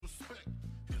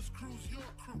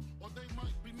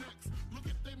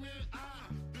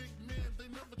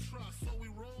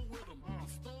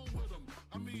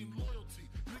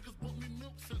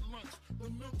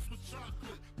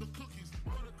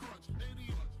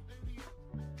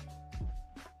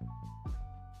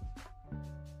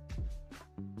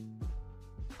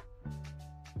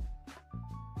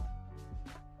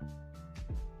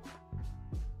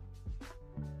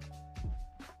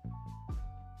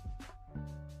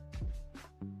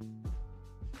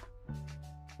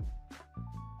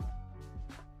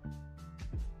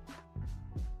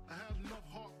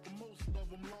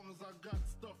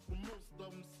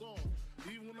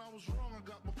I was wrong, I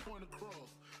got my point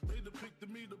across. They depicted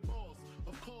me the boss.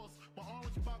 Of course, my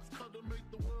orange box cutter make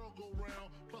the world go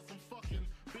round. Plus I'm fucking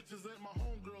bitches ain't my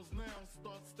homegirls now.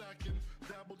 Start stacking,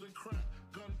 dabbled in crack,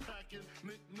 gun packing.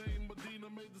 Nickname Medina,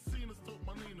 made the scenes, took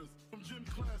my Ninas. From gym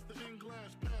class to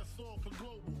English, pass off for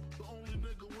global. The only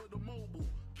nigga with a mobile.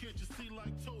 Can't you see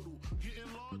like total? Getting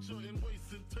larger in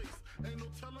waist and taste. Ain't no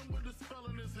telling where the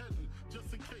spelling is heading.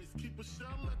 Just in case, keep a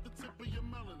shell at the tip of your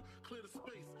melon. Clear the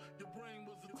space. Your brain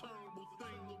was a terrible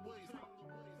thing to waste.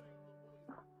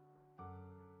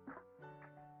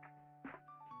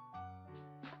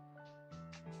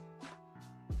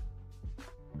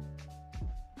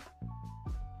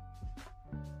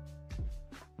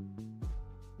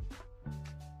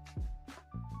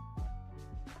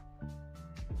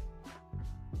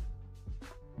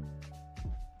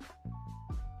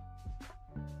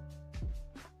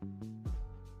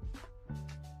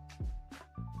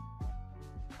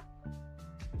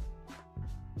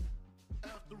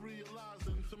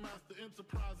 Realizing to master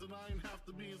enterprise, and I ain't have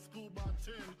to be in school by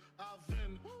 10. I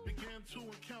then began to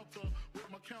encounter with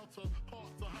my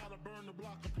counterparts of how to burn the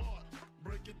block apart.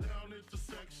 Break it down into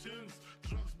sections.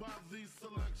 Drugs by these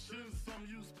selections. Some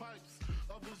use pipes,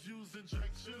 others use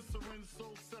injections. Syringe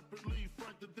sold separately.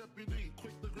 Frank the deputy,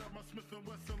 quick to grab my Smith &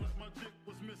 Wesson like my dick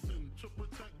was missing. To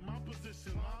protect my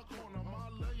position, my corner, my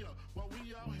layer. While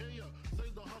we out here, say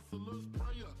the hustler's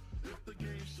prayer. If the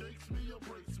game shakes me or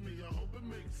breaks me, I hope it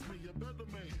makes me a better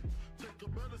man. Take a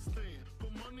better stand,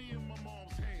 put money in my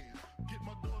mom's hand. Get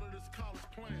my daughter this college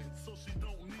plan, so she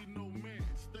don't need no man.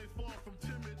 Stay far from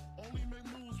timid, only make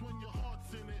moves when your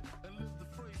heart's in it. And live the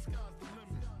phrase, sky's the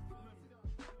limit.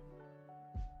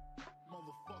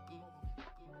 Motherfucker.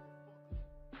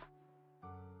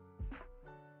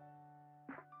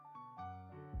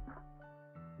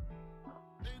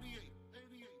 88.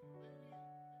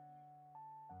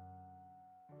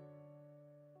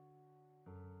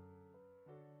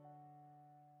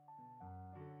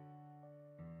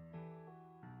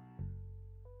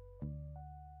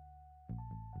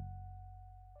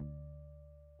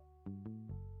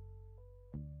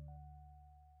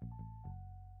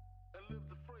 And live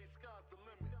the phrase, sky's the limit.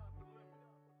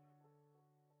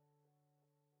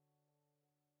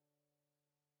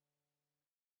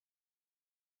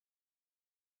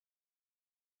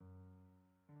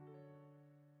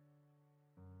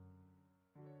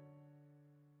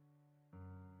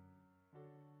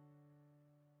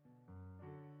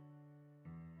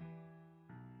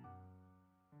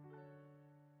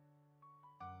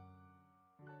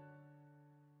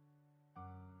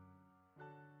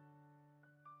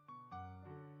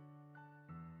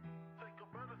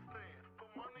 Put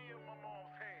money in my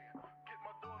mom's hand. Get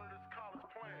my daughter this college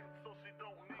plan, so she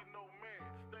don't need no man.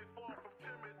 Stay far from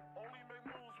timid, only make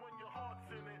moves when your heart's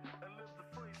in it. And live the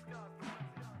phrase, sky's the limit.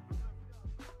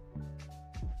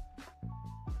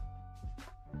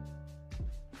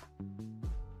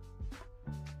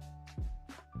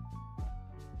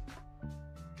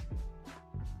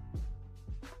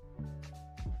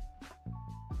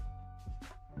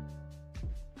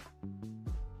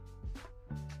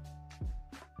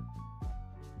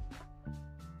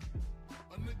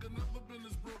 Never been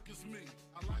as broke as me.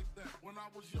 I like that. When I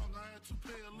was young, I had 2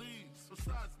 pair of leaves.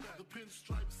 Besides that, the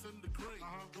pinstripes and the gray.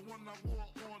 The one I wore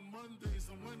on Mondays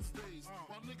and Wednesdays.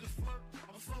 While niggas flirt,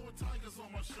 I'm throwing tigers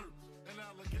on my shirt and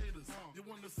alligators. You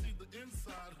wanna see the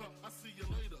inside? I see you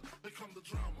later. Here come the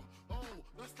drama. Oh,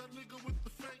 that's that nigga with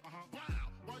the fake. Wow,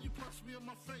 why you punch me in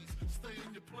my face? Stay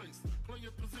in your place, play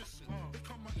your position. Here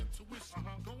come my intuition.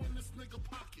 Go in this nigga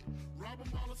pocket, rob him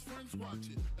while his friends watch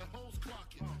it, and hoes clock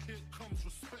it. Here comes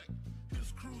respect.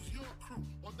 His crew's your crew,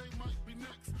 or they might be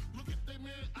next. Look at they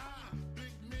man,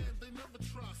 big man, they never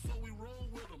try, so we roll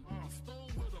with them. I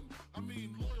stole with them, I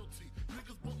mean loyalty.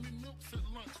 Niggas bought me milks at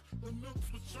lunch. The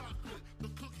milks with chocolate, the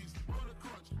cookies, butter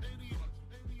crunch, 88.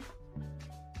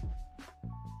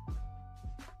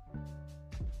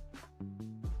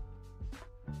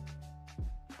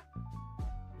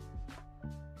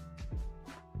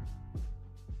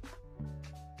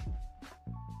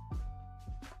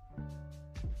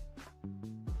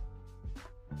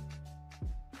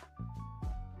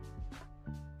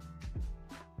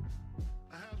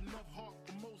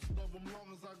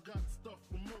 Long as I got stuff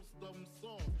for most of them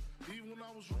soft. Even when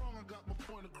I was wrong, I got my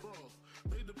point across.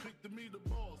 They depicted me the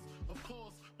boss. Of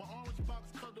course, my orange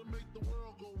box cutter make the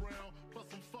world go round. Plus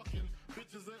I'm fucking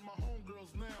bitches ain't my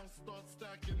homegirls now. Start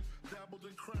stacking, dabbled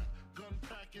in crack, gun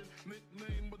packing.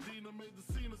 Nickname Medina, made the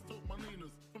scenes, took my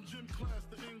Ninas. From gym class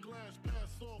to English,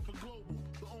 pass off for global.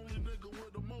 The only nigga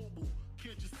with a mobile.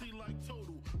 Can't you see like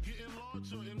total? Getting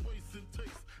larger in waist and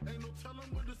taste. Ain't no telling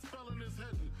where the spelling is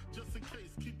heading. Just in case,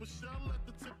 keep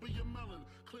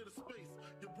clear the space.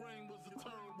 Your brain was a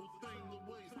terrible thing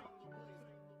to waste.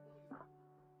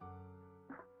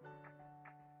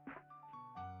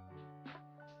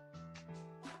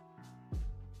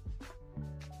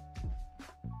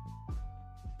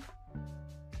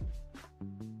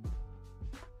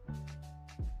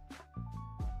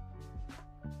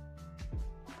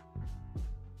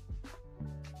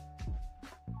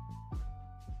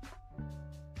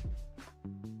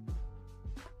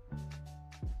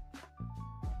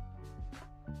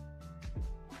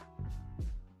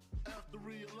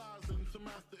 Realizing to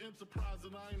master enterprise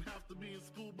and I ain't have to be in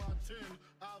school by 10.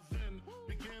 I then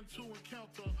began to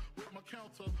encounter with my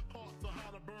counterparts on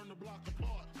how to burn the block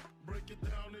apart. Break it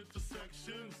down into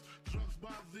sections. Drugs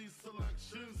by these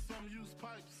selections. Some use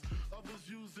pipes, others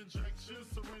use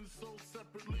injections. Syringe sold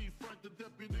separately. Frank the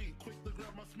deputy, quick to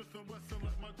grab my Smith & Wesson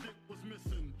like my dick was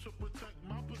missing. To protect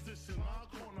my position, my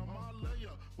corner, my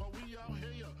layer. While we out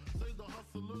here, say the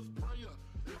hustler's prayer.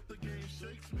 If the game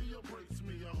shakes me or breaks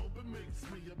me, I hope it makes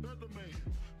me a better man.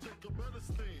 Take a better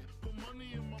stand, put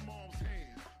money in my mom's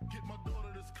hand. Get my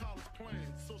daughter this college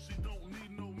plan, so she don't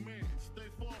need no man. Stay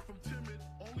far from timid,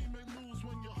 only make moves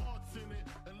when your heart's in it.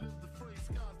 And live the phrase,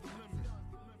 sky's the limit.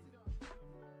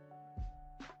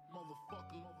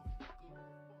 Motherfucker.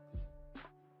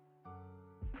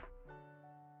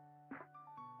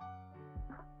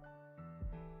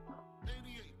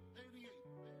 88.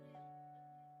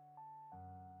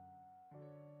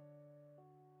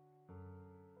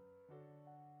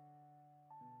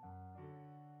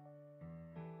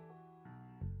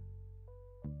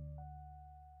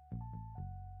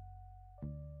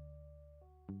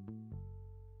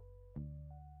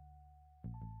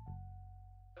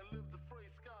 And live the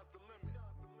phrase, sky's the limit.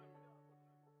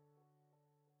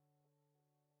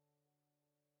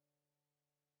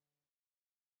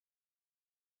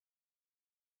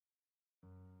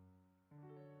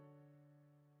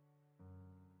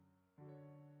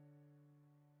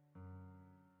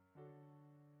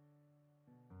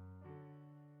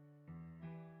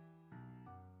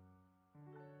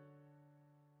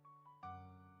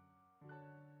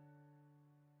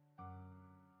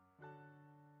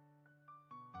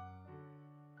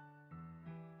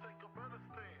 Take a better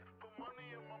stand, put money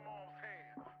in my mom's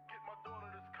hand. Get my daughter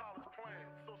this college plan,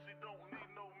 so she don't need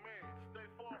no man. Stay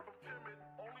far from timid,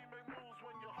 only make moves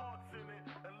when your heart's in it.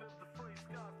 And live the phrase,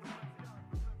 sky's the limit.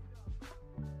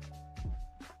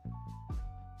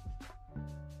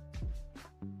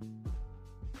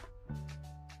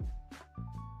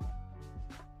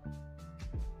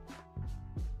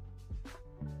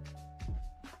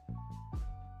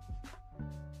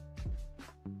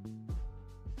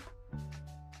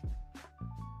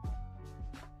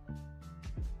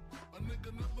 A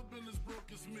nigga never been as broke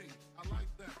as me. I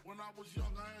like that. When I was young,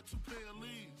 I had 2 pair of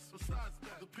leaves. Besides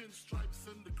that, the pinstripes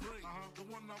and the gray. The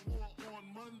one I wore on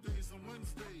Mondays and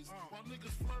Wednesdays. While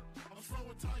niggas flirt, I'm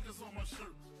throwing tigers on my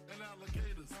shirt and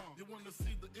alligators. You wanna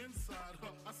see the inside?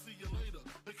 Huh, I see you later.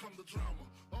 Here come the drama.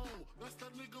 Oh, that's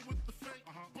that nigga with the fake.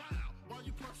 Wow, why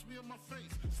you punch me in my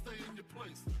face? Stay in your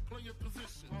place, play your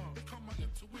position. Here come my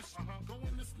intuition. Go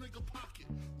in this nigga pocket,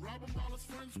 rob him while his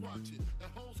friends watch it.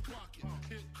 And hoes clock it.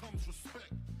 Here comes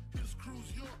respect. His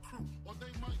crew's your crew, or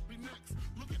they might be next.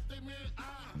 Look at they man,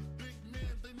 big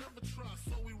man, they never try,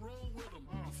 so we roll with them.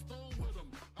 I stole with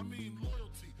them, I mean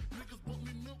loyalty. Niggas bought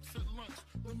me milks at lunch.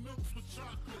 The milks with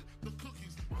chocolate, the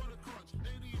cookies, butter crunch,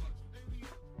 88.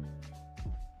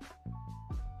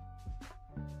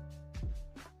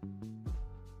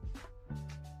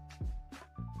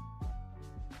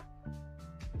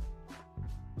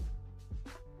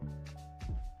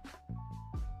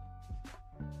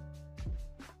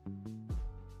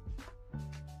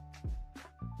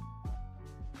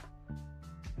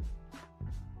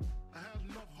 I had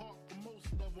enough heart for most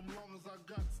of them, long as I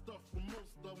got stuff for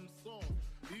most of them soft.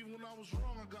 Even when I was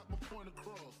wrong, I got my point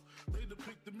across. They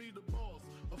depicted me the boss.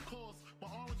 Of course, my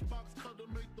orange box cutter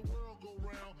make the world go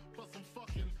round. Plus I'm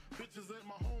fucking bitches ain't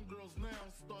my homegirls now.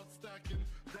 Start stacking,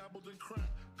 dabbled in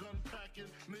crack, gun packing.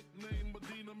 Nickname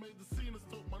Medina, made the scenes,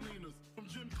 took my Ninas. From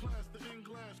gym class to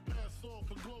in-glass, pass off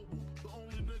for global. The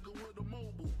only nigga with a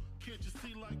mobile. Can't you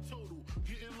see like total?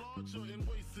 Getting larger in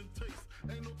waist and taste.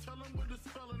 Ain't no telling where this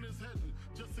felon is heading.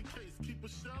 Just in case, keep a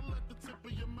shell at the tip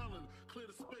of your melon. Clear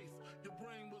the space. Your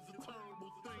brain was a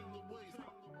terrible thing to waste.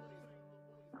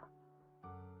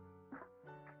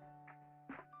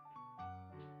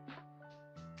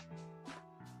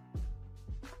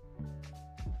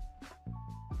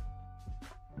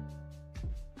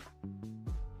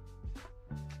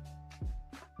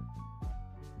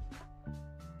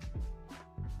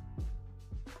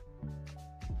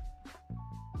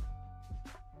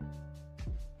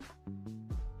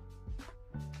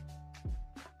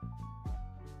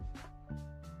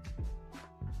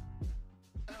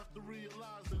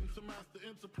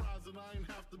 enterprise and I ain't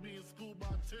have to be in school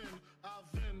by 10. I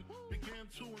then began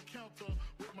to encounter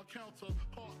with my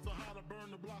counterparts on how to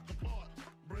burn the block apart.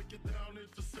 Break it down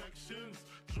into sections.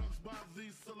 Drugs by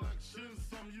these selections.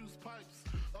 Some use pipes,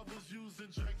 others use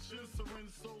injections.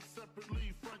 Syringe sold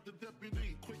separately. Frank the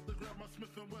deputy, quick to grab my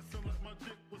Smith & Wesson like my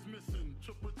dick was missing.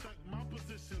 To protect my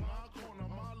position, my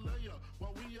corner, my layer.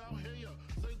 While we out here,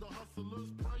 say the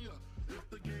hustler's prayer. If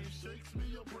the game shakes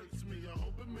me or breaks me, I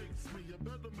hope it makes me a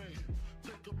better man.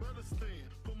 Take a better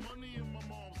stand, put money in my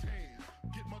mom's hand.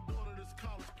 Get my daughter this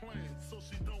college plan, so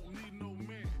she don't need no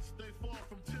man. Stay far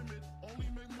from timid, only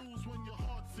make moves when your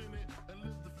heart's in it. And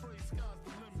live the phrase, sky's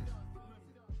the limit.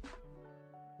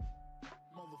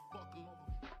 Motherfucker.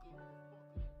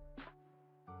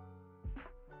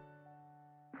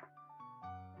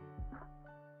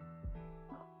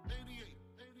 88.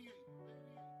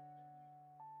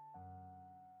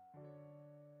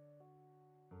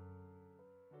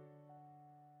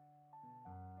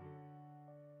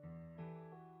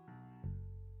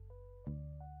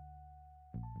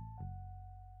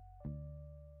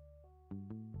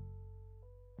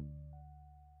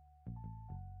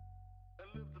 And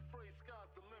live the phrase,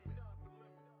 sky's the limit.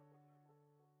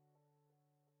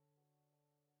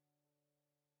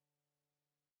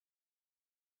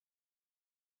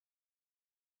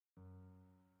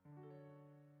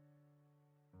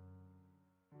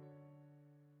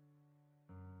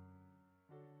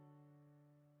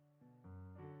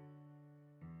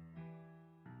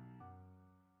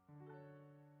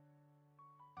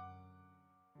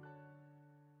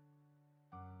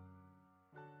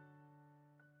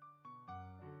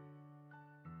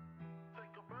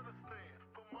 Take a better stand,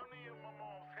 put money in my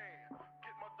mom's hand.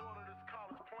 Get my daughter this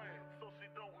college plan, so she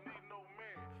don't need no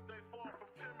man. Stay far from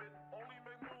timid, only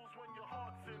make moves when your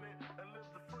heart's in it. And live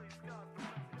the phrase, sky's the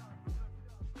limit.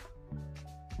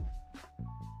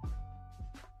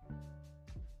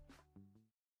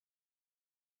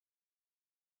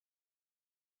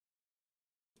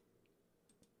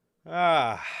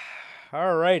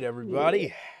 All right,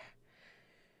 everybody.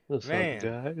 What's Man,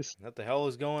 up, guys? what the hell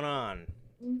is going on?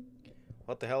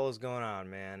 What the hell is going on,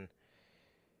 man?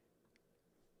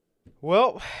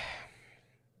 Well,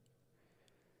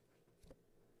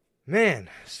 man,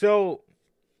 so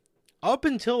up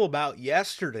until about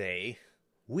yesterday,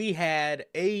 we had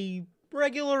a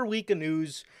regular week of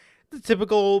news, the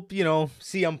typical,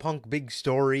 CM Punk big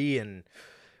story and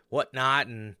whatnot,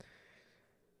 and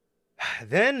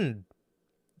then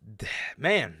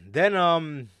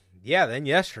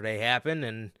yesterday happened,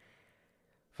 and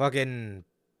fucking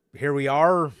here we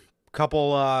are,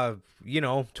 couple,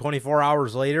 24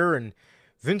 hours later, and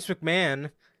Vince McMahon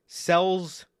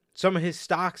sells some of his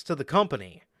stocks to the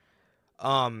company.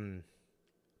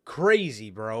 Crazy,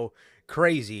 bro.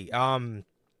 Crazy.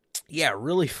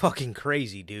 Really fucking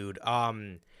crazy, dude.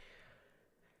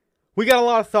 We got a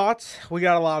lot of thoughts.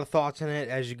 In it,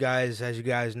 as you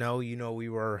guys know. We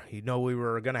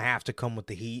were gonna have to come with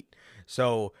the heat.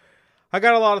 So I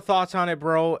got a lot of thoughts on it,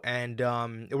 bro, and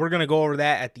we're gonna go over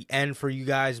that at the end for you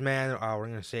guys, man. We're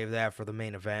gonna save that for the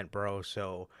main event, bro.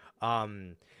 So,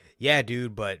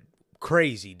 dude, but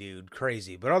crazy, dude,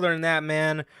 crazy. But other than that,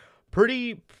 man,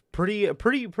 pretty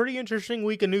interesting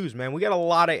week of news, man. We got a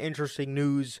lot of interesting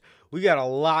news. We got a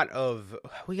lot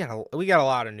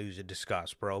of news to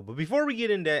discuss, bro. But before we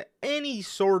get into any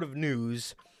sort of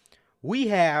news, we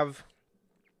have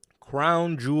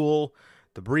Crown Jewel,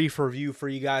 the brief review for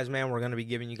you guys, man. We're going to be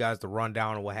giving you guys the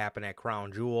rundown of what happened at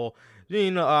Crown Jewel,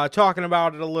 talking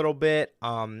about it a little bit,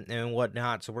 and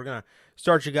whatnot. So we're going to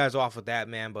start you guys off with that,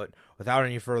 man. But without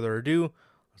any further ado,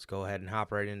 let's go ahead and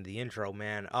hop right into the intro,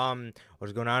 man.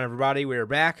 What's going on, everybody? We are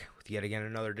back with yet again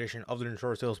another edition of the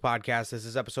Notorious podcast. This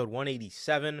is episode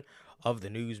 187 of the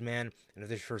news, man. And if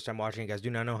this is your first time watching, you guys do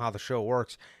not know how the show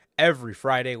works. Every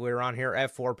Friday, we're on here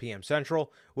at 4 p.m.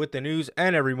 Central with the news,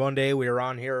 and every Monday, we are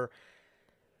on here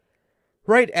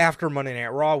right after Monday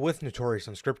Night Raw with Notorious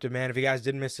Unscripted, man. If you guys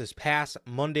did miss this past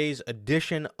Monday's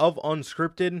edition of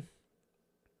Unscripted,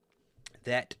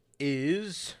 that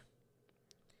is...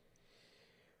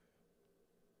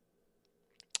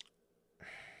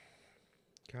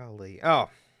 Golly. Oh,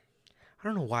 I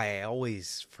don't know why I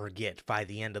always forget by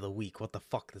the end of the week what the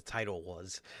fuck the title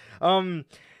was.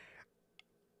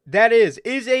 That is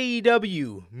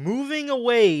AEW moving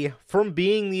away from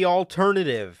being the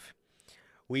alternative?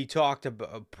 We talked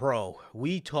about,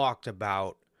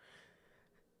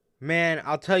 man,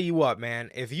 I'll tell you what,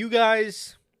 man, if you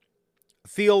guys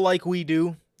feel like we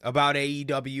do about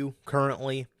AEW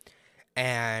currently,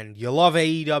 and you love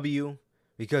AEW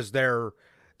because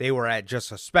they were at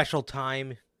just a special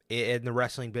time in the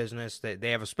wrestling business. That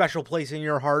they have a special place in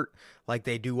your heart, like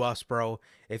they do us, bro.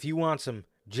 If you want some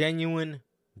genuine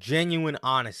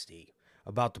honesty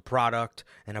about the product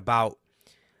and about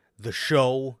the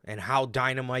show and how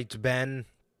Dynamite's been,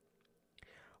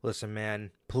 listen,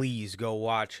 man, please go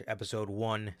watch episode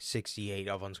 168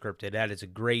 of Unscripted. That is a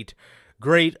great,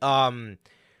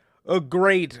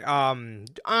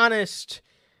 honest,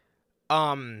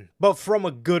 but from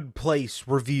a good place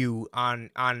review on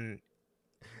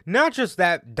not just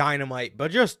that Dynamite, but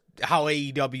just how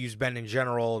AEW's been in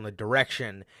general and the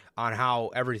direction on how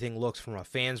everything looks from a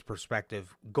fan's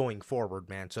perspective going forward,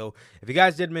 man. So if you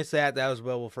guys did miss that, that was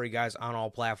available for you guys on all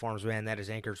platforms, man. That is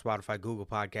Anchor, Spotify, Google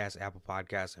Podcasts, Apple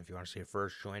Podcasts. And if you want to see it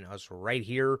first, join us right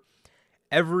here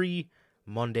every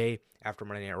Monday after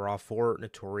Monday Night Raw for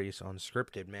Notorious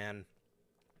Unscripted, man.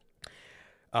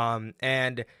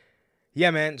 And yeah,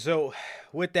 man, so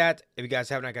with that, if you guys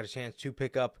have not got a chance to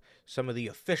pick up some of the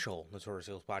official Notorious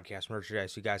Heels podcast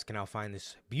merchandise, you guys can now find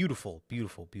this beautiful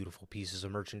pieces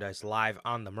of merchandise live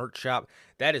on the merch shop.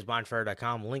 That is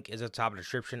bonfire.com. Link is at the top of the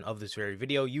description of this very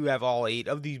video. You have all 8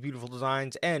 of these beautiful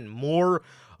designs and more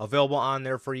available on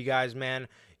there for you guys, man.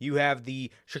 You have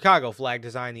the Chicago flag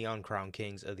design, the Uncrowned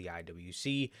Kings of the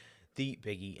IWC, the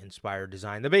Biggie-inspired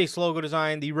design, the base logo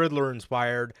design, the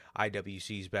Riddler-inspired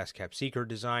IWC's Best Kept Secret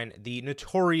design, the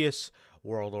Notorious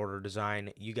World Order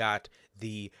design. You got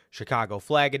the Chicago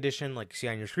flag edition, like you see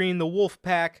on your screen, the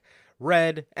Wolfpack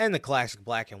red, and the classic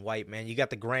black and white, man. You got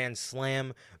the Grand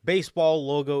Slam baseball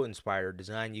logo-inspired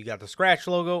design. You got the Scratch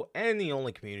logo, and the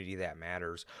only community that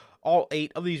matters. All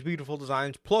 8 of these beautiful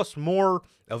designs, plus more,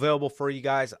 available for you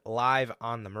guys live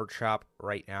on the merch shop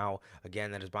right now.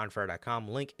 Again, that is bonfire.com.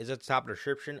 Link is at the top of the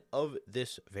description of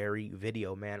this very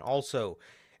video, man. Also,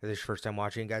 if this is your first time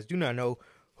watching, guys, do not know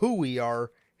who we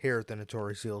are here at the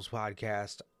Notorious Heels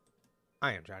podcast.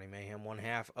 I am Johnny Mayhem, one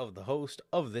half of the host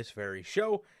of this very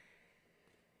show.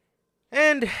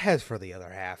 And as for the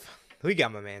other half, we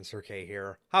got my man Sir K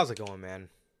here. How's it going, man?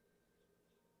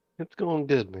 It's going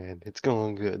good, man. It's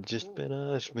going good. Just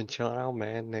been chilling out,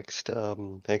 man. Next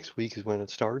week is when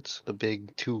it starts. The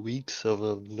big 2 weeks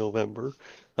of November.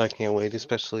 I can't wait,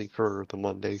 especially for the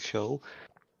Monday show.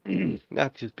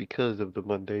 Not just because of the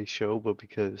Monday show, but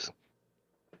because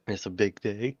it's a big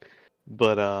day.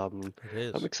 But It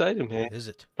is. I'm excited, man. Is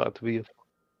it? About to be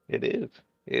It is.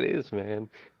 It is, man.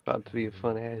 About to be a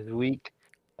fun ass week.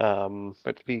 About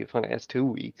to be a fun ass 2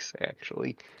 weeks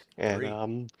actually. And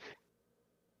 3.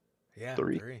 Yeah,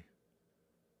 3. 3.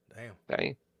 Damn.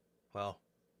 Dang. Well.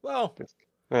 Well,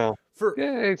 For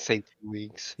yeah, I'd say 2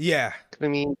 weeks. yeah, I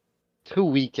mean, 2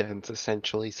 weekends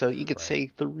essentially. So you could Right.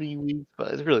 say 3 weeks,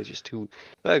 but it's really just 2.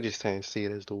 But I just kind of see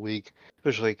it as the week,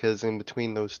 especially because in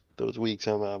between those weeks,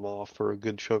 I'm off for a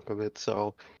good chunk of it.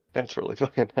 So that's really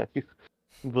fucking nice.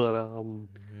 But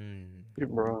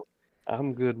bro,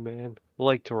 I'm good, man.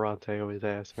 Like Toronto always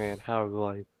asks, man, how's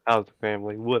life? How's the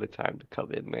family? What a time to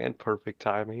come in, man. Perfect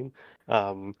timing.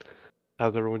 How's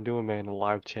everyone doing, man? In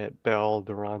live chat, Bell,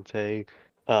 Durante,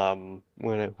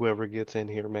 whoever gets in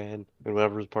here, man, and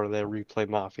whoever's part of that replay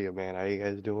mafia, man. How you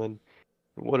guys doing?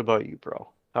 What about you, bro?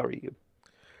 How are you?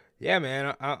 yeah,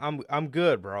 man. I'm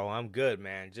good, bro. I'm good,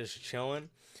 man. Just chilling,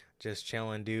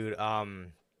 dude.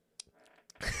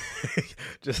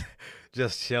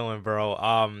 Just chilling,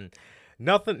 bro.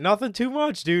 Nothing too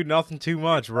much, dude. Nothing too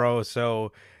much, bro.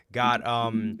 So got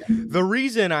the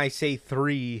reason I say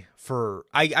 3 for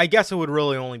I guess it would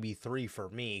really only be 3 for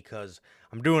me because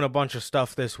I'm doing a bunch of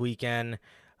stuff this weekend.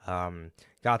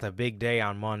 Got the big day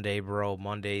on Monday, bro.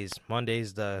 Monday's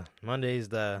the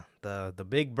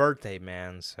big birthday,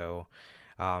 man. So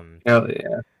Hell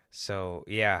yeah. So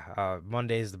yeah,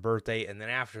 Monday's the birthday, and then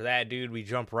after that, dude, we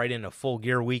jump right into Full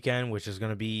Gear weekend, which is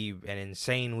gonna be an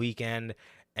insane weekend,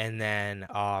 and then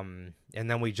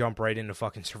we jump right into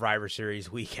fucking Survivor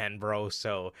Series weekend, bro.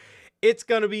 So it's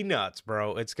gonna be nuts,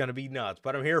 bro. It's gonna be nuts,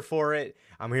 but I'm here for it.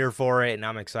 And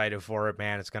I'm excited for it,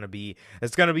 man. It's gonna be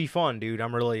fun, dude.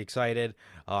 I'm really excited.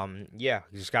 Yeah,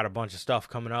 just got a bunch of stuff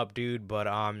coming up, dude. But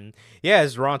yeah,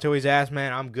 as Durante always asks,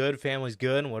 man, I'm good. Family's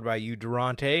good. And what about you,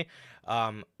 Durante?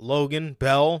 Logan,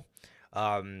 Bell,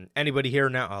 anybody here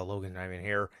now? Oh, Logan's not even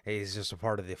here. He's just a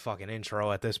part of the fucking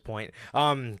intro at this point.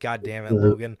 God damn it,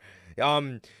 Logan.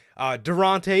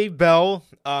 Durante, Bell,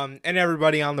 and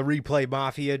everybody on the Replay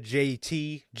Mafia,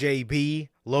 JT, JB,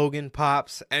 Logan,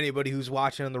 Pops, anybody who's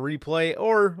watching on the replay,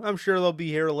 or I'm sure they'll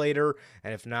be here later,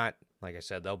 and if not, like I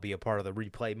said, they'll be a part of the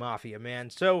Replay Mafia,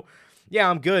 man. So, yeah,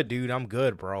 I'm good, dude. I'm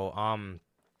good, bro.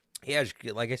 Yeah,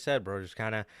 just, like I said, bro, just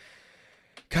kind of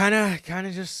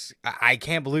just, I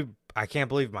can't believe I can't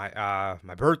believe my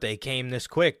birthday came this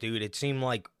quick, dude. It seemed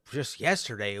like just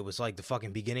yesterday. It was like the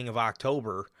fucking beginning of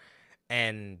October,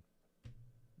 and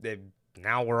it,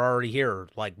 now we're already here,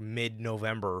 like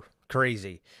mid-November.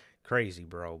 Crazy, crazy,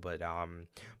 bro. But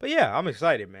yeah, I'm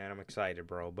excited, man. I'm excited,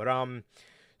 bro. But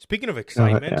speaking of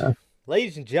excitement, Yeah.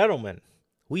 ladies and gentlemen,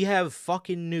 we have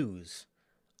fucking news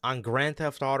on Grand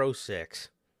Theft Auto 6.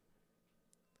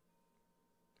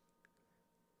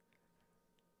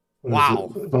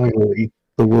 Wow. Finally,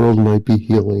 the world might be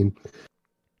healing.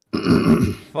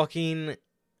 Fucking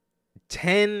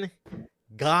 10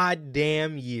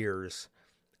 goddamn years.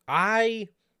 I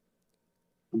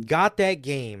got that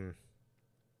game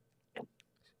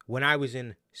when I was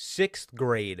in 6th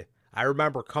grade. I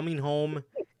remember coming home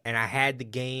and I had the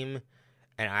game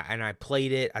and I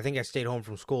played it. I think I stayed home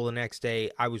from school the next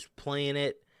day. I was playing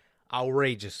it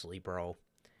outrageously, bro.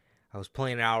 I was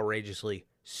playing it outrageously.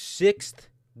 6th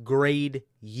grade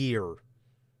year,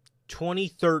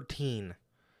 2013.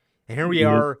 And here we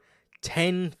are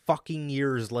 10 fucking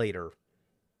years later.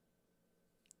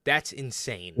 That's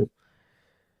insane.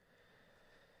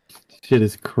 Shit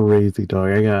is crazy,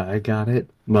 dog. I got it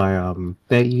my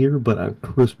that year, but on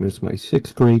Christmas, my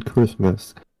 6th grade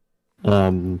Christmas.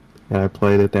 And I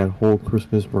played it that whole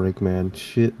Christmas break, man.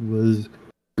 Shit was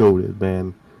goated,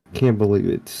 man. Can't believe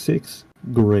it. 6th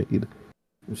grade.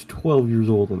 I was 12 years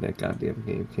old when that goddamn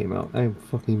game came out. I am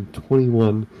fucking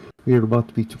 21. We are about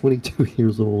to be 22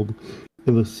 years old,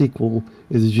 and the sequel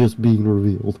is just being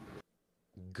revealed.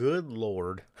 Good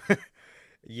Lord.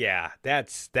 Yeah,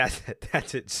 that's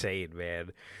insane,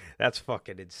 man. That's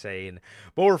fucking insane.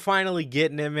 But we're finally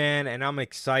getting it, man, and I'm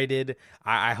excited.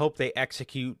 I hope they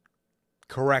execute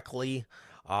correctly.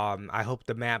 I hope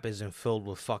the map isn't filled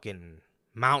with fucking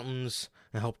mountains.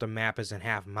 I hope the map isn't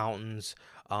half mountains.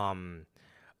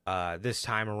 This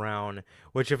time around,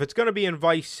 which if it's gonna be in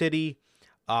Vice City,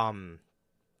 I'm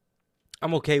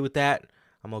okay with that.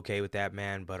 I'm okay with that,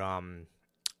 man. But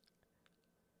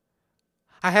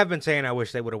I have been saying I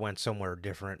wish they would have went somewhere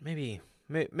different. Maybe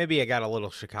I got a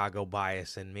little Chicago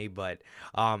bias in me, but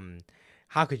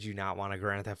how could you not want a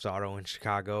Grand Theft Auto in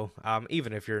Chicago?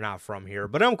 Even if you're not from here.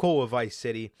 But I'm cool with Vice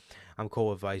City.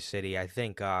 I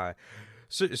think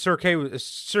Sir K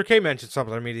mentioned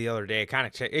something to me the other day.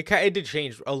 It did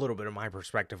change a little bit of my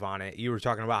perspective on it. You were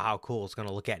talking about how cool it's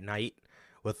gonna look at night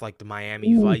with like the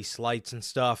Miami Vice lights and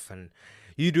stuff, and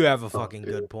you do have a fucking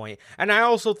good point. And I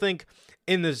also think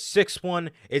in the 6th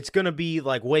one, it's gonna be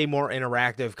like way more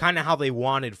interactive, kind of how they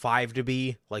wanted 5 to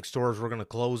be. Like stores were gonna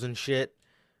close and shit.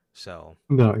 So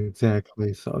No,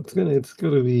 exactly. So it's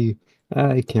gonna be.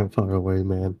 I can't far away,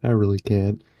 man. I really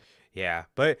can't. yeah,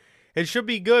 but it should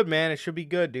be good, man. It should be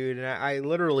good, dude. And I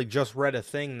literally just read a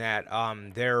thing that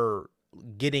they're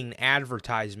getting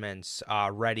advertisements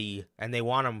ready, and they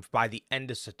want them by the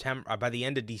end of September, by the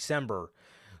end of December.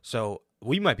 So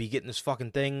we might be getting this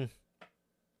fucking thing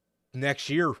next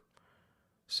year.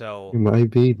 So It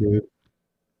might be, dude.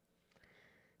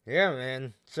 yeah,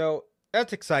 man. So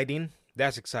that's exciting.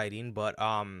 But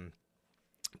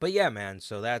yeah, man.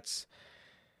 So that's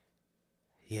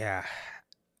yeah.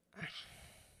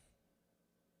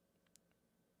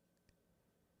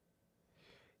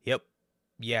 Yep.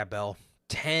 Yeah, Bell.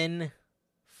 10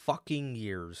 fucking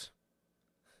years.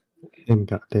 In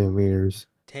goddamn ears.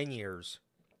 10 years.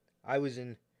 I was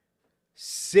in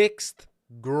 6th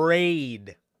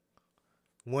grade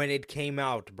when it came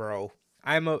out, bro.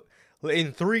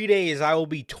 In 3 days I will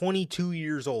be 22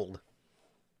 years old.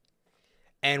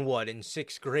 And what, in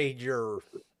 6th grade you're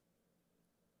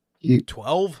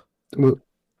 12? Well,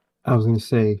 I was gonna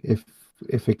say if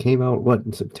it came out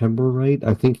in September, right?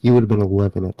 I think you would have been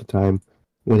 11 at the time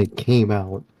when it came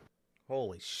out.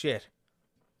 Holy shit.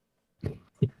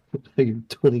 You're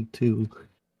 22.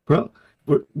 Bro,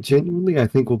 genuinely, I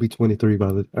think we'll be 23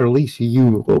 or at least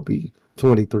you will be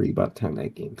 23 by the time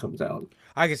that game comes out.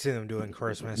 I could see them doing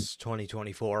Christmas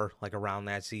 2024, like around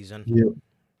that season. Yep,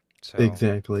 So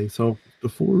exactly. So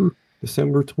before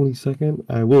December 22nd,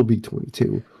 I will be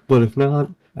 22. But if not,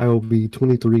 I will be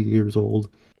 23 years old.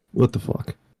 What the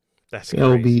fuck? that's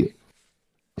I'll crazy. be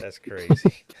That's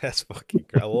crazy. That's fucking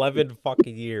 11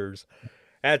 fucking years.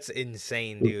 That's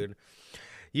insane, dude.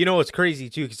 You know what's crazy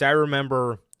too? Because I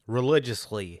remember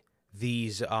religiously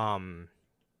these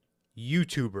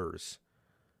YouTubers.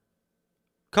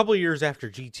 A couple years after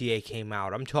GTA came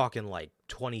out, I'm talking like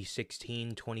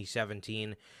 2016,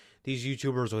 2017. These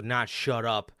YouTubers would not shut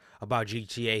up about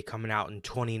GTA coming out in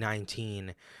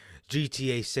 2019.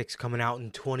 GTA 6 coming out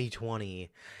in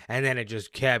 2020. And then it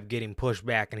just kept getting pushed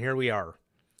back. And here we are.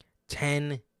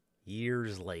 10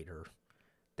 years later.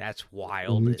 That's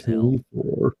wild as hell.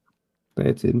 24.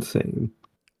 That's insane.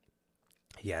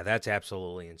 Yeah, that's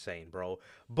absolutely insane, bro.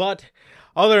 But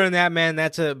other than that, man,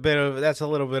 that's a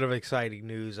little bit of exciting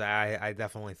news. I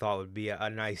definitely thought would be a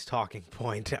nice talking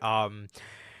point.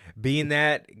 Being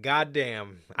that,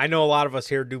 goddamn, I know a lot of us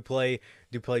here do play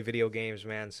video games,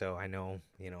 man. So I know,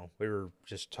 we were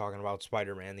just talking about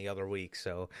Spider-Man the other week,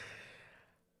 so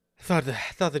I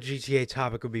thought the GTA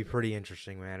topic would be pretty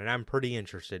interesting, man, and I'm pretty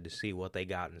interested to see what they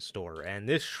got in store. And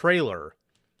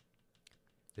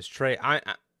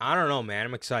I don't know, man.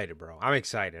 I'm excited, bro. I'm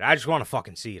excited. I just want to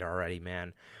fucking see it already,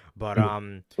 man. But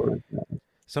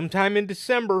sometime in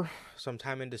December.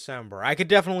 I could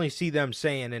definitely see them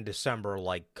saying in December,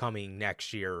 like coming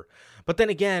next year. But then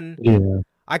again,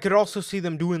 I could also see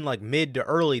them doing like mid to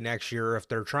early next year if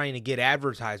they're trying to get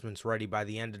advertisements ready by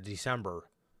the end of December.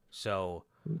 So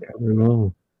never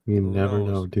know. You never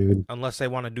know, dude. Unless they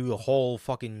want to do a whole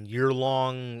fucking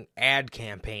year-long ad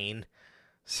campaign.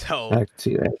 So I can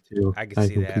see that too. I can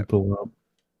see that. People up.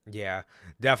 Yeah,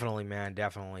 definitely, man,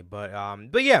 definitely. But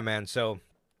yeah, man. So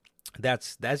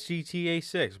that's GTA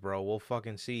 6, bro. We'll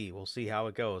fucking see. We'll see how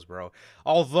it goes, bro.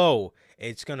 Although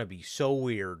it's gonna be so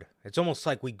weird. It's almost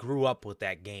like we grew up with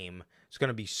that game. It's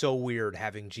gonna be so weird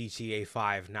having GTA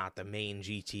 5 not the main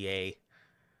GTA.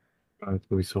 It's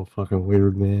gonna be so fucking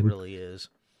weird, man. It really is.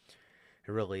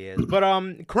 It really is. But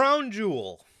Crown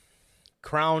Jewel.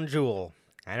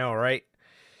 I know, right?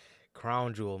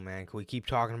 Crown Jewel, man. Can we keep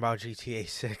talking about GTA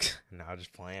 6? No,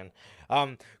 just playing.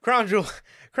 Crown Jewel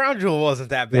wasn't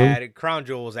that bad. Crown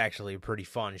Jewel was actually a pretty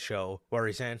fun show. What were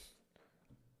you saying?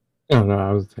 Oh no,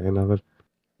 I was saying of it.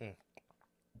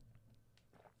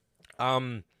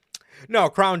 No,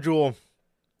 Crown Jewel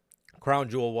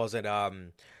wasn't that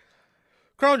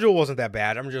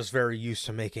bad. I'm just very used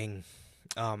to making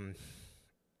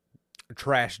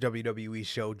trash WWE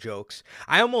show jokes.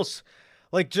 I almost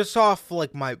just off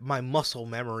like my muscle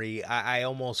memory, I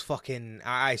almost fucking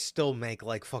I still make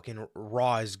like fucking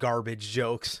Raw is garbage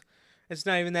jokes. It's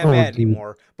not even that bad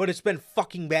anymore, but it's been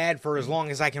fucking bad for as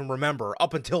long as I can remember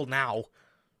up until now.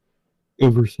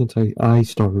 Ever since I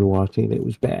started watching, it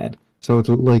was bad. So it's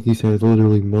like you said, it's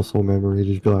literally muscle memory.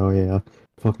 Just be like, oh yeah,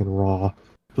 fucking Raw.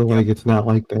 But like it's not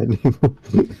like that anymore.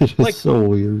 It's just so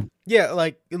weird. Yeah,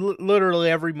 like literally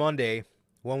every Monday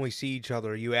when we see each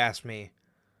other, you ask me,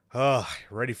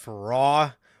 ready for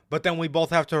Raw? But then we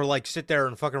both have to like sit there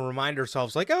and fucking remind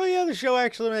ourselves like, oh yeah, the show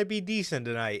actually might be decent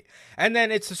tonight. And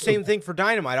then it's the same thing for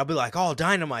Dynamite. I'll be like, oh,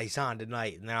 Dynamite's on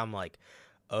tonight. And then I'm like,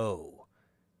 oh,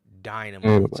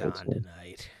 Dynamite's on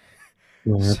tonight.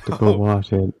 I have to go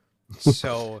watch it.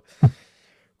 So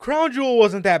Crown Jewel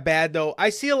wasn't that bad though. I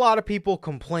see a lot of people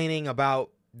complaining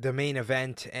about the main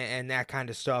event and that kind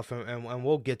of stuff, and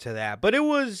we'll get to that. But it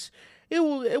was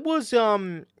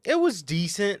decent.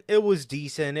 It was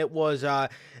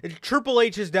Triple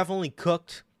H has definitely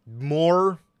cooked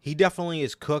more. He definitely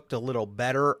is cooked a little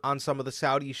better on some of the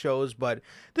Saudi shows, but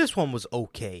this one was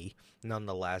okay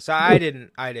nonetheless. I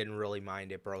didn't really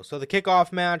mind it, bro. So the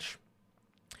kickoff match,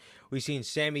 we seen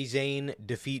Sami Zayn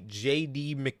defeat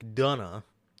JD McDonough.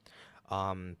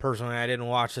 Personally, I didn't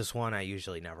watch this one. I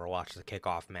usually never watch the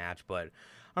kickoff match, but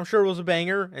I'm sure it was a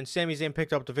banger, and Sami Zayn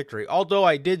picked up the victory. Although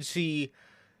I did see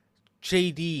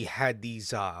JD had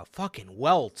these fucking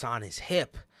welts on his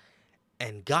hip,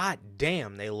 and god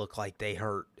damn, they look like they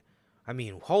hurt. I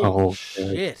mean, holy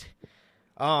shit.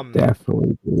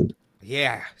 Definitely, dude.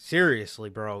 Yeah, seriously,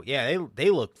 bro. Yeah,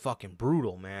 they look fucking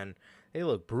brutal, man. They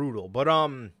look brutal. But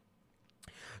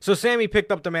so Sammy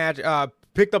picked up the match,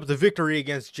 picked up the victory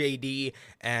against JD,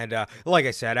 and like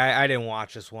I said, I didn't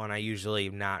watch this one. I usually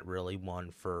not really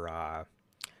one for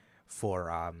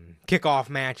kickoff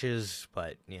matches,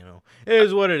 but it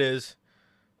is what it is.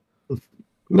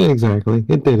 Exactly,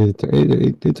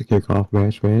 it's a kickoff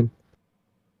match, man.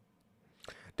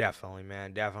 Definitely,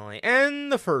 man, definitely.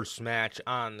 And the first match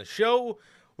on the show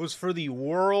was for the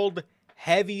World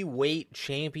Heavyweight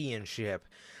Championship.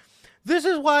 This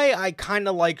is why I kind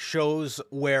of like shows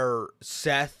where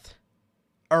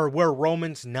where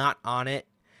Roman's not on it.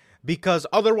 Because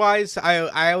otherwise,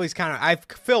 I always I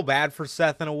feel bad for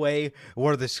Seth in a way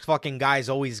where this fucking guy's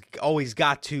always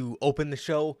got to open the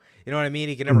show. You know what I mean?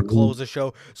 He can never close the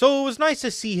show. So it was nice to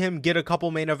see him get a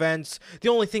couple main events. The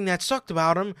only thing that sucked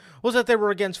about him was that they were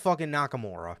against fucking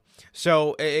Nakamura.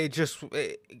 So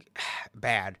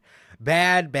bad.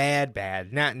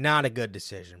 Not a good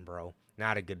decision, bro.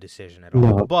 Not a good decision at all.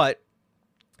 No. But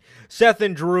Seth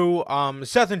and Drew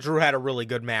had a really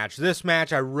good match. This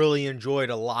match I really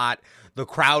enjoyed a lot. The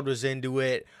crowd was into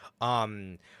it.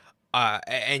 And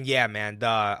yeah, man,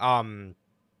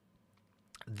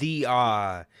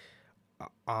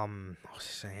 what was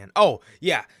I saying? Oh,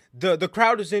 yeah. The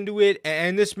crowd is into it,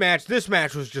 and this match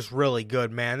was just really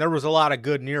good, man. There was a lot of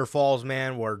good near falls,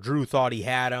 man, where Drew thought he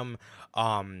had him.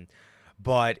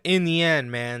 But in the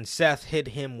end, man, Seth hit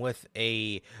him with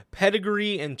a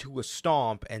pedigree into a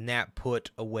stomp, and that put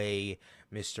away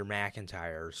Mr.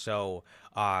 McIntyre. So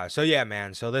yeah,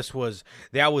 man. So that was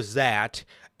that,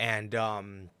 and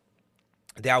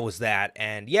that was that,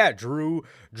 and yeah, Drew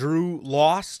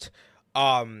lost.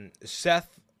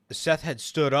 Seth had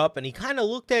stood up, and he kind of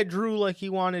looked at Drew like he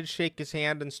wanted to shake his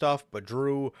hand and stuff, but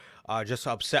Drew, just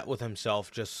upset with himself,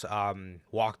 just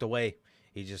walked away.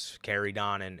 He just carried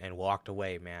on and walked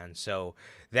away, man. So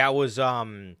that was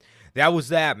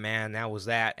that, man. That was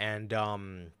that,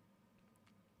 and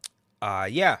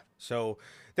yeah. So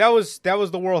that was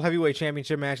the World Heavyweight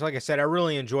Championship match. Like I said, I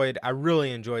really enjoyed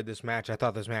this match. I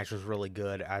thought this match was really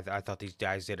good. I thought these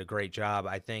guys did a great job.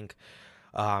 I think,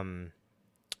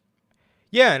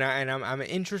 yeah, and I'm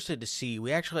interested to see.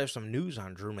 We actually have some news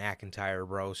on Drew McIntyre,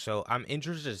 bro. So I'm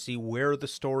interested to see where the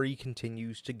story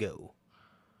continues to go.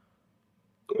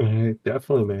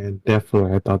 Definitely, man.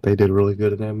 Definitely. I thought they did really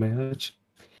good in that match.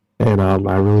 And I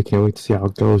really can't wait to see how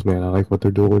it goes, man. I like what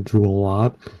they're doing with Drew a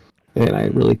lot. And I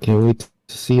really can't wait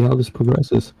to see how this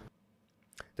progresses.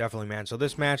 Definitely, man. So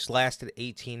this match lasted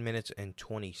 18 minutes and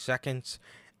 20 seconds.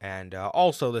 And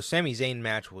also, the Sami Zayn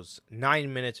match was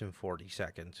 9 minutes and 40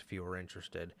 seconds, if you were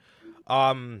interested.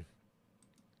 And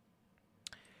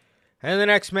the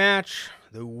next match,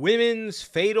 the Women's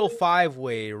Fatal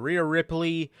 5-Way. Rhea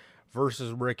Ripley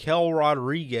versus Raquel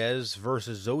Rodriguez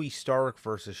versus Zoe Stark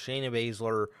versus Shayna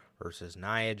Baszler versus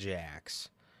Nia Jax.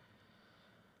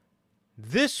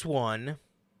 This one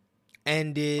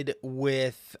ended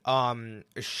with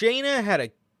Shayna had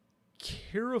a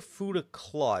Kirifuda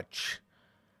clutch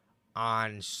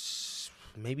on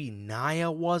maybe Nia,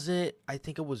 was it? I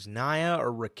think it was Nia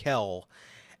or Raquel.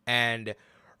 And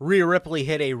Rhea Ripley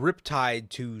hit a riptide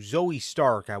to Zoe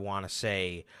Stark, I want to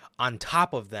say, on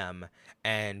top of them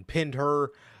and pinned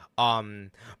her.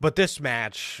 But this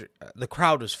match, the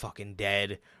crowd was fucking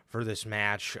dead for this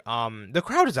match. The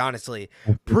crowd is honestly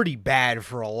pretty bad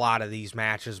for a lot of these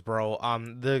matches, bro.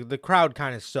 The crowd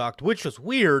kind of sucked, which was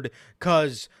weird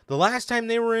because the last time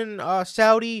they were in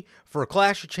Saudi for a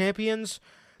Clash of Champions,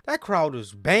 that crowd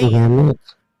was banging.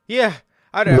 Yeah,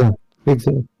 I don't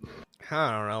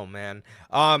know, man.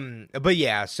 But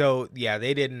yeah, so yeah,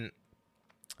 they didn't.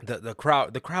 The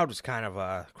crowd was kind of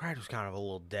a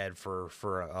little dead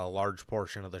for a large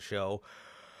portion of the show.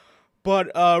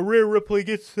 But Rhea Ripley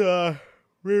gets the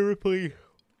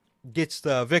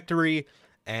victory,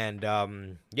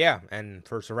 and yeah, and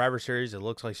for Survivor Series, it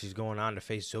looks like she's going on to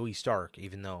face Zoe Stark,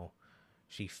 even though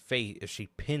she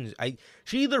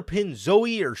either pinned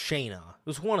Zoe or Shayna. It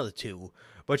was one of the two,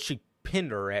 but she pinned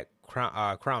her at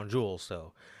Crown Jewel,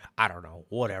 so I don't know,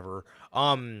 whatever.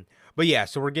 But yeah,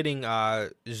 so we're getting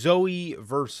Zoe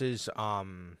versus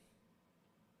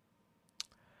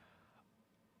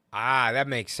that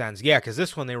makes sense. Yeah, because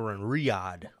this one they were in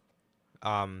Riyadh.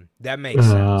 That makes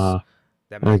sense.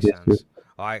 That makes sense.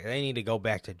 They need to go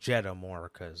back to Jeddah more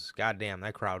because goddamn,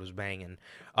 that crowd was banging.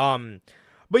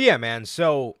 But yeah, man.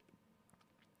 So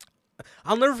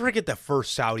I'll never forget the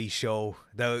first Saudi show.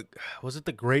 Was it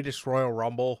the Greatest Royal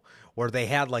Rumble where they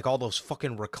had like all those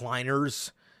fucking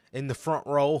recliners in the front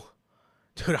row?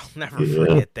 Dude, I'll never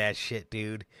forget that shit,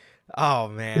 dude. Oh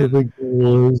man, I think it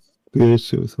was. That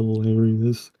shit was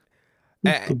hilarious.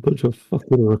 A bunch of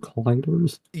fucking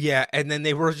recliners. Yeah, and then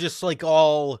they were just like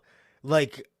all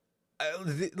like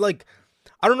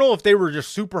I don't know if they were just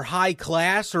super high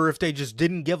class or if they just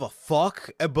didn't give a fuck.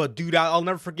 But dude, I'll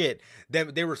never forget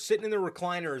them. They were sitting in the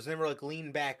recliners and they were like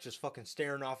leaned back, just fucking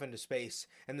staring off into space,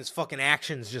 and this fucking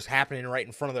action's just happening right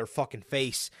in front of their fucking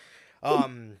face.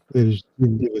 They just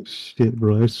didn't give a shit,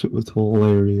 bro. That shit was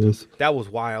hilarious. That was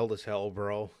wild as hell,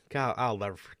 bro. God, I'll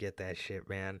never forget that shit,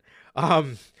 man.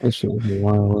 That shit was a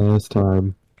wild ass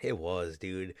time. It was,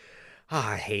 dude.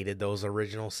 I hated those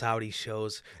original Saudi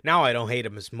shows. Now I don't hate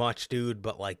them as much, dude,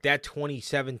 but like that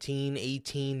 2017,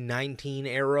 18, 19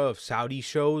 era of Saudi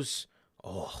shows,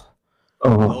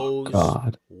 those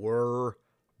God, were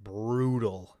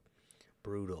brutal.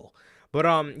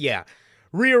 But yeah,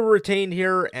 Rhea retained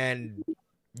here, and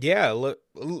yeah,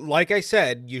 like I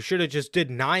said, you should have just did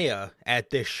Nia at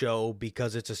this show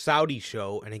because it's a Saudi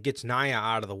show and it gets Nia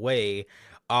out of the way.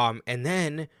 And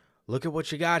then look at what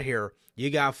you got here. You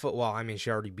got, she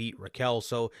already beat Raquel,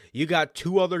 so you got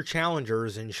two other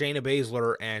challengers in Shayna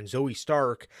Baszler and Zoe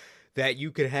Stark that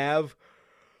you could have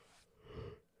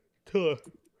to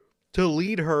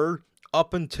lead her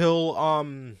up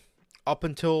until up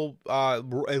until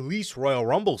at least Royal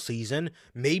Rumble season,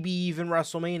 maybe even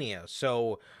WrestleMania.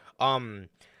 So,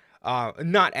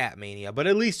 not at Mania, but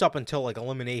at least up until like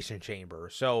Elimination Chamber.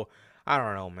 So I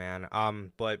don't know, man.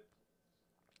 But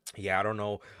yeah, I don't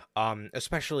know.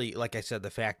 Especially like I said, the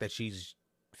fact that she's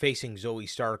facing Zoe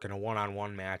Stark in a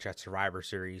one-on-one match at Survivor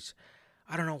Series.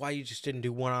 I don't know why you just didn't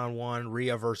do one-on-one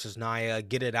Rhea versus Nia,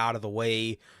 get it out of the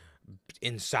way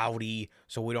in Saudi,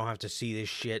 so we don't have to see this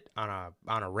shit on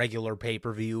a regular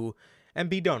pay-per-view and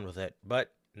be done with it.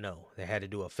 But no, they had to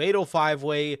do a fatal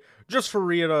 5-way just for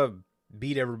Rhea to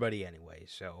beat everybody anyway.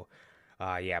 So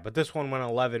yeah, but this one went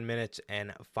 11 minutes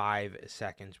and 5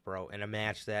 seconds, bro, in a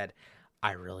match that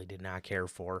I really did not care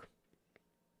for.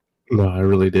 No, I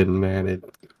really didn't, man. It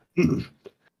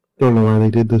don't know why they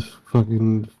did this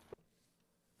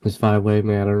 5-way,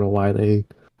 man. I don't know why they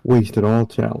wasted all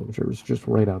challengers just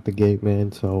right out the gate,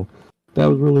 man. So that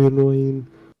was really annoying.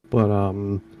 But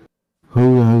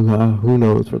who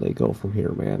knows where they go from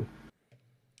here, man?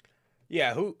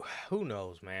 Yeah, who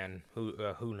knows, man?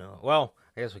 Who knows? Well,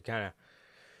 I guess we kind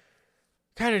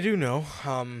of do know.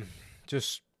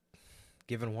 Just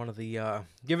given one of the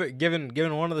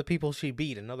given one of the people she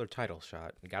beat another title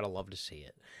shot. You gotta love to see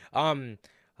it.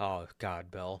 Oh God,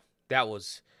 Bill, that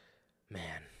was,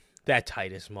 man, that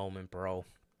Titus moment, bro.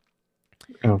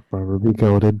 I'll forever be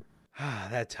goated.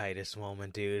 That Titus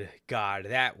moment, dude. God,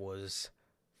 that was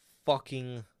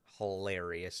fucking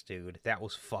hilarious, dude. That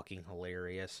was fucking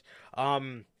hilarious.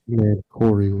 Man,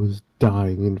 Corey was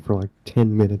dying for like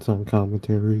 10 minutes on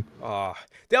commentary. That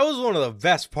was one of the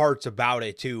best parts about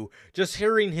it, too. Just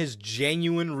hearing his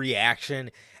genuine reaction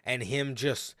and him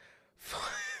just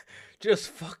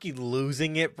fucking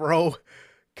losing it, bro.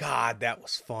 God, that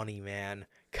was funny, man.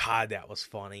 God, that was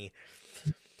funny.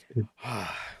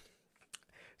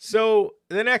 So,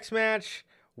 the next match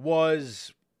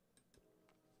was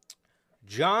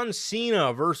John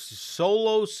Cena versus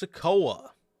Solo Sikoa.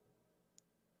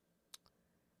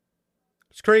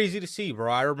 It's crazy to see,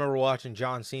 bro. I remember watching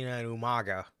John Cena and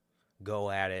Umaga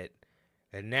go at it,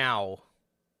 and now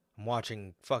I'm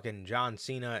watching fucking John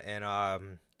Cena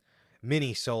and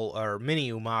Mini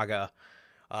Umaga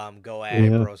go at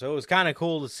it, bro. So it was kind of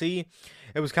cool to see.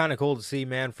 It was kind of cool to see,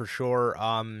 man, for sure.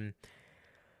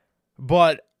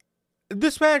 But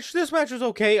this match was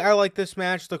okay. I like this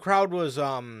match. The crowd was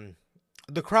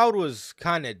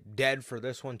kind of dead for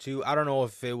this one too. I don't know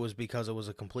if it was because it was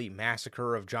a complete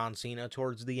massacre of John Cena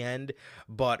towards the end,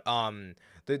 but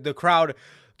the crowd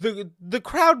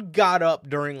got up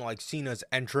during like Cena's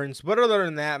entrance, but other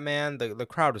than that, man, the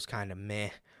crowd was kind of meh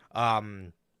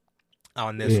on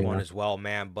this one as well,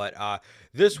 man. But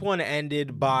this one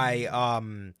ended by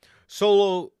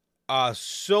Solo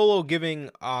giving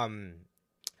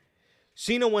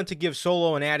Cena went to give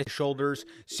Solo an at his shoulders.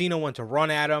 Cena went to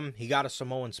run at him. He got a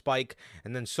Samoan spike.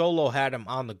 And then Solo had him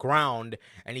on the ground.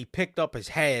 And he picked up his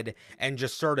head and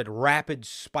just started rapid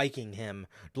spiking him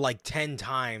like 10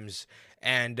 times.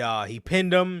 And he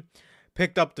pinned him,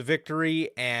 picked up the victory.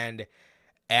 And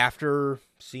after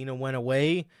Cena went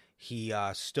away, he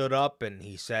stood up and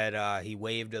he said he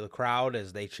waved to the crowd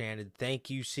as they chanted, "Thank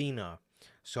you, Cena."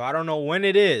 So I don't know when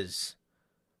it is,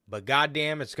 but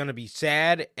goddamn, it's going to be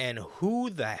sad. And who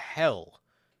the hell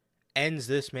ends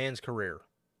this man's career?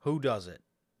 Who does it?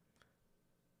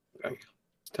 It's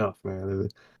tough, man.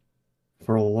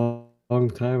 For a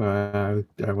long time, I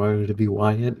wanted it to be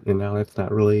Wyatt, and now that's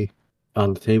not really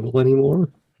on the table anymore.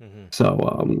 Mm-hmm. So,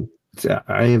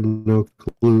 I have no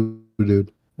clue,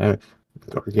 dude.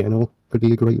 Gargano could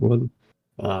be a great one.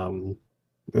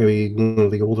 Maybe one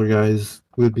of the older guys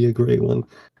would be a great one.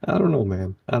 I don't know,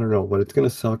 man. I don't know, but it's gonna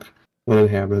suck when it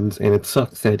happens, and it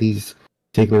sucks that he's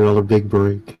taking another big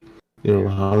break. You know,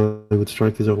 Hollywood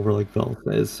strike is over, like Val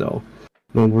says. So,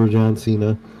 no more John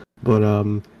Cena. But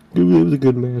it was a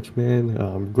good match,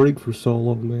 man. Great for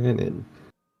Solo, man, and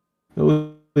I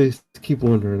always keep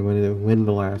wondering when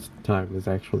the last time is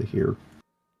actually here.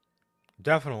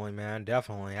 Definitely, man.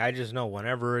 Definitely. I just know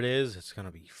whenever it is, it's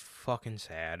gonna be fucking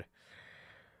sad.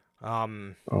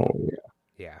 Oh yeah.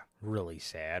 Yeah, really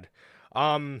sad.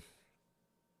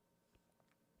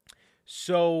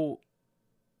 So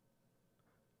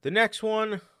the next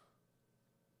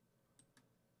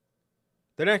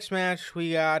match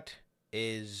we got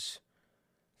is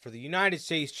for the United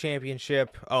States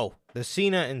Championship. Oh, the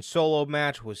Cena and Solo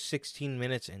match was 16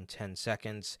 minutes and 10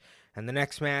 seconds. And the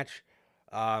next match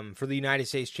for the United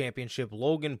States Championship,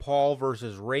 Logan Paul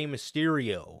versus Rey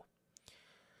Mysterio.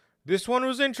 This one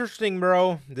was interesting,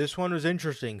 bro. This one was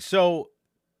interesting. So,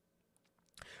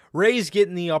 Rey's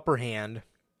getting the upper hand.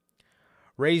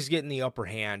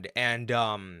 And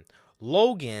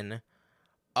Logan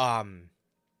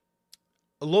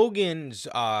Logan's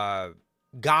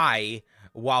guy,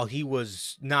 while he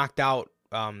was knocked out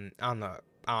on the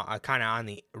kind of on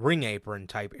the ring apron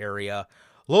type area,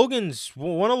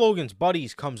 one of Logan's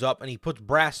buddies comes up and he puts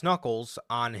brass knuckles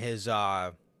on his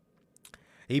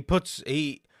he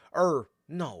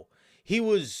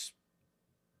was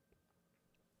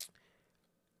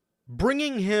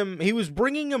bringing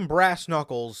him brass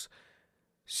knuckles.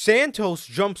 Santos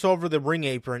jumps over the ring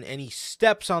apron and he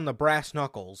steps on the brass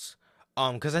knuckles.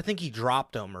 Because I think he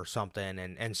dropped him or something,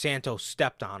 and Santos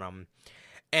stepped on him.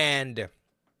 And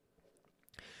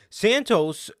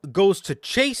Santos goes to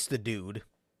chase the dude.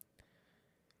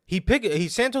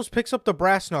 Santos picks up the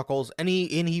brass knuckles and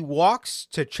he walks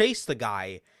to chase the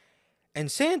guy. And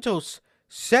Santos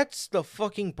sets the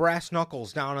fucking brass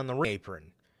knuckles down on the ring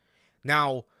apron.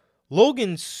 Now,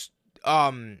 Logan's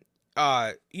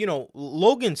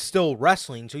Logan's still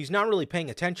wrestling, so he's not really paying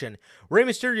attention. Rey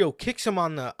Mysterio kicks him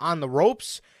on the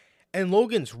ropes, and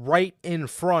Logan's right in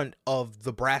front of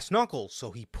the brass knuckles,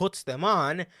 so he puts them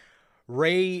on.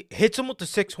 Rey hits him with the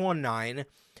 619.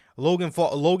 Logan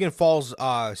falls,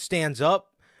 stands up.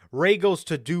 Rey goes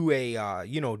to do a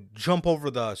jump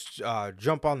on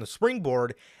the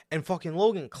springboard, and fucking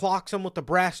Logan clocks him with the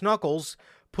brass knuckles,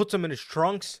 puts him in his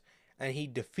trunks, and he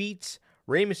defeats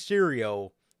Rey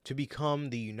Mysterio to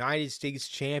become the United States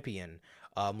champion.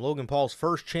 Logan Paul's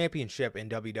first championship in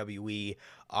WWE.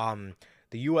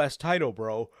 The U.S. title,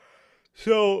 bro.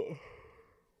 So,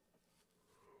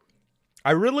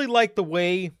 I really like the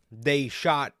way they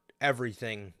shot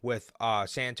everything with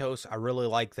Santos. I really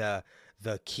like the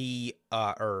key,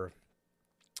 I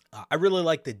really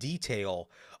like the detail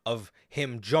of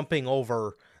him jumping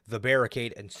over the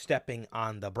barricade and stepping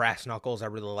on the brass knuckles. I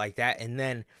really like that. And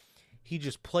then he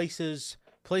just places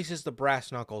the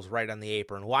brass knuckles right on the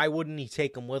apron. Why wouldn't he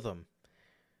take them with him?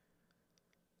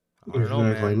 I don't know,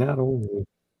 man. Not only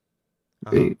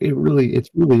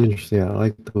it's really interesting. I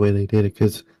like the way they did it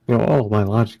because all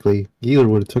biologically, you either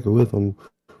would have took it with them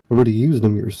or would have used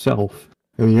them yourself.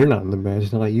 I mean, you're not in the match.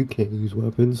 It's not like you can't use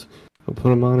weapons. I'll put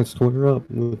them on and square up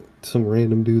with some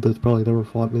random dude that's probably never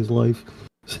fought in his life.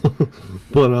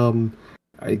 But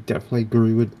I definitely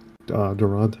agree with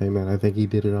Durante, man. I think he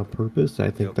did it on purpose.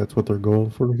 I think that's what they're going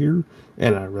for here,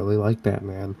 and I really like that,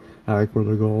 man. I like where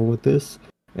they're going with this,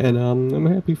 and I'm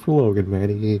happy for Logan, man.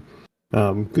 He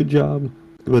good job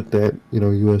with that,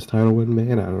 U.S. title win,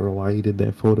 man. I don't know why he did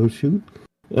that photo shoot,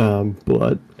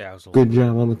 but good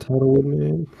job on the title win,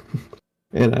 man.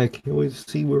 And I can't wait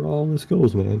to see where all this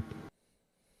goes, man.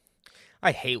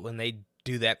 I hate when they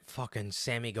do that fucking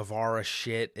Sammy Guevara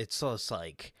shit. It's just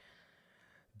like,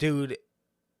 dude.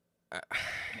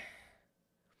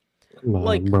 Come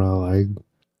on, bro.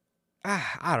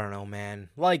 I don't know, man.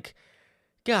 Like,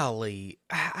 golly,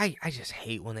 I just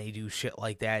hate when they do shit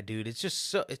like that, dude. It's just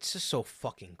so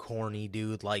fucking corny,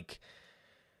 dude. Like,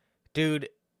 dude,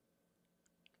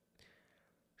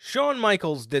 Shawn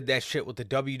Michaels did that shit with the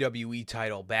WWE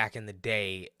title back in the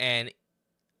day, and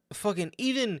fucking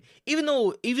even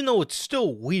though it's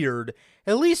still weird,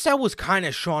 at least that was kind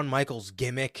of Shawn Michaels'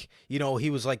 gimmick. He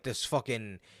was like this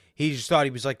fucking. He just thought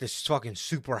he was like this fucking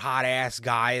super hot ass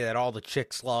guy that all the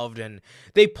chicks loved, and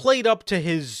they played up to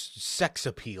his sex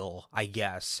appeal, I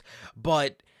guess.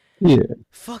 But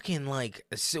fucking like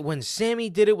when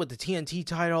Sammy did it with the TNT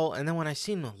title, and then when I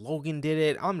seen Logan did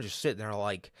it, I'm just sitting there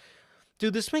like,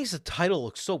 dude, this makes the title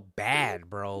look so bad,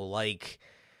 bro. Like.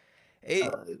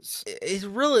 It's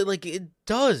really like it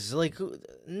does. Like,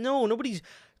 no, nobody's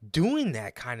doing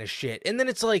that kind of shit. And then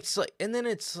it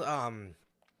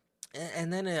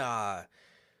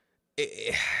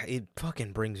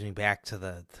fucking brings me back to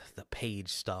the Page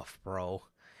stuff, bro.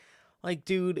 Like,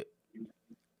 dude,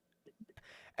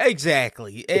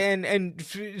 exactly. And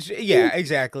yeah,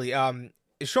 exactly.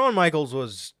 Shawn Michaels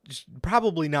was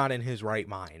probably not in his right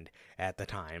mind at the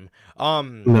time.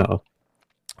 No.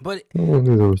 But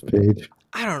Page.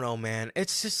 I don't know, man.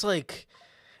 It's just like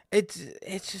it's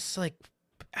just like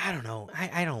I don't know.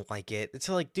 I don't like it. It's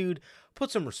like, dude,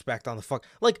 put some respect on the fuck.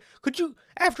 Like, could you,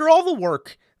 after all the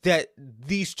work that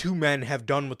these two men have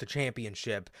done with the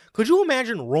championship, could you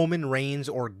imagine Roman Reigns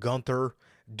or Gunther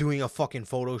doing a fucking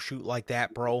photo shoot like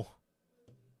that, bro?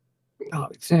 Oh,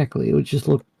 exactly. It would just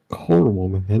look horrible,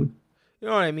 man. You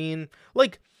know what I mean?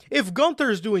 Like, if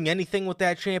Gunther's doing anything with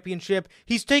that championship,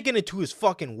 he's taking it to his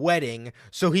fucking wedding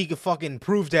so he can fucking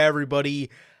prove to everybody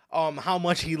how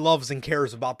much he loves and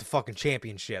cares about the fucking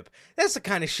championship. That's the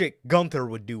kind of shit Gunther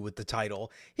would do with the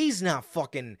title. He's not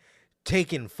fucking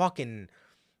taking fucking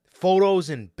photos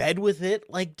in bed with it.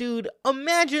 Like, dude,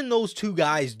 imagine those two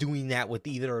guys doing that with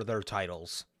either of their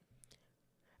titles.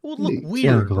 It would look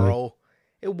weird, Exactly. bro.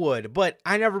 It would, but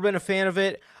I never been a fan of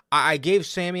it. I gave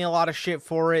Sammy a lot of shit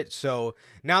for it, so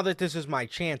now that this is my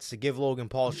chance to give Logan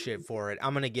Paul shit for it,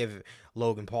 I'm gonna give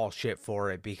Logan Paul shit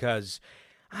for it because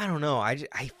I don't know. I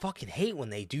fucking hate when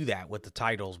they do that with the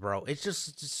titles, bro. It's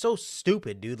so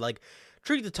stupid, dude. Like,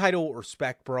 treat the title with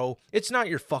respect, bro. It's not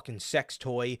your fucking sex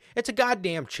toy. It's a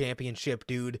goddamn championship,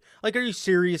 dude. Like, are you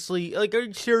seriously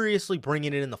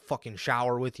bringing it in the fucking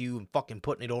shower with you and fucking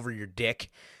putting it over your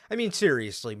dick? I mean,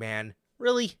 seriously, man.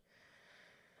 Really?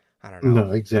 I don't know.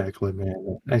 No, exactly,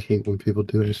 man. I hate when people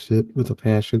do this shit with a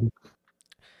passion.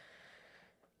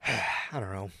 I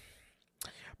don't know.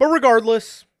 But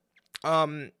regardless,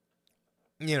 um,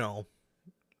 you know,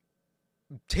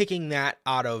 taking that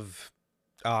out of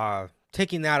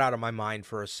my mind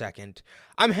for a second,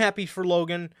 I'm happy for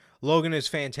Logan. Logan is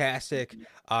fantastic.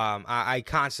 I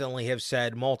constantly have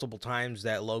said multiple times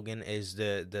that Logan is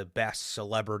the best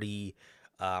celebrity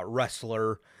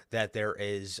wrestler that there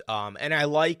is. And I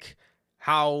like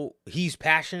how he's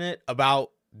passionate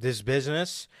about this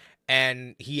business,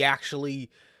 and he actually,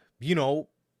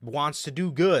 wants to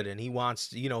do good, and he wants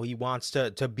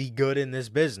to be good in this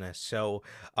business. So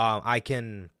I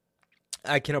can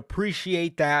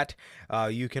appreciate that.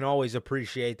 You can always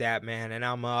appreciate that, man. And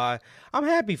I'm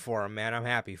happy for him, man. I'm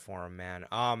happy for him,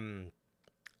 man.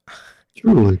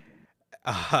 Truly.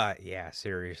 Yeah,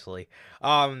 seriously.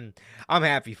 I'm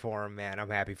happy for him, man. I'm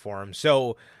happy for him.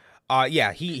 So,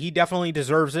 yeah, he definitely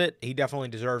deserves it. He definitely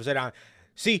deserves it.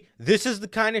 See, this is the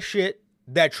kind of shit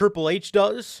that Triple H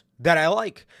does that I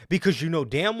like, because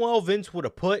damn well Vince would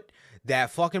have put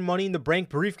that fucking Money in the Bank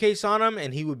briefcase on him,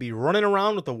 and he would be running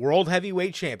around with the World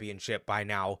Heavyweight Championship by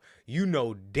now.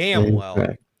 Damn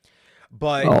well.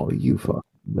 But oh, you fucking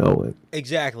know it.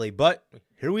 Exactly. But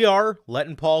here we are,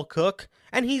 letting Paul cook,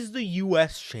 and he's the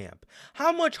U.S. champ.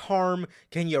 How much harm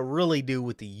can you really do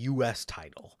with the U.S.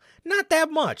 title? Not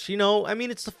that much, I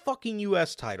mean, it's the fucking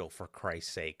U.S. title, for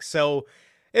Christ's sake. So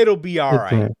it'll be all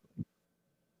right.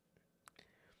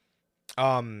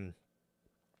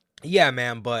 Yeah,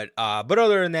 man, but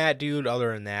other than that, dude,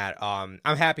 I'm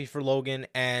happy for Logan,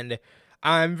 and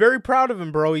I'm very proud of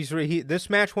him, bro. This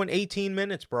match went 18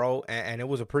 minutes, bro, and it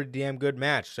was a pretty damn good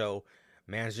match. So,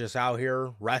 man's just out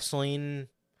here wrestling.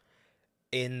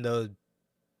 In the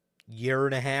year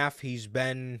and a half he's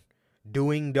been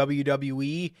doing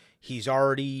WWE, he's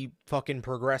already fucking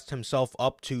progressed himself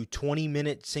up to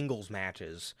 20-minute singles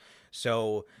matches.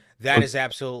 So that is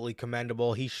absolutely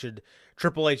commendable.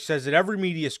 Triple H says it every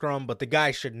media scrum, but the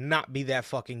guy should not be that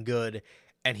fucking good,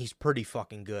 and he's pretty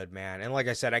fucking good, man. And like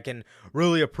I said, I can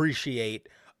really appreciate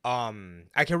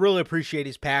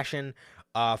his passion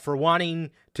for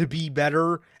wanting to be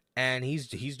better, and he's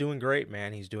doing great,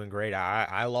 man. He's doing great.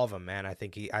 I love him, man. I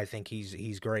think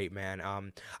he's great,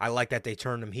 man. I like that they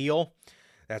turned him heel.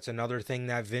 That's another thing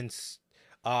that Vince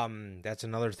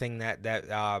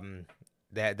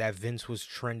that Vince was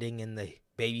trending in the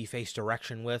babyface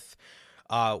direction with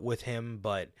him.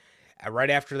 But right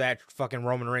after that fucking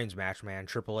Roman Reigns match, man,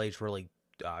 Triple H really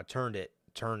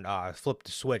flipped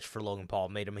the switch for Logan Paul,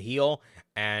 made him a heel,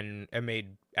 and it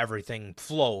made everything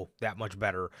flow that much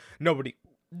better. Nobody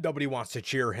wants to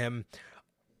cheer him,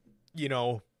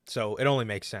 so it only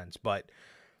makes sense. But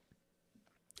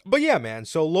yeah, man.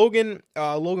 So Logan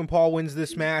Paul wins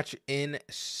this match in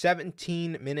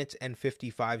 17 minutes and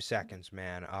 55 seconds,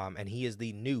 man. And he is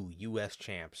the new U.S.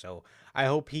 champ. So I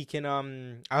hope he can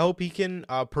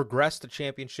progress the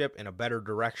championship in a better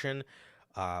direction.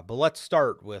 But let's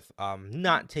start with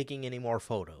not taking any more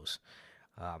photos.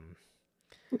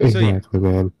 Exactly,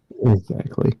 man.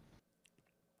 Exactly.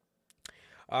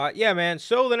 Yeah, man.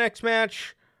 So the next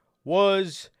match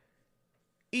was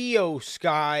Io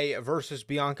Sky versus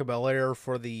Bianca Belair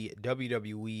for the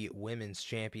WWE Women's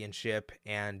Championship.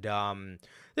 And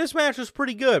this match was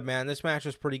pretty good, man. This match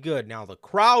was pretty good. Now, the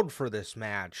crowd for this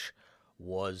match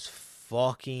was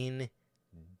fucking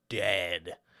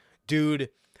dead.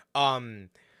 Dude,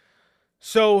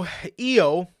 so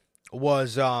Io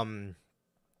was, Io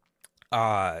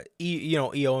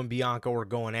and Bianca were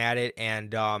going at it,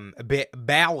 and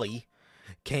Bayley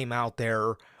came out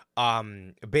there.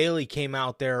 Bayley came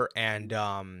out there and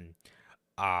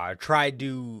tried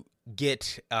to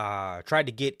get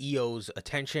Io's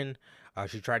attention.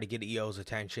 She tried to get Io's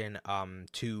attention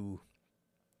to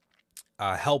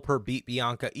help her beat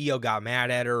Bianca. Io got mad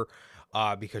at her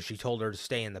because she told her to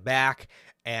stay in the back,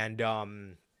 and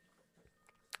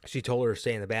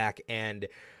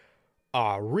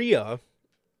Rhea,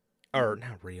 or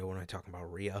not Rhea, what am I talking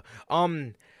about? Rhea.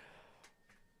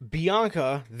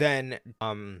 Bianca then,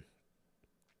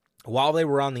 while they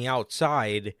were on the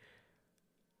outside,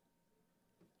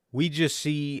 we just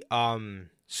see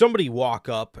somebody walk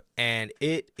up, and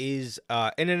it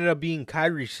ended up being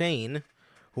Kairi Sane,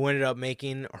 who ended up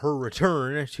making her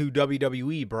return to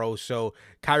WWE, bro. So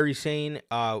Kairi Sane,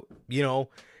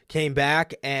 came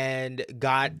back and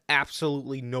got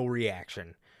absolutely no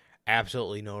reaction.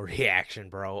 Absolutely no reaction,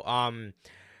 bro.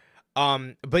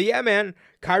 But yeah, man,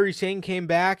 Kairi Sane came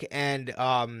back,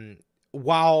 and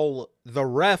while the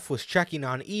ref was checking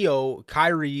on Io,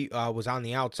 Kairi was on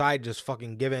the outside just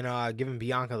fucking giving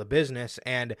Bianca the business.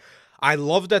 And I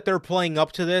love that they're playing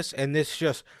up to this. And this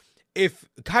just, if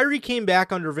Kairi came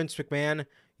back under Vince McMahon,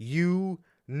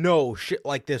 shit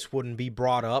like this wouldn't be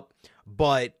brought up.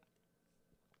 But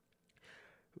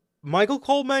Michael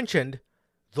Cole mentioned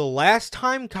the last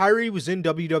time Kairi was in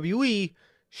WWE,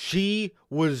 she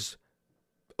was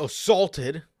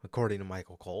assaulted, according to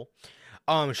Michael Cole.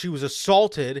 She was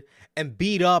assaulted and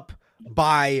beat up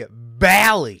by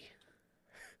Bally.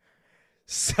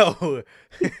 So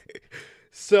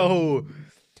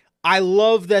I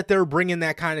love that they're bringing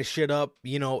that kind of shit up.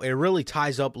 You know, it really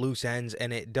ties up loose ends,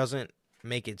 and it doesn't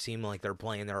make it seem like they're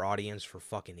playing their audience for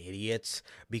fucking idiots,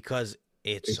 because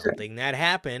it's something that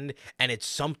happened, and it's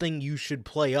something you should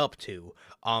play up to.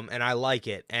 And I like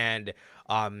it. And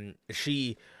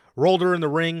she rolled her in the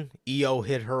ring. Io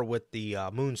hit her with the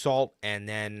moonsault, and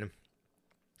then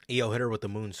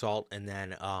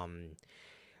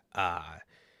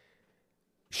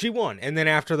she won. And then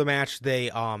after the match,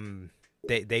 they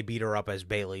beat her up as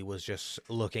Bayley was just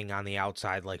looking on the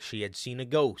outside like she had seen a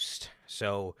ghost.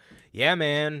 So yeah,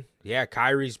 man, yeah,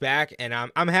 Kairi's back, and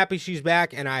I'm happy she's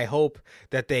back, and I hope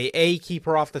that they keep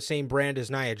her off the same brand as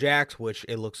Nia Jax, which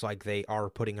it looks like they are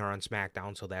putting her on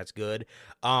SmackDown, so that's good.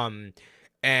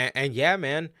 And yeah,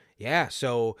 man, yeah.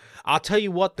 So I'll tell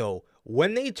you what though,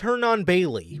 when they turn on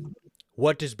Bayley,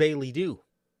 what does Bayley do?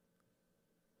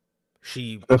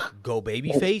 She go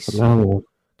babyface? No.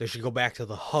 Does she go back to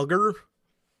the hugger?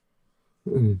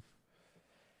 I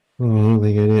don't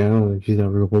think she's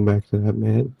ever going back to that,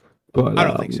 man. But I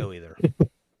don't think so either.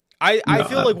 I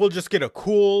feel like we'll just get a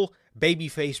cool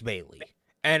babyface Bayley,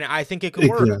 and I think it could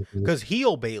work because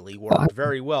heel Bayley worked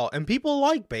very well, and people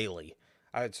like Bayley.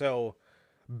 So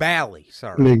Bally,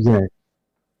 sorry.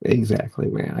 Exactly,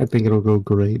 man. I think it'll go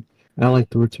great. I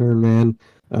like the return, man.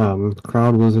 The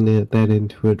crowd wasn't that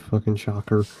into it. Fucking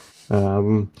shocker.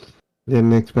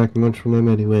 Didn't expect much from him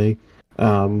anyway.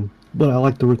 But I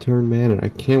like the return, man, and I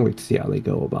can't wait to see how they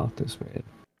go about this, man.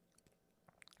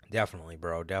 Definitely,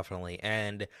 bro. Definitely.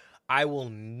 And I will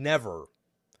never,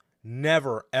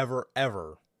 ever,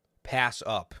 ever pass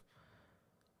up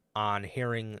on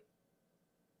hearing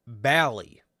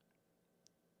Bally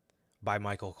by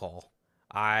Michael Cole.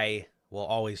 I will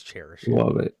always cherish it.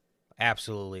 Love it.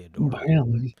 Absolutely adore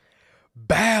it.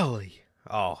 Bally.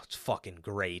 Oh, it's fucking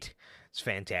great. It's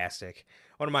fantastic.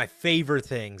 One of my favorite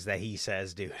things that he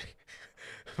says, dude.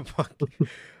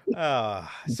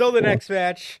 So the next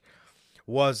match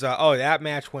was, that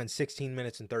match went 16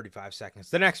 minutes and 35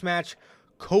 seconds. The next match,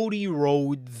 Cody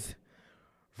Rhodes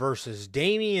versus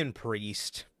Damian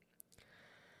Priest.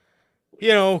 You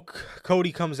know,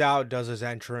 Cody comes out, does his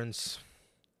entrance.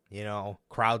 You know,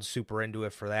 crowd's super into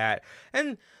it for that.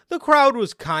 And the crowd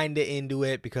was kind of into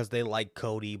it because they like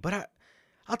Cody. But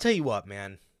I'll tell you what,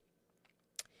 man.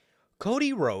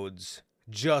 Cody Rhodes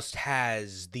just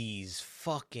has these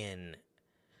fucking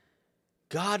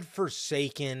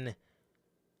godforsaken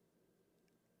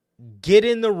get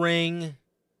in the ring,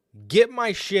 get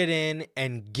my shit in,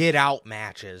 and get out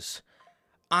matches.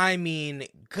 I mean,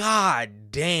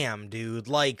 god damn, dude.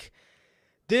 Like,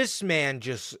 this man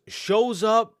just shows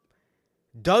up,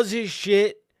 does his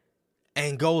shit,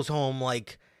 and goes home.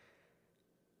 Like,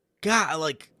 God,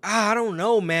 like, I don't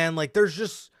know, man. Like, there's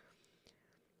just...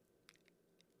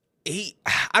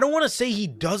 I don't want to say he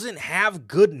doesn't have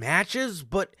good matches,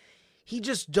 but he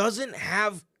just doesn't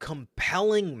have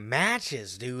compelling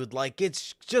matches, dude. Like,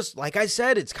 it's just, like I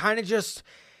said, it's kind of just,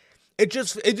 it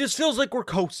just feels like we're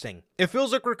coasting. It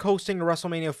feels like we're coasting to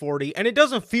WrestleMania 40, and it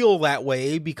doesn't feel that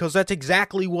way because that's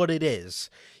exactly what it is.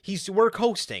 We're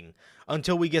coasting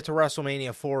until we get to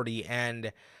WrestleMania 40,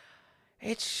 and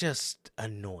it's just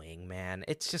annoying, man.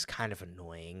 It's just kind of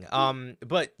annoying.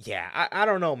 But yeah, I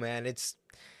don't know, man.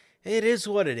 It is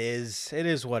what it is. It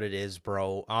is what it is,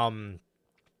 bro.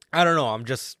 I don't know.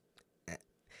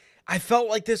 I felt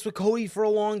like this with Cody for a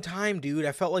long time, dude.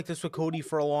 Like,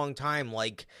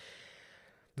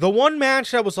 the one match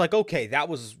that was like, okay, that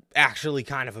was actually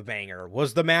kind of a banger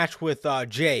was the match with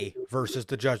Jay versus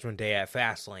the Judgment Day at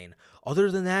Fastlane.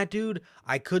 Other than that, dude,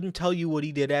 I couldn't tell you what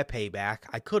he did at Payback.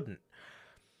 I couldn't.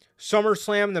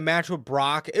 SummerSlam, the match with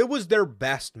Brock, it was their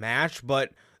best match,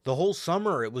 but the whole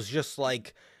summer it was just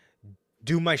like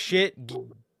do my shit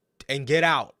and get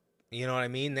out. You know what I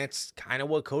mean? That's kind of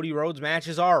what Cody Rhodes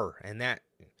matches are. And that,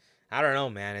 I don't know,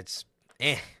 man. It's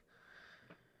I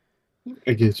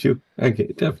get you. I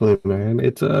get definitely, man.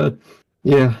 It's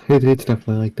it's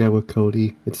definitely like that with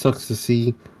Cody. It sucks to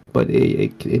see, but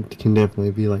it can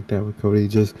definitely be like that with Cody.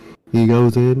 Just he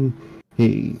goes in,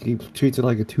 he treats it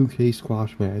like a 2K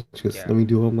squash match. Just Yeah. let me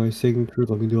do all my signatures,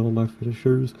 let me do all my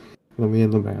finishers, let me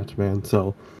end the match, man.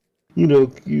 So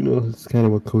it's kind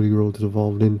of what Cody Rhodes has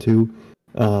evolved into.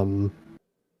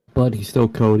 But he's still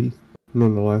Cody,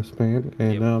 nonetheless, man.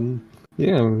 And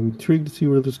yeah, I'm intrigued to see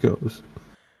where this goes.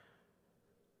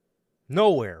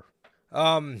 nowhere.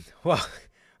 Well,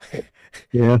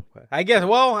 Yeah, I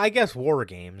guess War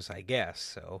Games, I guess.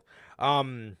 So,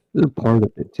 they're part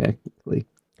of it technically.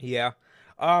 yeah.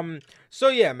 So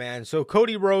yeah, man. So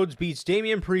Cody Rhodes beats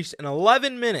Damian Priest in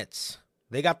 11 minutes.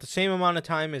 They got the same amount of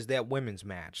time as that women's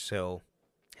match, so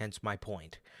hence my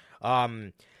point.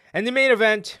 And the main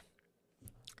event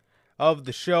of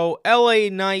the show, LA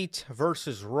Knight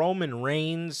versus Roman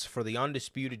Reigns for the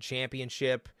Undisputed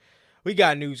Championship. We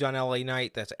got news on LA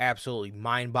Knight that's absolutely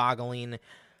mind-boggling.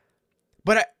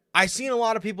 But I seen a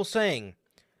lot of people saying,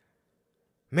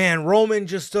 man, Roman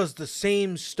just does the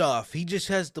same stuff. He just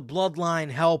has the bloodline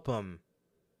help him.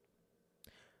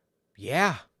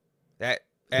 Yeah.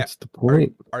 That's the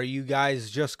point. Are you guys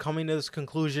just coming to this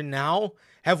conclusion now?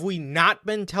 Have we not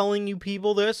been telling you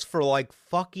people this for like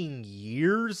fucking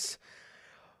years?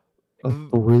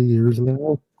 3 years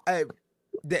now.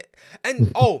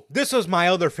 This was my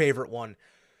other favorite one.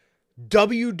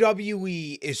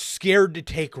 WWE is scared to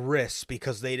take risks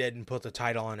because they didn't put the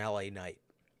title on LA Knight.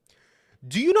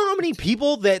 Do you know how many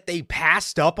people that they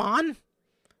passed up on?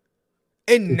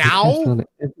 And now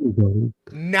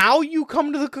you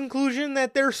come to the conclusion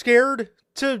that they're scared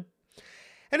to,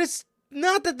 and it's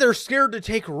not that they're scared to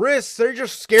take risks. They're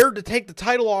just scared to take the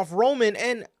title off Roman.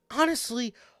 And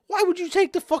honestly, why would you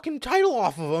take the fucking title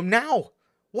off of him now?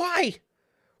 Why?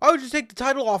 Why would you take the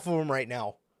title off of him right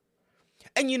now?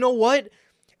 And you know what?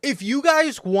 If you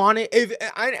guys want it,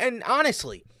 and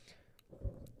honestly,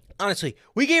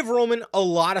 we gave Roman a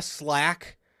lot of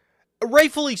slack,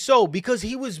 rightfully so, because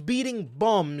he was beating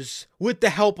bums with the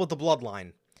help of the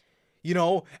bloodline. You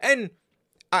know, and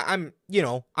I'm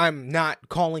not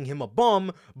calling him a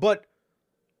bum, but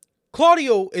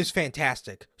Claudio is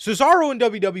fantastic. Cesaro in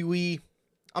WWE,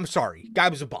 I'm sorry, guy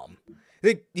was a bum.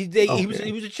 He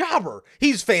was a jobber.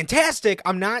 He's fantastic.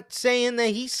 I'm not saying that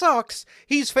he sucks.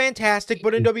 He's fantastic,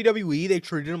 but in WWE they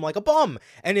treated him like a bum.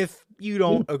 And if you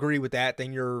don't agree with that,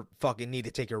 then you're fucking need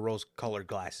to take your rose-colored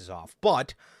glasses off.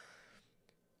 But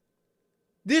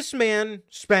this man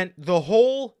spent the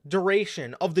whole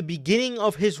duration of the beginning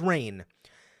of his reign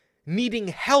needing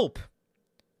help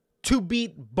to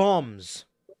beat bums.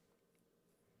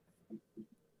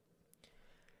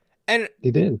 And he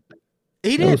did.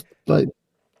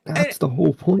 That's the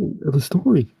whole point of the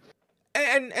story.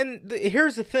 And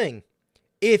here's the thing.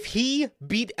 If he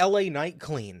beat LA Knight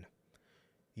clean,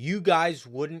 you guys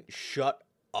wouldn't shut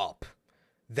up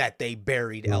that they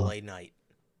buried LA Knight.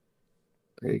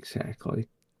 Exactly.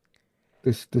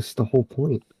 This is the whole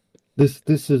point.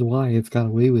 This is why it's got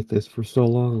away with this for so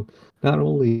long. Not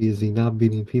only is he not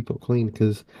beating people clean,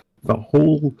 because the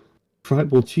whole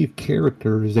tribal chief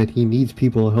character is that he needs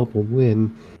people to help him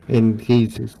win, and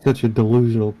he's such a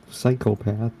delusional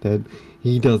psychopath that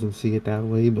he doesn't see it that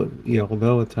way, but you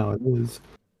know it's how it is.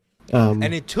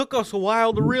 And it took us a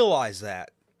while to realize that.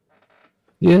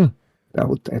 Yeah,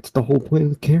 that's the whole point of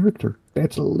the character.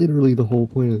 That's literally the whole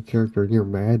point of the character, and you're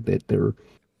mad that they're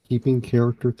keeping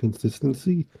character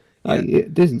consistency. Yeah.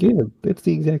 That's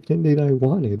the exact ending I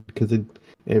wanted, because it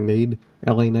made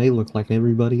LA Knight look like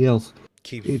everybody else.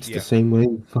 It's the same way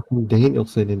fucking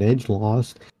Danielson and Edge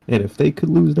lost, and if they could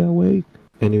lose that way,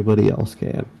 anybody else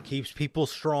can. Keeps people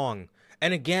strong.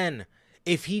 And again,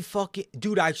 if he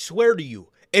dude, I swear to you,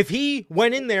 if he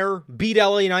went in there, beat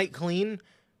LA Knight clean,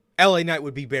 LA Knight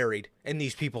would be buried in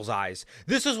these people's eyes.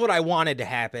 This is what I wanted to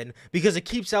happen, because it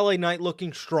keeps LA Knight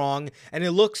looking strong, and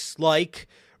it looks like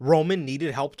Roman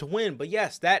needed help to win. But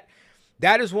yes, that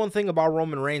is one thing about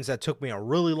Roman Reigns that took me a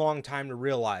really long time to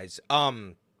realize.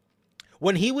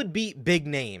 When he would beat big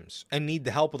names and need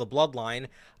the help of the bloodline,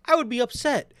 I would be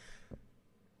upset.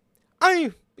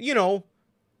 Dude,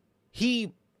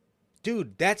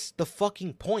 that's the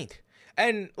fucking point.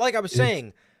 And like I was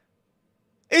saying,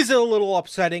 is it a little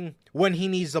upsetting when he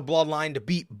needs the bloodline to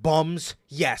beat bums?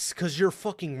 Yes, because you're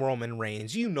fucking Roman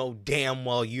Reigns. You know damn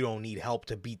well you don't need help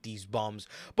to beat these bums.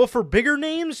 But for bigger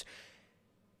names,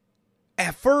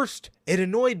 at first, it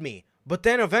annoyed me. But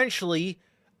then eventually,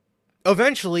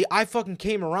 eventually I fucking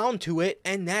came around to it,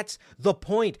 and that's the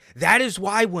point. That is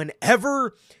why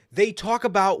whenever they talk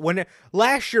about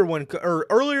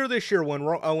earlier this year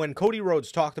when Cody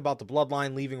Rhodes talked about the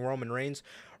bloodline leaving Roman Reigns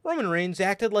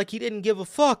acted like he didn't give a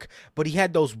fuck, but he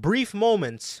had those brief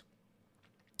moments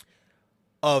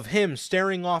of him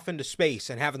staring off into space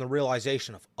and having the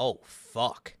realization of, oh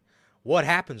fuck, what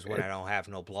happens when I don't have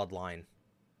no bloodline?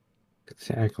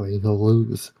 Exactly, he'll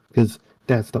lose because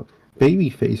that's the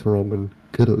babyface Roman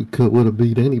would have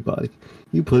beat anybody.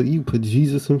 You put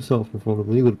Jesus himself in front of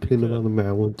him, he would have pinned him on the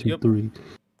mat. 1, 2, 3. But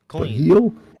Clean.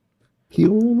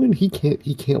 heel Roman, he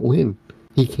can't win.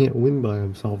 He can't win by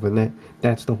himself, and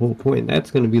that's the whole point.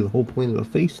 That's going to be the whole point of the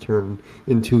face turn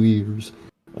in 2 years.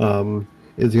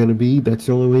 Is going to be that's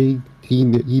the only way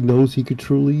he knows he could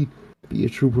truly be a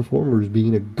true performer, is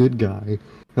being a good guy.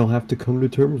 He'll have to come to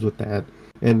terms with that,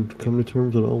 and come to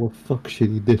terms with all the fuck shit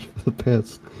he did for the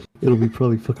past. It'll be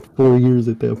probably fucking 4 years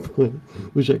at that point,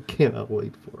 which I cannot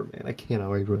wait for, man. I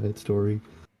cannot wait for that story.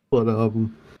 But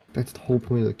that's the whole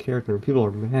point of the character, and people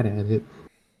are mad at it.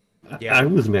 Yeah. I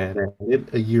was mad at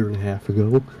it a year and a half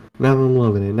ago. Now I'm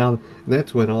loving it. Now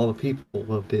that's when all the people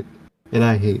loved it, and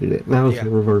I hated it. Now it's the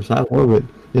reverse. I love it,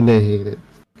 and they hate it.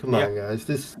 Come on, guys.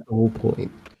 This is the whole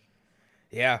point.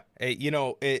 Yeah,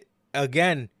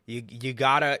 again. You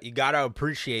gotta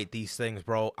appreciate these things,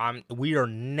 bro. We are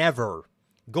never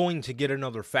going to get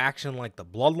another faction like the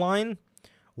Bloodline.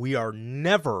 We are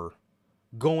never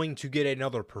going to get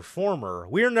another performer.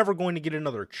 We are never going to get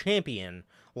another champion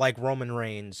like Roman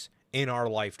Reigns in our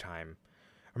lifetime.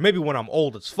 Or maybe when I'm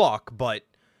old as fuck, but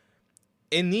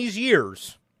in these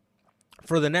years,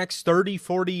 for the next 30,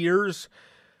 40 years,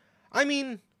 I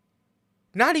mean,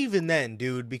 not even then,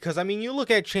 dude, because, I mean, you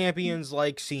look at champions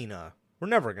like Cena. We're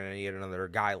never going to get another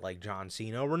guy like John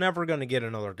Cena. We're never going to get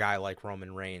another guy like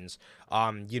Roman Reigns.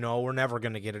 We're never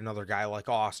going to get another guy like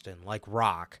Austin, like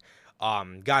Rock.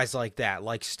 Guys like that,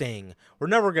 like Sting. We're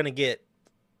never going to get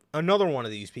another one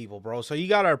of these people, bro. So you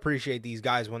got to appreciate these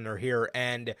guys when they're here.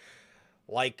 And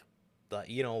like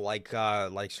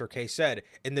Sir K said,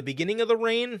 in the beginning of the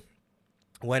reign,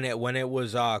 when it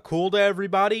was cool to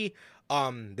everybody,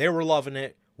 they were loving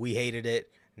it. We hated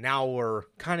it. Now we're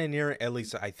kind of near, at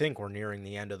least I think we're nearing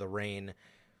the end of the reign.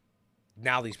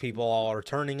 Now these people all are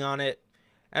turning on it,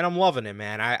 and I'm loving it,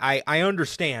 man. I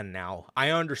understand now. I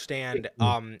understand,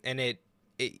 and it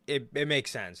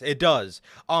makes sense. It does.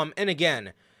 And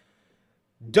again,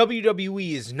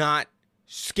 WWE is not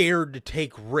scared to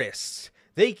take risks.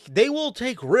 They will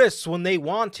take risks when they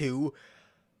want to,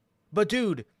 but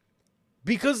dude,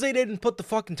 because they didn't put the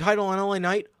fucking title on LA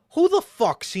Knight, who the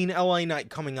fuck seen LA Knight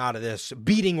coming out of this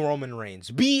beating Roman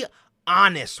Reigns? Be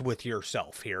honest with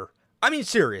yourself here. I mean,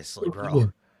 seriously,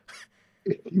 bro.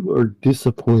 If you are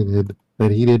disappointed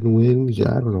that he didn't win,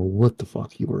 I don't know what the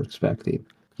fuck you were expecting.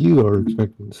 You are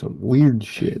expecting some weird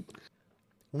shit.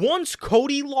 Once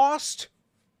Cody lost,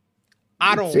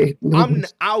 I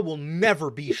will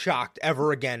never be shocked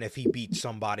ever again if he beats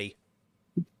somebody.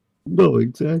 No,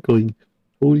 exactly.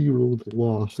 Cody Rhodes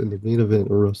lost in the main event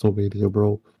of WrestleMania,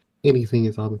 bro. Anything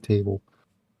is on the table.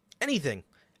 Anything.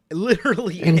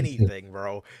 Literally anything,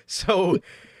 bro. So,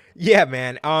 yeah,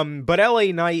 man. But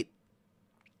LA Knight,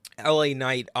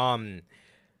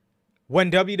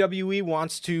 when WWE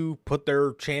wants to put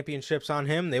their championships on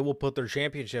him, they will put their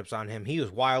championships on him. He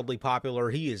is wildly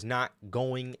popular. He is not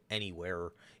going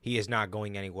anywhere.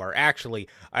 Actually,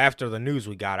 after the news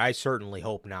we got, I certainly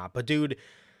hope not. But, dude,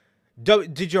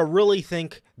 did you really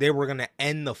think they were going to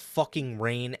end the fucking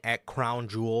reign at Crown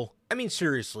Jewel? I mean,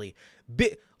 seriously.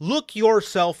 Look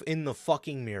yourself in the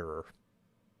fucking mirror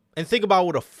and think about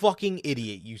what a fucking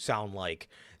idiot you sound like,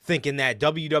 thinking that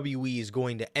WWE is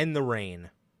going to end the reign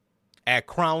at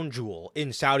Crown Jewel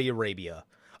in Saudi Arabia.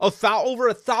 Over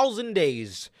 1,000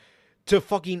 days to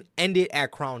fucking end it at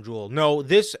Crown Jewel. No,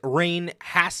 this reign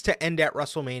has to end at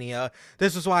WrestleMania.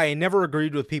 This is why I never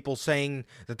agreed with people saying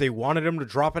that they wanted him to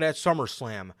drop it at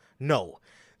SummerSlam. No,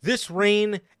 this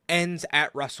reign ends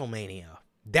at WrestleMania.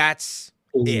 That's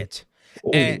it.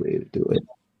 Only way to do it.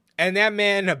 And that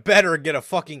man better get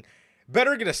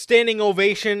a standing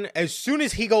ovation as soon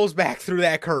as he goes back through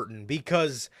that curtain,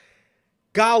 because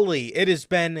golly, it has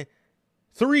been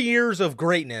 3 years of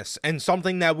greatness and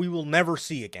something that we will never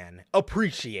see again.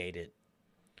 Appreciate it.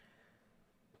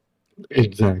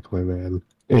 Exactly, man.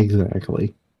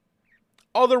 Exactly.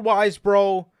 Otherwise,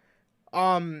 bro,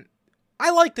 I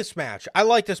like this match.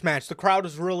 The crowd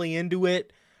is really into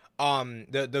it.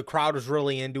 The crowd is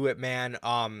really into it, man.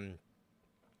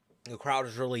 The crowd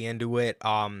is really into it.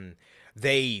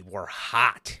 They were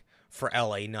hot for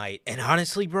LA Knight. And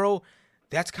honestly, bro,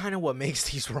 that's kind of what makes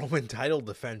these Roman title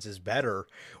defenses better,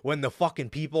 when the fucking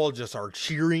people just are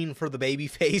cheering for the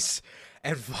babyface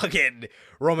and fucking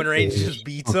Roman Reigns just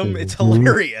beats him. It's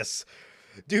hilarious,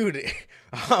 dude.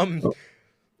 Um,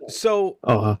 so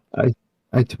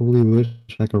I totally wish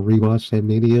I could rewatch that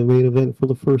Mania main event for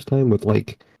the first time with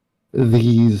like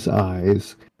these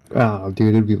eyes. Oh,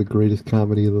 dude, it'd be the greatest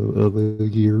comedy of the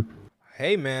year.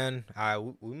 hey man,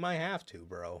 we might have to,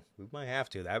 bro. We might have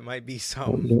to. That might be Oh,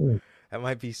 something. yeah. That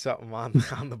might be something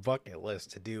on the bucket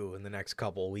list to do in the next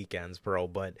couple of weekends, bro.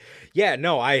 But yeah,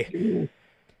 no, You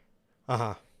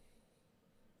uh-huh.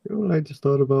 know what I just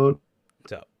thought about?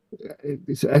 What's up?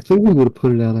 I think we would have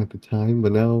put it on at the time,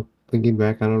 but now thinking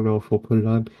back, I don't know if we'll put it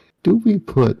on. Do we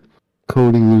put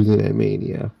Cody losing at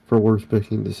Mania for worst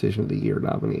booking decision of the year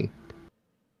nominee?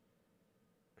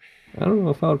 I don't know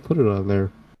if I would put it on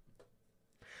there.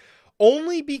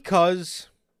 Only because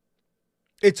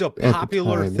it's a At the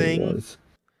popular time, it thing. was.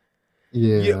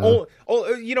 Yeah.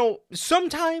 You know,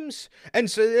 sometimes,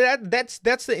 and so that's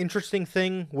the interesting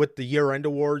thing with the year-end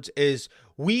awards is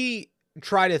we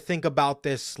try to think about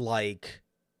this like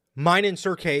mine and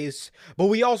Sir K's, but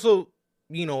we also,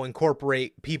 you know,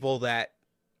 incorporate people that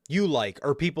you like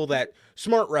or people that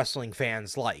smart wrestling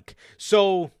fans like.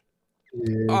 So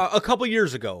Yeah. a couple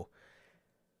years ago,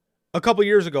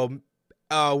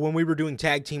 when we were doing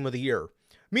Tag Team of the Year,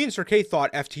 me and Sir K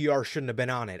thought FTR shouldn't have been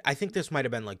on it. I think this might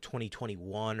have been like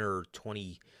 2021 or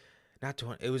 20, not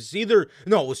 20. It was either,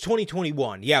 no, it was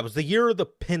 2021. Yeah, it was the year of the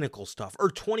Pinnacle stuff, or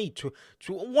 22,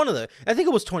 one of the, I think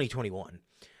it was 2021.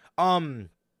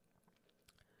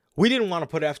 We didn't want to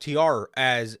put FTR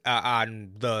as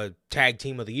on the Tag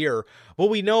Team of the Year, but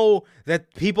we know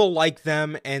that people like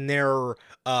them and they're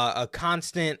a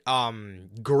constant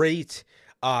great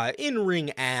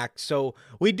in-ring act, so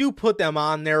we do put them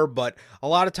on there, but a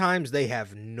lot of times they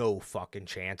have no fucking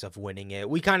chance of winning it.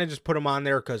 We kind of just put them on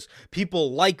there because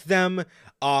people like them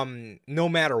no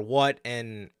matter what,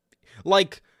 and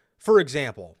like, for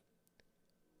example,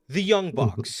 the Young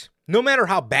Bucks. No matter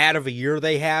how bad of a year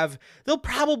they have, they'll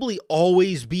probably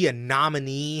always be a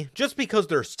nominee just because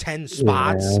there's 10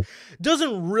 spots. Yeah.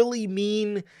 Doesn't really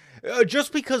mean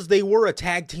just because they were a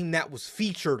tag team that was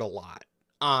featured a lot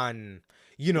on,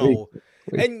 you know,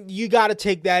 and you got to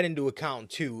take that into account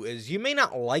too, is you may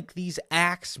not like these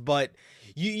acts, but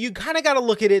you kind of got to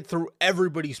look at it through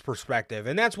everybody's perspective.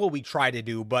 And that's what we try to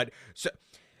do. But so,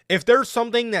 if there's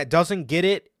something that doesn't get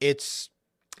it, it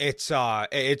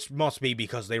must be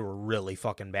because they were really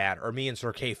fucking bad, or me and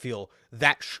Sir K feel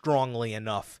that strongly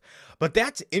enough. But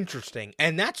that's interesting,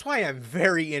 and that's why I'm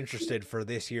very interested for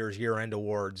this year's year-end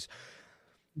awards.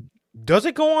 Does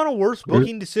it go on a worst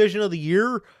booking decision of the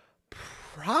year?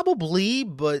 Probably,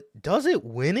 but does it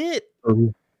win it?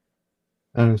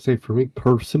 I would say for me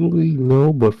personally,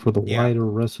 no, but for the Yeah. wider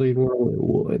wrestling world, it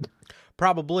would.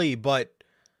 Probably, but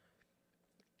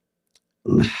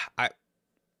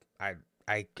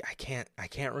I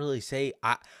can't really say.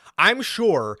 I'm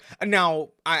sure now.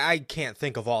 I can't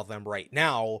think of all of them right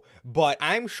now, but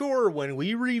I'm sure when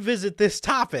we revisit this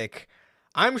topic,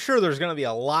 I'm sure there's gonna be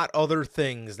a lot other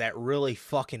things that really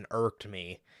fucking irked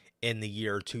me in the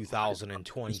year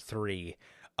 2023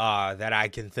 that I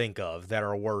can think of that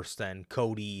are worse than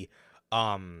Cody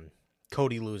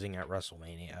losing at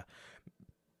WrestleMania.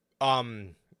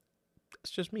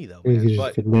 It's just me though, You man. could just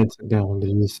But condense it down to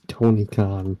just Tony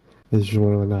Khan is just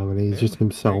one of the nominees, just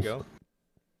himself. there you go.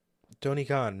 Tony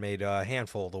Khan made a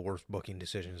handful of the worst booking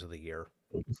decisions of the year.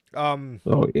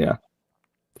 Oh yeah,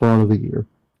 Fraud of the Year,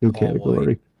 new Paul category.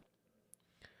 White.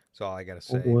 That's all I gotta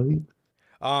say. White.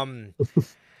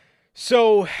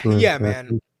 So yeah, Fantastic.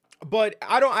 man. But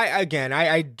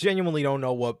I genuinely don't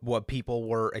know what people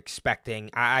were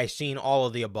expecting. I seen all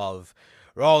of the above.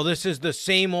 Oh, this is the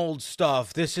same old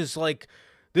stuff. This is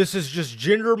just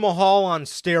Jinder Mahal on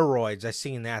steroids. I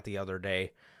seen that the other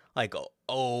day. Like,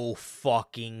 oh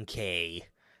fucking K.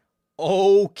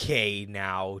 Okay,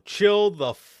 now chill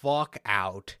the fuck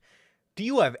out. Do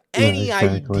you have any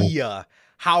idea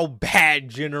how bad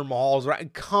Jinder Mahal's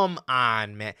right? Come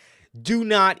on, man. Do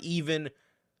not even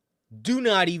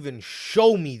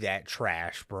show me that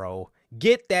trash, bro.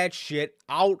 Get that shit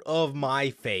out of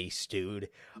my face, dude.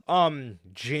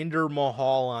 Jinder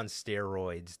Mahal on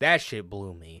steroids. That shit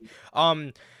blew me.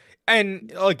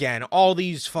 And again, all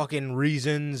these fucking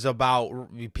reasons about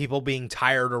people being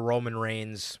tired of Roman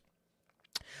Reigns.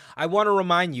 I want to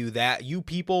remind you that you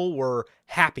people were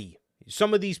happy.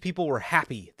 Some of these people were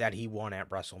happy that he won at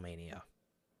WrestleMania.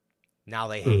 Now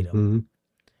they hate him.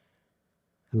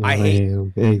 I hate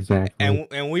him. Exactly.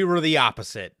 And we were the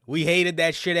opposite. We hated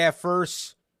that shit at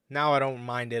first. Now I don't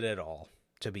mind it at all.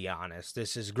 to be honest.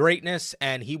 This is greatness,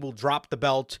 and he will drop the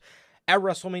belt at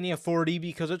WrestleMania 40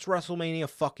 because it's WrestleMania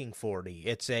fucking 40.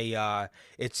 It's a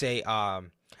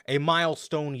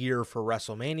milestone year for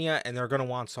WrestleMania, and they're going to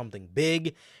want something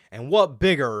big. And what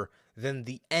bigger than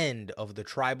the end of the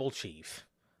Tribal Chief?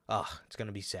 Ugh, it's going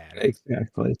to be sad.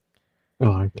 Exactly.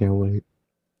 Oh, I can't wait.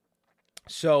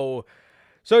 So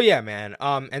yeah, man.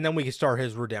 And then we can start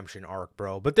his redemption arc,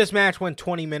 bro. But this match went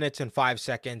 20 minutes and 5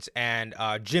 seconds, and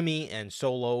Jimmy and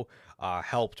Solo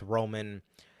helped Roman.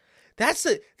 That's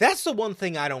the one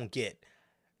thing I don't get.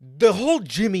 The whole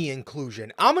Jimmy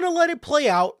inclusion. I'm gonna let it play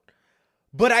out,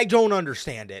 but I don't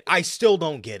understand it. I still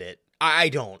don't get it. I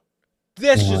don't.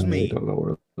 That's just me. I don't know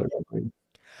where they're going.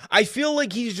 I feel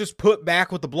like he's just put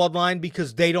back with the Bloodline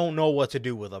because they don't know what to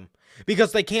do with him.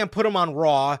 Because they can't put him on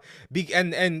Raw,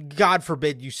 and God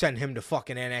forbid you send him to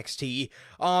fucking NXT.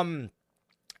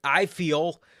 I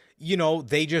feel,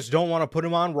 they just don't want to put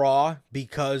him on Raw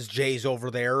because Jay's over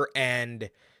there, and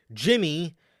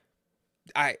Jimmy,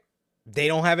 they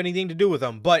don't have anything to do with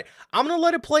him. But I'm going to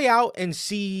let it play out and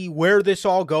see where this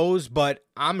all goes, but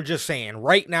I'm just saying,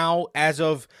 right now, as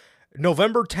of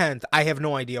November 10th, I have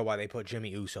no idea why they put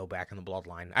Jimmy Uso back in the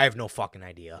Bloodline. I have no fucking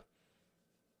idea.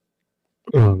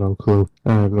 Oh, no clue.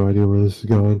 I have no idea where this is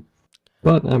going.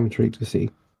 But I'm intrigued to see.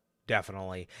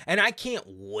 Definitely. And I can't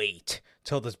wait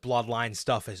till this Bloodline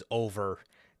stuff is over.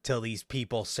 Till these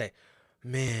people say,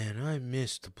 man, I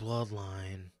missed the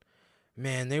Bloodline.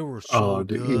 Man, they were so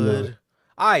good.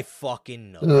 I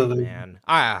fucking know, man.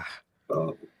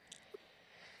 For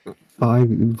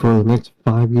the next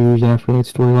 5 years after that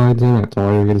storyline's in, that's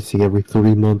all you're going to see every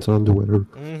 3 months on Twitter.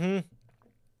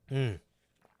 Mm-hmm.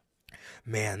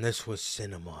 Man, this was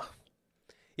cinema.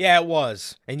 Yeah, it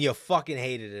was. And you fucking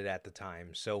hated it at the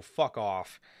time, so fuck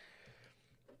off.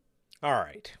 All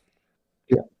right.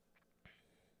 Yeah.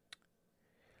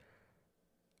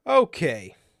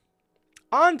 Okay.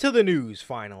 On to the news,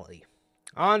 finally.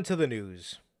 On to the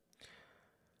news.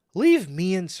 Leave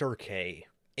me and Sir Kay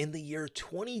in the year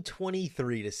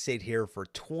 2023 to sit here for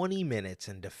 20 minutes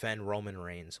and defend Roman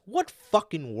Reigns. What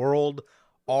fucking world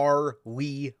are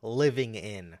we living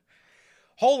in?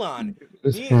 Hold on.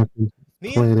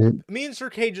 Me and Sir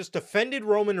Kay just defended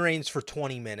Roman Reigns for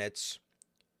 20 minutes.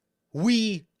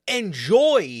 We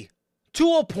enjoy,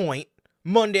 to a point,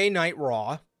 Monday Night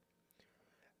Raw.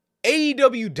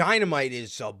 AEW Dynamite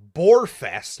is a bore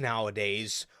fest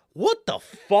nowadays. What the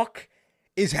fuck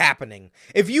is happening?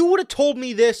 If you would have told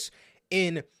me this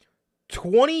in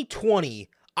 2020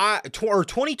 or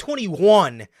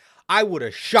 2021, I would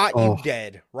have shot you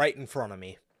dead right in front of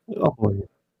me.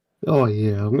 Oh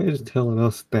yeah, imagine telling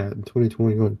us that in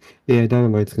 2021. Yeah,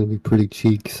 Dynamite's gonna be pretty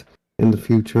cheeks in the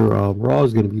future.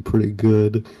 Raw's gonna be pretty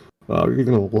good. You're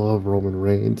gonna love Roman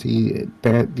Reigns. You're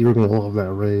gonna love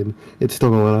that reign. It's still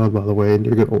going on, by the way, and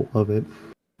you're gonna love it.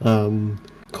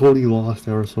 Cody lost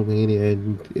at WrestleMania,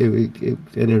 and it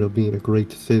ended up being a great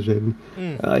decision.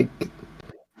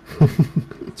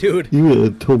 Dude, you would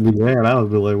have told me that, I would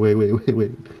be like,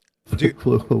 wait. Dude,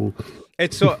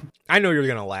 it's so. I know you're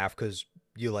gonna laugh because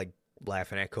you like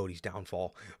laughing at Cody's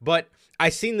downfall, but I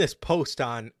seen this post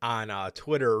on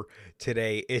Twitter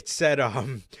today. It said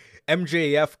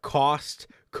MJF cost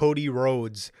Cody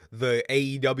Rhodes the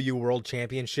AEW World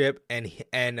Championship, and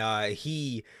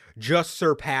he just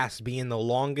surpassed being the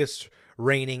longest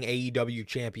reigning AEW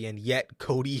champion, yet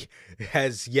Cody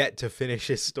has yet to finish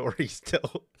his story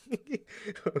still.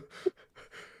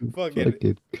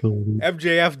 Fucking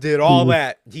MJF did all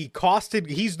that.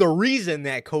 He's the reason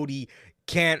that Cody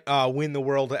can't win the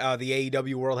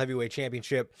AEW World Heavyweight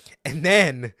Championship. And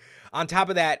then on top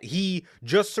of that, he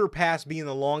just surpassed being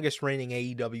the longest reigning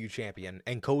AEW champion,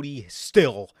 and Cody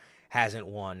still hasn't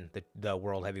won the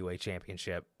World Heavyweight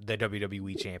Championship, the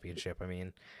WWE Championship, I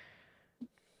mean.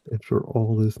 After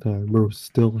all this time, bro,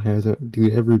 still hasn't.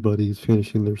 Dude, everybody's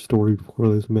finishing their story before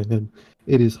this man.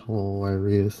 It is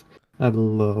hilarious. I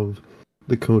love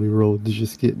the Cody Rhodes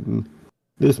just getting...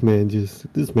 This man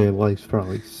life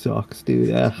probably sucks,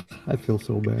 dude. I feel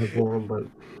so bad for him, but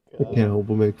I can't help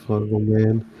but make fun of him,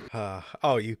 man.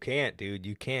 Oh, you can't, dude.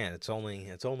 You can't. It's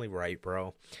only right,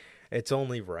 bro. It's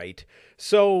only right.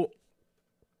 So,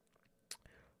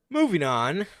 moving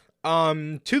on,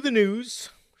 to the news.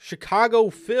 Chicago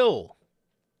Phil.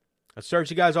 Let's start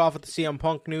you guys off with the CM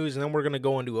Punk news, and then we're going to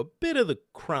go into a bit of the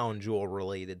Crown Jewel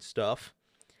related stuff.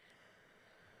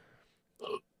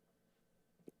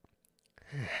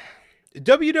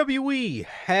 WWE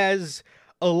has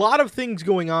a lot of things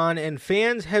going on, and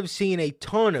fans have seen a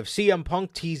ton of CM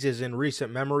Punk teases in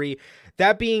recent memory.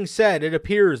 That being said, it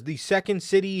appears the Second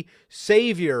City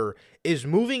Savior is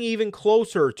moving even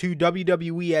closer to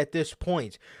WWE at this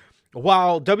point.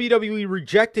 While WWE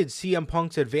rejected CM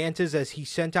Punk's advances as he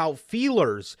sent out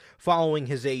feelers following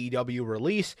his AEW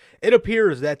release, it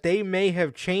appears that they may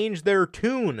have changed their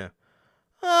tune.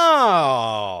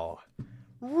 Oh,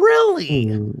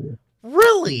 really?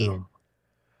 Really? No.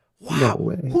 Wow. No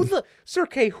way. Sir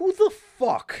K, who the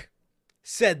fuck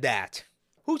said that?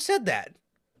 Who said that?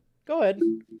 Go ahead.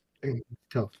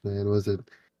 Tough, man. Was it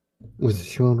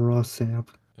Sean Ross Sapp?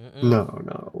 Mm-mm. No,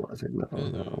 it wasn't.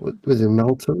 No. Was it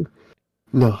Meltzer?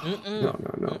 No. Mm-mm.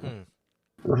 No.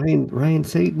 Mm-mm. Ryan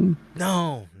Satan?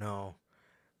 No.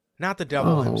 Not the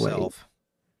devil himself.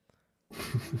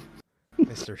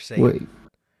 Mr. Satan. Wait.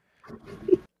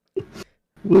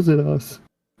 Was it us?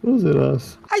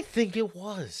 I think it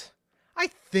was.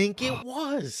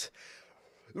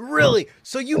 Really?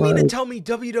 So you mean to tell me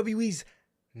WWE's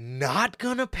not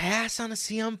gonna pass on a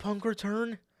CM Punk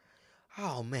return?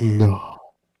 Oh, man. No.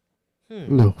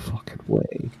 No fucking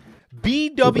way.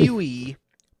 BWE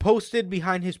posted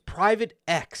behind his private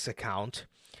X account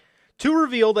to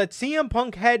reveal that CM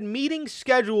Punk had meetings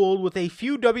scheduled with a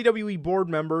few WWE board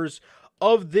members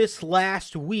of this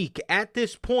last week. At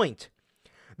this point,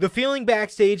 the feeling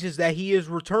backstage is that he is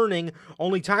returning.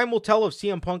 Only time will tell if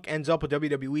CM Punk ends up with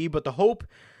WWE, but the hope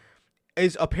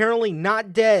is apparently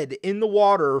not dead in the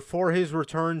water for his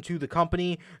return to the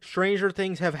company. Stranger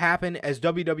things have happened as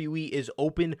WWE is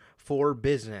open for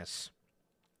business.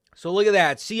 So look at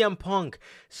that. CM Punk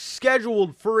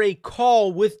scheduled for a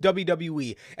call with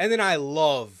WWE. And then I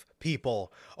love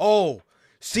people. Oh,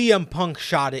 CM Punk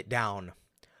shot it down.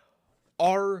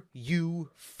 Are you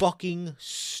fucking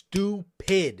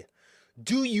stupid?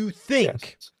 Do you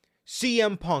think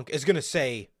CM Punk is going to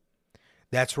say,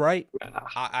 that's right,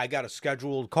 I got a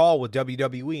scheduled call with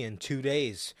WWE in 2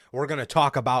 days. We're going to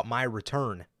talk about my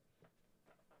return.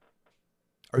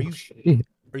 Are you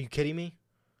kidding me?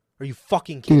 Are you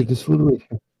fucking kidding me?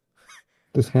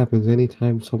 This happens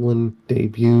anytime someone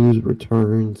debuts,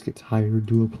 returns, gets hired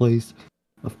to a place.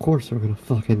 Of course they're going to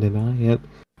fucking deny it.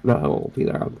 No, I won't be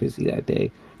there. I'm busy that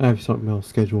day. I have something else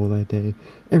scheduled that day.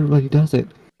 Everybody does it.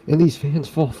 And these fans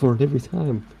fall for it every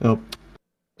time. Oh,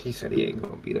 he said he ain't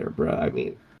gonna be there, bro. I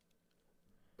mean,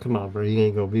 come on, bro. He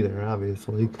ain't gonna be there,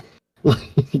 obviously.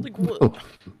 Like what?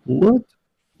 What?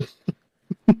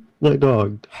 My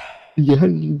dog. Yeah,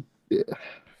 you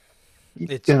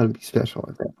gotta be special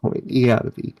at that point. You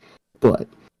gotta be. But,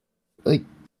 like,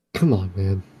 come on,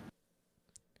 man.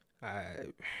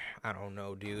 I don't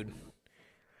know, dude.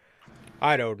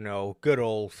 I don't know. Good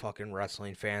old fucking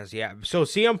wrestling fans. Yeah. So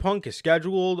CM Punk is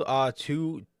scheduled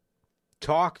to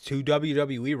talk to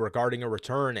WWE regarding a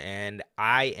return, and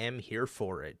I am here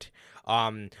for it.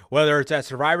 Whether it's at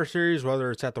Survivor Series,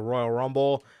 whether it's at the Royal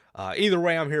Rumble, either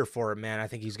way, I'm here for it, man. I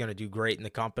think he's going to do great in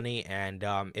the company, and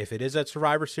if it is at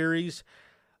Survivor Series,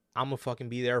 I'm going to fucking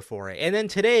be there for it. And then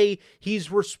today, he's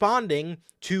responding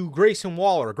to Grayson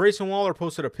Waller. Grayson Waller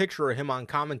posted a picture of him on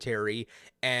commentary,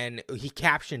 and he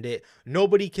captioned it,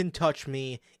 "Nobody can touch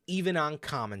me, even on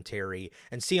commentary."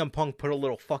 And CM Punk put a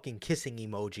little fucking kissing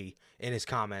emoji in his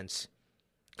comments.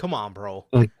 Come on, bro.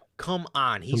 Come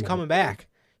on. He's coming back.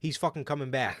 He's fucking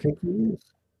coming back. I think he is.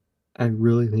 I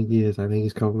really think he is. I think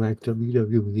he's coming back to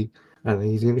WWE. I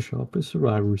think he's going to show up at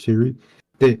Survivor Series.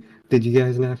 Did you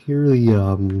guys not hear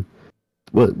the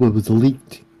what was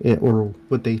leaked or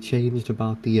what they changed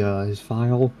about the his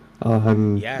file?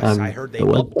 Yes, I heard they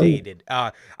updated.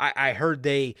 I heard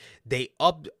they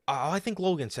I think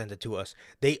Logan sent it to us.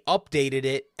 They updated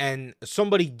it and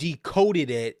somebody decoded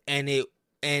it, and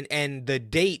the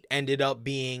date ended up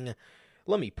being.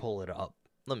 Let me pull it up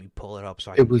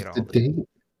so I can get all the date.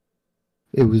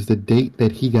 It was the date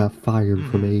that he got fired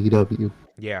from AEW.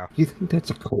 Yeah. You think that's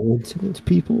a coincidence,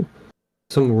 people?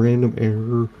 Some random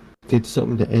error did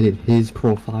something to edit his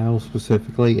profile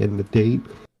specifically, and the date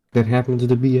that happens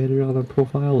to be edited on a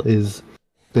profile is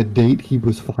the date he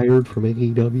was fired from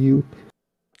AEW?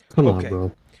 Come on,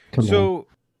 bro. Come on.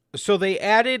 So they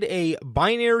added a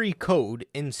binary code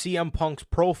in CM Punk's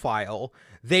profile.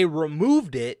 They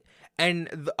removed it,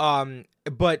 and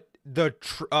but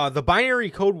the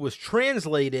binary code was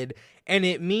translated, and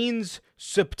it means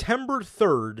September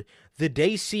 3rd, the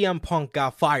day CM Punk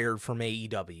got fired from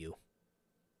AEW.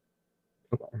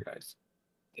 Come on, guys.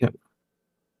 Yep.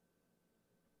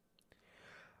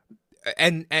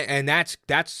 And that's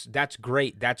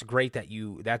great. That's great that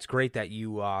you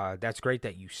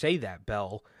say that,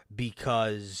 Bell,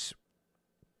 because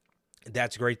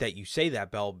That's great that you say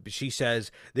that, Belle. She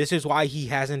says, this is why he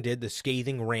hasn't did the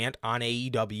scathing rant on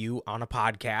AEW on a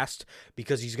podcast,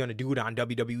 because he's going to do it on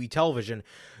WWE television.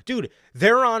 Dude,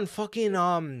 they're on fucking,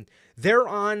 AEW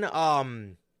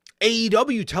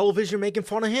television making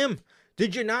fun of him.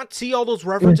 Did you not see all those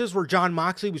references where John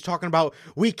Moxley was talking about,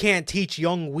 we can't teach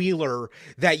young Wheeler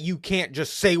that you can't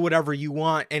just say whatever you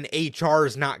want and HR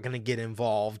is not going to get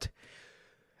involved?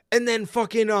 And then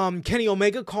fucking Kenny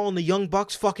Omega calling the Young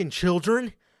Bucks fucking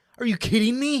children? Are you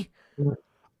kidding me?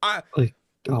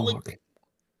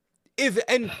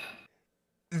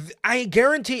 I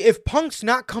guarantee if Punk's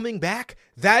not coming back,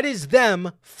 that is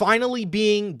them finally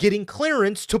getting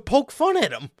clearance to poke fun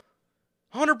at him.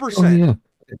 100%. Oh, yeah.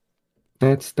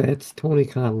 That's Tony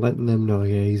Khan letting them know,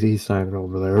 yeah, he's signing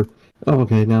over there. Oh,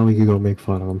 okay, now we can go make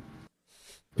fun of him.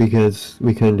 Because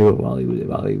we couldn't do it while he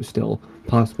was still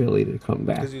possibility to come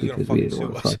back, because we didn't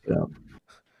want to fuck it up.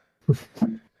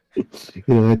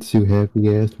 That Sue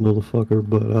happy ass motherfucker,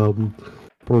 but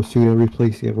bro, sued every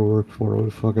place he ever worked for.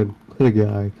 What a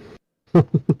guy. What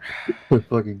a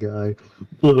fucking guy.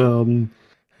 But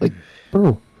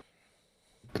bro,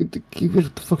 what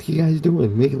the fuck are you guys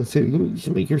doing? Making the city, you just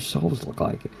make yourselves look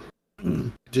like it.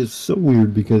 Just so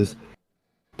weird, because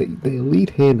the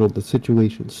Elite handled the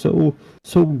situation so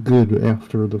good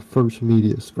after the first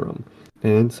media scrum. They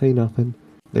didn't say nothing.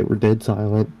 They were dead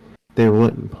silent. They were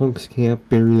letting Punk's camp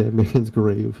bury that man's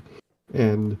grave,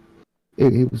 and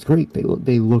it was great. They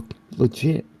looked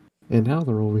legit. And now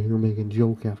they're over here making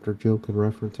joke after joke and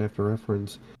reference after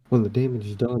reference when the damage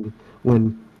is done.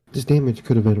 When this damage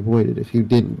could have been avoided if you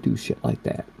didn't do shit like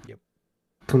that. Yep.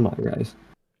 Come on, guys.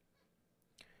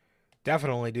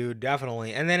 Definitely, dude.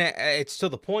 Definitely. And then it's to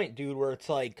the point, dude, where it's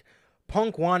like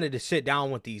Punk wanted to sit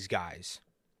down with these guys.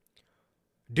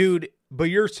 Dude, but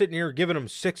you're sitting here giving them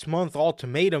 6-month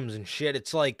ultimatums and shit.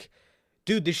 It's like,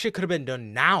 dude, this shit could have been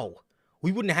done now.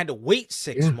 We wouldn't have had to wait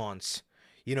 6 months.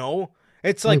 You know?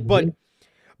 It's like, but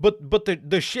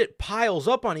the shit piles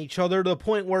up on each other to the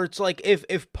point where it's like,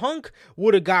 if Punk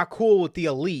would have got cool with the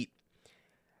Elite,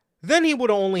 then he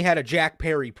would have only had a Jack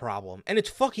Perry problem. And it's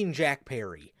fucking Jack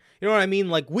Perry. You know what I mean?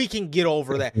 Like, we can get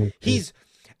over that. He's,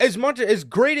 as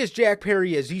great as Jack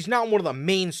Perry is, he's not one of the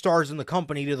main stars in the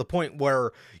company to the point where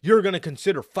you're going to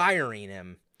consider firing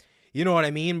him. You know what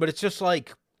I mean? But it's just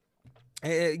like,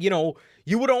 you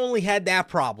would have only had that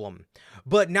problem.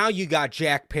 But now you got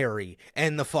Jack Perry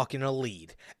and the fucking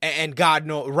Elite. And God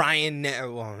knows, it's Ryan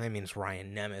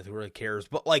Nemeth, who really cares?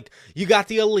 But, like, you got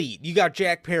the Elite. You got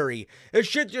Jack Perry. This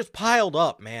shit just piled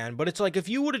up, man. But it's like, if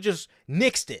you would have just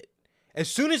nixed it, as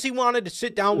soon as he wanted to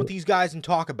sit down with these guys and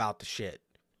talk about the shit,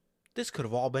 this could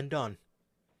have all been done.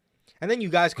 And then you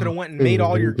guys could have went and made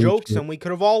all your jokes, and we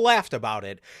could have all laughed about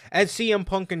it, as CM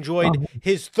Punk enjoyed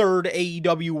his third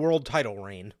AEW World Title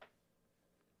reign.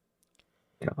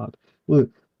 God.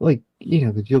 Look,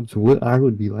 the jokes, I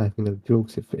would be laughing at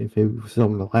jokes if it was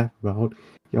something to laugh about.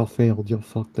 Y'all failed, y'all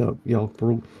fucked up, y'all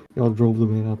drove the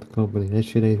man out the company. That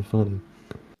shit ain't funny.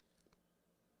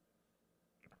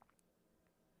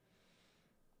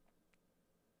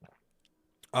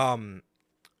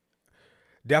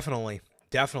 Definitely.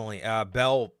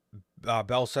 Belle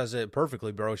says it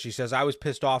perfectly, bro. She says, I was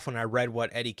pissed off when I read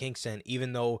what Eddie Kingston,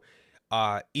 even though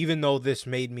this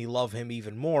made me love him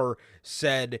even more,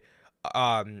 said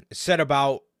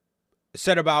about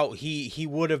he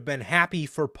would have been happy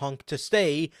for Punk to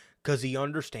stay because he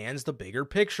understands the bigger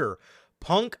picture.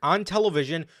 Punk on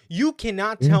television, you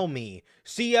cannot tell me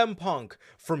CM Punk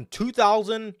from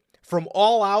 2000, from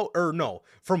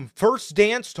First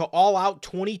Dance to All Out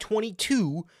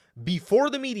 2022, before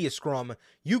the media scrum,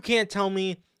 you can't tell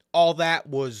me all that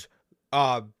was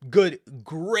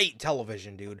great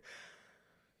television, dude.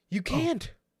 You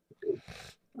can't.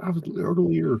 I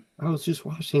was just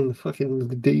watching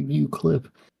the debut clip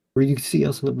where you see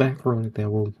us in the background at that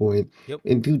one point. Yep.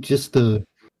 And dude, just the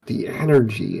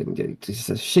energy and just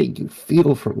the shit you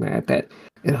feel from that.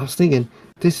 And I was thinking,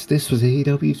 this was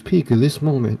AEW's peak. Of this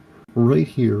moment right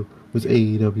here was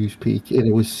AEW's peak, and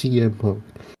it was CM Punk.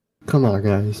 Come on,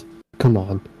 guys. Come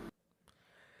on.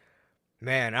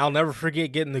 Man, I'll never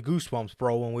forget getting the goosebumps,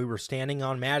 bro, when we were standing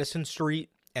on Madison Street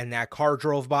and that car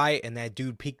drove by and that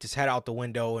dude peeked his head out the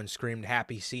window and screamed,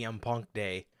 "Happy CM Punk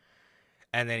Day."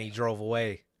 And then he drove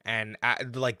away. And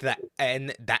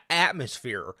the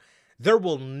atmosphere, there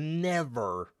will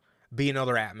never be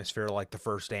another atmosphere like the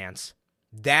First Dance.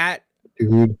 That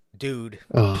dude.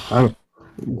 One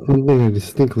thing I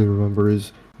distinctly remember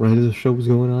is right as the show was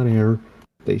going on air,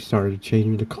 they started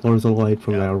changing the colors of the light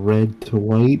from that red to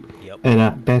white. Yep.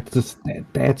 And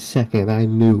that second I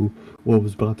knew what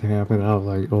was about to happen. I was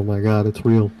like, oh my God, it's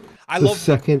real. The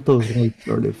second those lights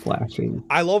started flashing.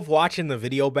 I love watching the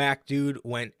video back, dude,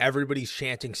 when everybody's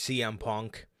chanting CM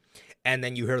Punk, and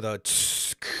then you hear the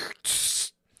tss,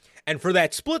 tss, and for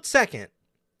that split second,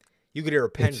 you could hear a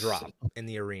pin drop in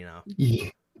the arena. Yeah.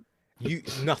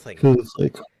 Nothing. Because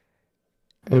like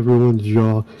everyone's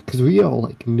jaw, because we all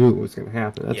like knew it was gonna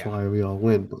happen. That's Yeah. why we all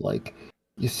went. But like,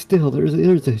 you still there's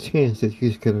a chance that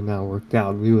he's could have not worked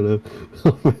out. We would have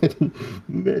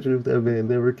imagine if that man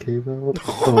never came out.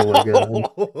 Oh my god,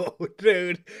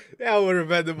 dude, that would have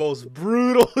been the most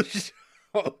brutal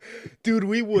show. Dude,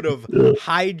 we would have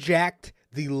hijacked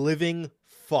the living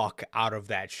fuck out of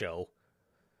that show.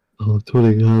 Oh,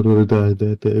 20 God would have died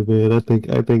that day, man. I think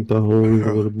the whole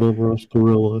world would have bum rushed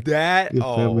Gorilla if that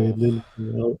man didn't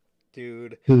come out.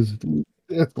 Dude. Because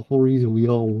that's the whole reason we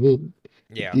all went.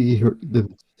 Yeah. The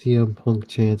CM Punk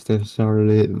chants that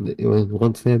started it, and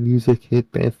once that music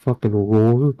hit, that fucking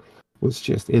roar was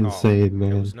just insane,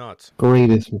 man. It was nuts.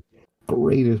 Greatest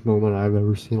moment I've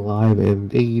ever seen live, and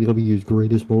AEW's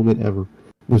greatest moment ever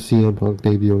was CM Punk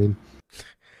debuting.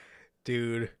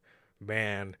 Dude,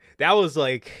 man, that was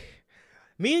like,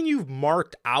 me and you've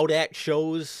marked out at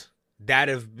shows that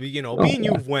have, me and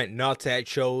you've went nuts at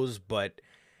shows, but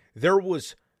there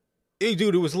was,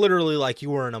 dude, it was literally like you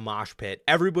were in a mosh pit.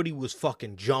 Everybody was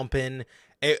fucking jumping.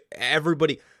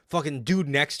 Everybody, fucking dude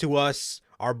next to us,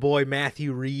 our boy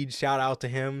Matthew Reed, shout out to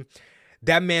him.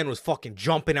 That man was fucking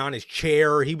jumping on his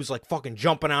chair. He was like fucking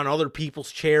jumping on other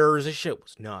people's chairs. This shit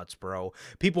was nuts, bro.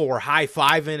 People were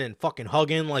high-fiving and fucking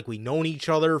hugging like we known each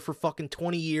other for fucking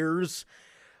 20 years.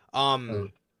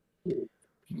 Beautiful,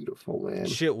 man.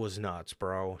 Shit was nuts,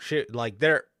 bro. Shit, like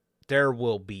there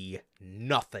will be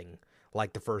nothing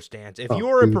like the first dance. If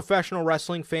you're a professional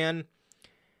wrestling fan,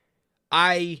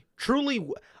 I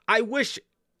wish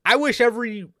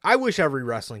every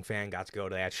wrestling fan got to go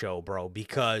to that show, bro,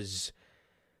 because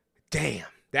damn,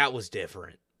 that was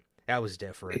different.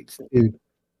 Dude,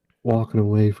 walking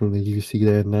away from the UC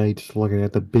that night, just looking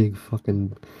at the big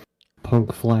fucking Punk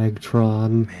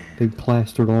Flagtron, they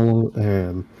plastered all over,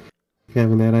 and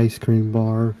having that ice cream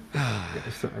bar.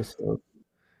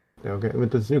 Okay,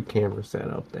 with this new camera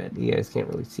setup that you guys can't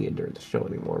really see it during the show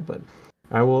anymore, but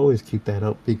I will always keep that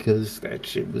up because that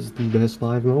shit was the best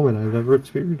live moment I've ever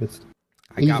experienced.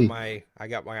 I got my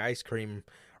ice cream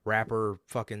wrapper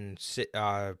fucking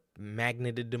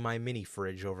magneted to my mini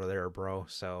fridge over there, bro.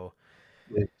 So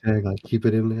I keep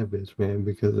it in that bitch, man,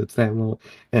 because it's that moment.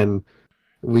 And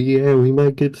we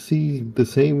might get to see the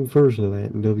same version of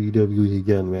that in WWE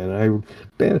again, man.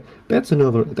 That's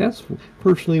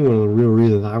personally one of the real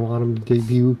reasons I want him to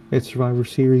debut at Survivor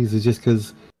Series is just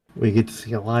because we get to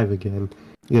see it live again.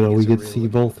 We get to see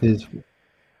both his.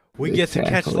 We get to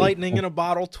catch lightning in a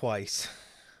bottle twice.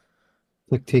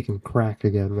 Like taking crack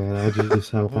again, man. I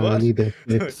need that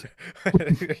fix. I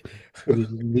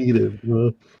just need it,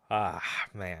 bro. Ah,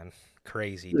 man.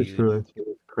 Crazy, dude. Sure that's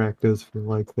what crack does feel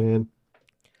like, man.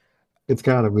 It's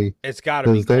gotta be. It's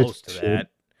gotta be close to that.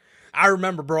 I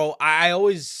remember, bro, I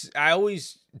always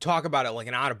talk about it like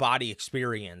an out-of-body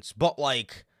experience, but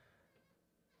like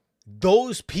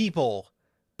those people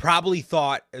probably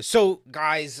thought, so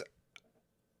guys,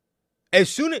 as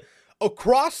soon as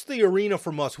across the arena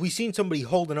from us, we seen somebody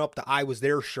holding up the "I was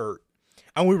there" shirt,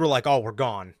 and we were like, "Oh, we're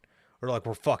gone." We're like,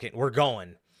 we're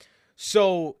going.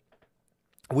 So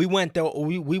we went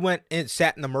and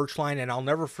sat in the merch line, and I'll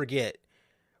never forget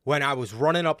when I was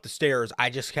running up the stairs, I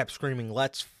just kept screaming,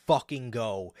 "Let's fucking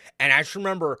go!" And I just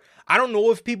remember, I don't know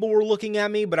if people were looking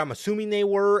at me, but I'm assuming they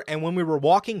were. And when we were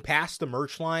walking past the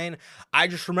merch line, I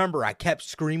just remember I kept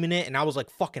screaming it, and I was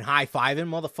like fucking high-fiving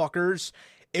motherfuckers.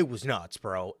 It was nuts,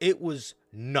 bro. It was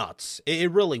nuts.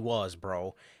 It really was,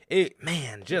 bro. It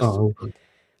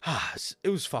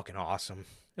was fucking awesome.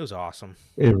 It was awesome.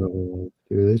 It really was,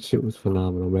 dude. That shit was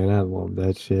phenomenal, man. I love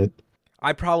that shit.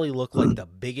 I probably look like the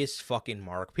biggest fucking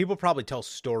mark. People probably tell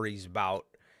stories about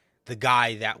the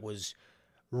guy that was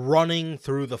running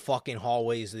through the fucking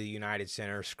hallways of the United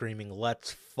Center screaming,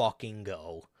 "Let's fucking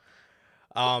go."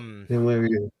 And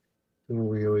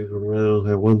we always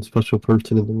have one special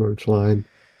person in the merch line.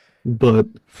 But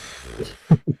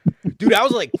dude, I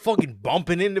was like fucking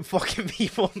bumping into fucking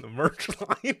people in the merch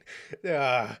line.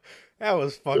 Yeah, that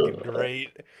was fucking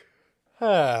great.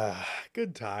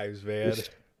 Good times, man.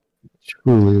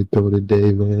 Truly a goated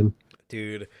day, man.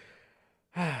 Dude.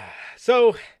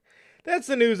 So that's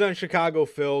the news on Chicago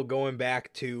Phil going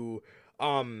back to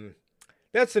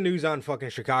that's the news on fucking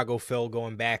Chicago Phil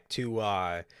going back to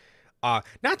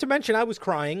not to mention I was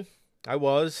crying. I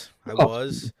was. Oh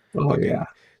Fucking yeah.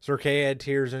 Sirke had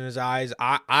tears in his eyes.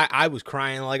 I was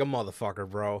crying like a motherfucker,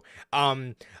 bro.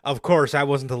 Of course, I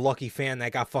wasn't the lucky fan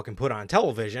that got fucking put on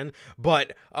television,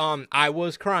 but I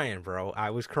was crying, bro.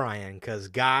 I was crying because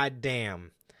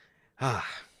goddamn, Well,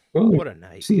 what a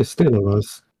night. see a stint of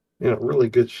us in a really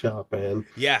good shot, man.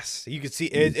 Yes, you can see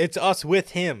it's us with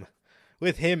him in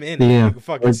it. Yeah, You can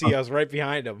fucking see us right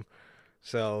behind him.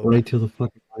 So right to the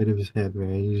fucking right of his head,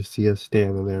 man. You just see us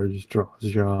standing there, just draws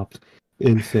drops.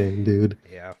 Insane, dude.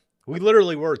 yeah. We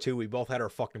literally were too. We both had our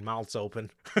fucking mouths open.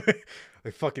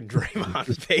 Like fucking Draymond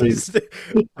Just face.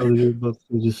 I was about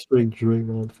to just straight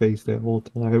Draymond face that whole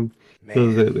time.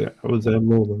 Because Man. it was that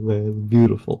moment, man.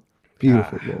 Beautiful.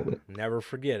 Beautiful moment. Never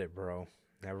forget it, bro.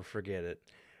 Never forget it.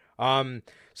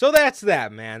 So that's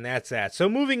that, man. That's that. So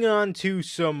moving on to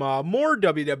some more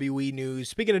WWE news.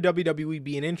 Speaking of WWE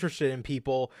being interested in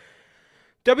people,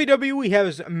 WWE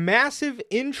has massive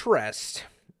interest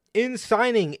in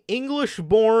signing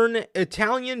English-born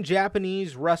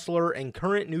Italian-Japanese wrestler and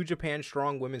current New Japan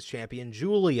Strong Women's Champion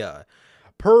Giulia.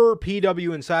 Per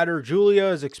PW Insider, Giulia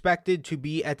is expected to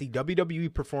be at the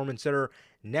WWE Performance Center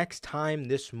next time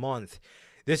this month.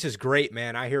 This is great,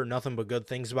 man. I hear nothing but good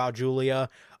things about Giulia.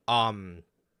 I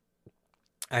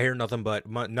hear nothing but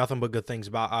good things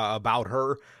about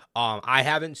her. I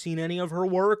haven't seen any of her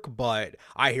work, but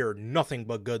I hear nothing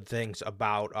but good things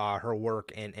about her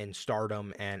work in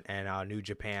Stardom and New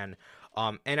Japan.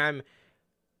 And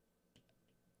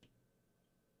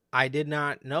I did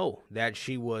not know that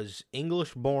she was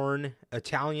English-born,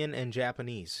 Italian, and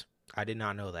Japanese. I did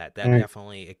not know that. That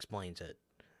definitely explains it.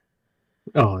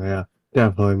 Oh yeah,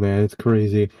 definitely, man. It's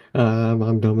crazy.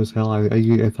 I'm dumb as hell.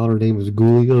 I thought her name was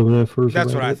Gulia when I first.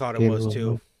 That's read what I it. thought it was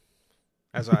too.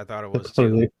 That's what I thought it was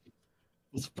too.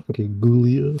 It's fucking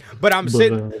Gulia. But I'm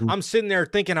sitting there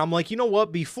thinking, I'm like, you know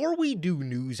what? Before we do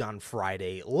news on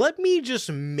Friday, let me just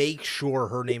make sure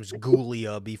her name's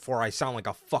Gulia before I sound like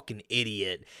a fucking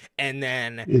idiot. And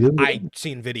then I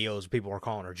seen videos, people were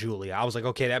calling her Julia. I was like,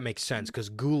 okay, that makes sense because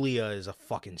Gulia is a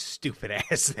fucking stupid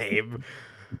ass name.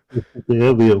 Yeah,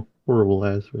 that'd be a horrible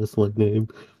ass wrestling name.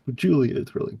 But Julia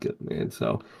is really good, man.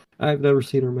 So I've never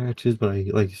seen her matches, but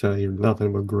like you said, I hear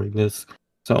nothing but greatness.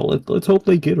 So let's hope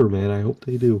they get her, man. I hope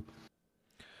they do.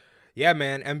 Yeah,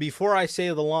 man. And before I say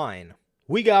the line,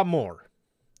 we got more.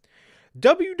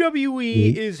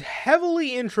 WWE is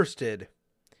heavily interested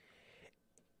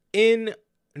in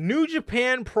New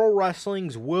Japan Pro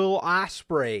Wrestling's Will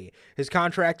Ospreay. His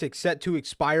contract is set to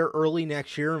expire early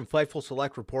next year, and Fightful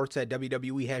Select reports that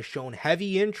WWE has shown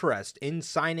heavy interest in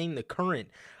signing the current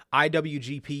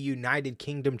IWGP United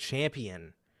Kingdom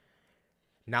champion.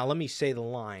 Now let me say the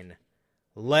line.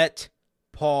 Let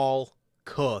Paul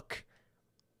cook.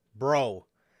 Bro,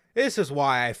 this is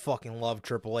why I fucking love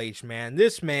Triple H, man.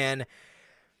 This man,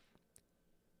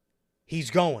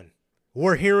 he's going.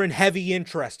 We're hearing heavy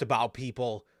interest about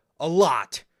people a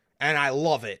lot, and I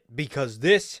love it because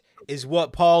this is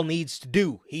what Paul needs to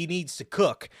do. He needs to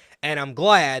cook, and I'm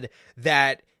glad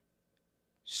that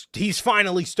he's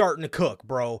finally starting to cook,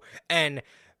 bro. And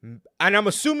I'm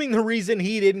assuming the reason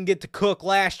he didn't get to cook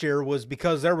last year was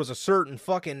because there was a certain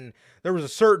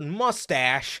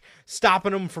mustache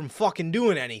stopping him from fucking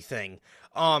doing anything.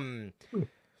 Oh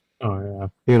yeah,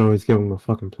 he's giving him a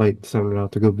fucking plate and sending it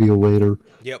out to go be a waiter.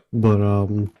 Yep. But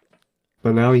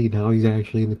now he's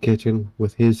actually in the kitchen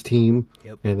with his team,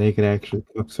 and they can actually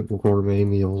cook some gourmet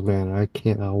meals, man. I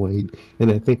cannot wait. And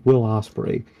I think Will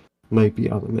Ospreay might be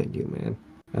on the menu, man.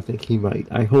 I think he might.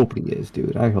 I hope he is,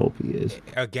 dude. I hope he is.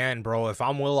 Again, bro, if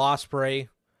I'm Will Ospreay,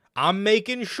 I'm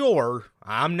making sure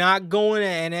I'm not going to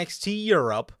NXT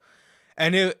Europe.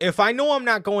 And if I know I'm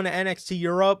not going to NXT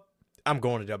Europe, I'm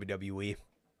going to WWE.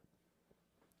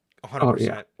 100%. Oh,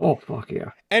 yeah. Oh, fuck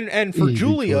yeah. And for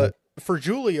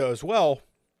Julia as well,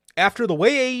 after the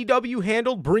way AEW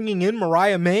handled bringing in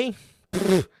Mariah May,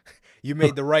 you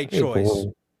made the right choice.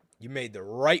 You made the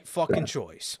right fucking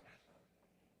choice.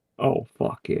 Oh,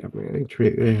 fuck yeah, man. I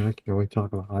can't wait to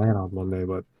talk about that on Monday,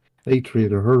 but they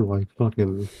treated her like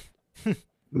fucking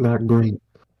not great.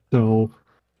 So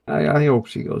I hope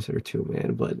she goes there too,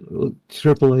 man. But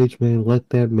Triple H, man, let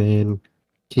that man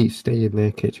keep staying in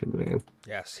that kitchen, man.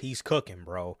 Yes, he's cooking,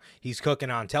 bro. He's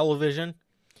cooking on television.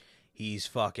 He's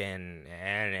fucking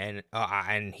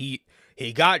and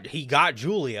he got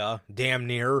Julia damn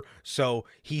near, so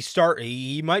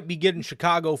he might be getting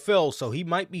Chicago Phil, so he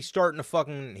might be starting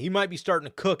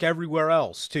to cook everywhere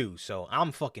else too. So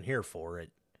I'm fucking here for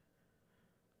it.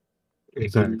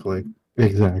 Exactly.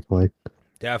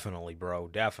 Definitely, bro.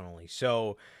 Definitely.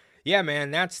 So Yeah, man,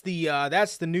 that's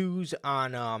the news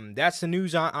on on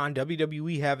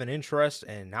WWE having interest,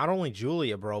 and not only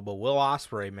Julia, bro, but Will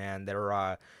Ospreay, man. They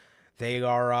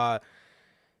are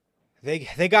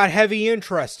they got heavy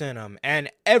interest in him,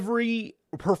 and every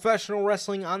professional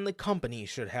wrestling on the company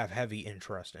should have heavy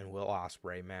interest in Will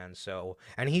Ospreay, man. So,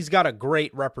 and he's got a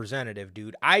great representative,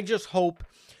 dude. I just hope,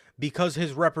 because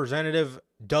his representative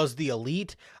does the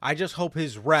elite, I just hope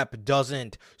his rep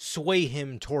doesn't sway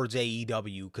him towards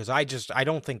AEW, because I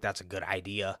don't think that's a good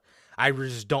idea. I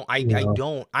just don't. I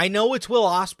don't. I know it's Will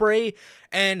Ospreay,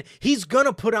 and he's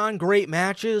gonna put on great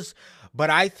matches, but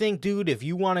I think, dude, if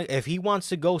he wants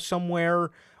to go somewhere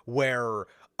where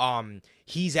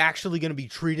he's actually gonna be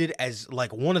treated as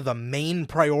like one of the main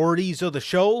priorities of the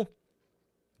show,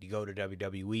 you go to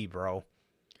WWE, bro.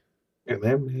 And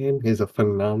that man is a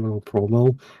phenomenal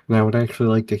promo, and I would actually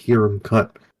like to hear him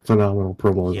cut phenomenal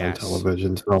promos on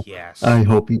television. So Yes. I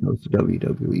hope he goes to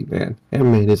WWE, man. That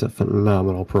man is a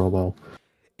phenomenal promo.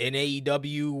 In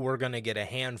AEW, we're gonna get a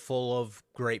handful of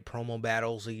great promo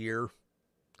battles a year.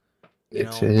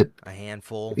 A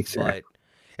handful, Exactly. but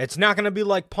it's not gonna be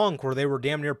like Punk, where they were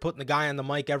damn near putting the guy on the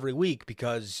mic every week,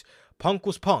 because Punk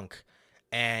was Punk,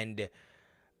 and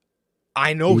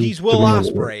I know he's Will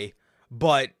Ospreay,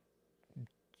 but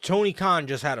Tony Khan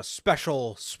just had a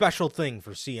special thing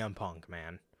for CM Punk,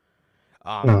 man.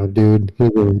 Dude, he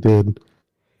really did.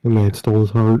 The man stole his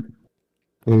heart,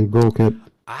 and he broke it.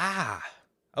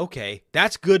 Okay,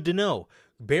 that's good to know.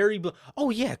 Oh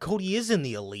yeah, Cody is in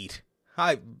the Elite.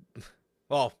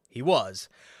 Well, he was.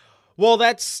 Well,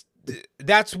 that's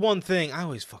one thing. I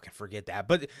always fucking forget that,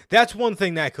 but that's one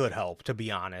thing that could help, to be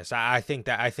honest. I think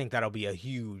that'll be a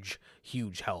huge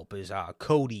help, is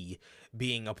Cody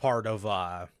being a part of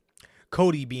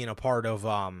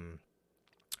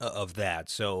that.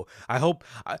 So I hope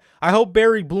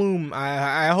Barry Bloom,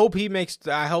 I hope he makes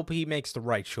the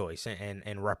right choice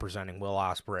in representing Will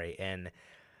Ospreay, and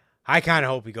I kind of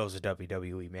hope he goes to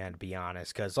WWE, man, to be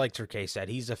honest, because like Turkey said,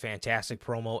 he's a fantastic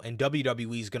promo, and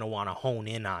WWE's going to want to hone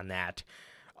in on that,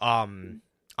 on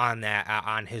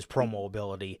his promo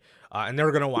ability, and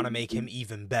they're going to want to make him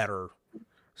even better.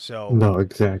 So no,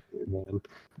 exactly, man.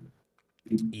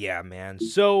 Yeah, man.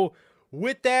 So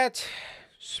with that,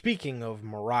 speaking of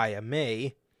Mariah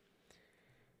May,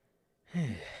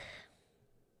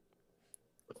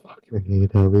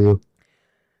 AEW.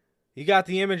 You got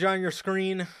the image on your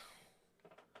screen.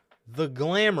 The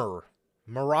glamour,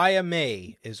 Mariah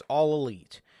May, is all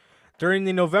elite. During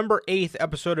the November 8th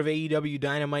episode of AEW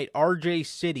Dynamite, RJ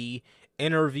City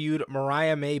interviewed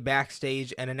Mariah May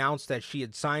backstage and announced that she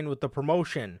had signed with the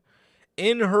promotion.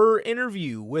 In her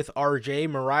interview with RJ,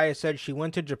 Mariah said she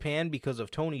went to Japan because of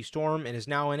Toni Storm and is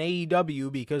now in AEW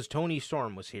because Toni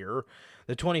Storm was here.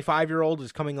 The 25-year-old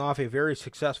is coming off a very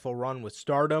successful run with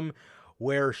Stardom,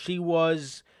 where she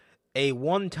was a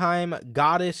one-time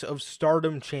Goddess of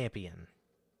Stardom champion.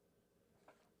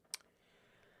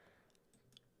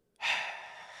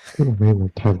 Oh man,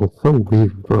 that title's so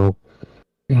weird, bro.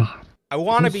 God. I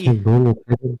want to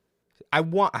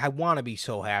be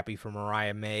so happy for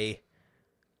Mariah May.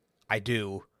 I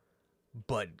do.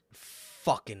 But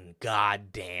fucking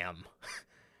goddamn.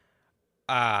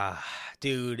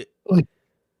 Dude.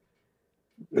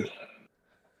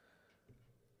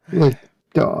 Like,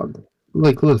 dog.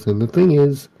 Like, listen, the thing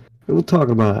is, I'll talk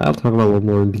about it a little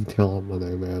more in detail on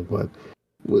Monday, man, but,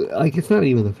 like, it's not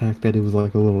even the fact that it was,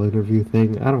 like, a little interview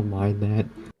thing. I don't mind that.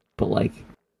 But, like,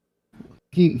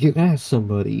 you ask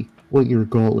somebody what your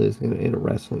goal is in a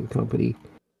wrestling company.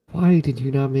 Why did you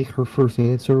not make her first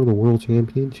answer the World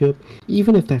Championship?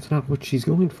 Even if that's not what she's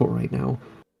going for right now.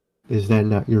 Is that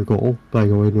not your goal by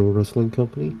going to a wrestling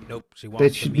company? Nope.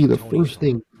 That should be the first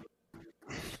thing.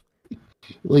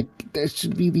 Like, that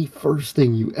should be the first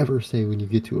thing you ever say when you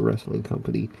get to a wrestling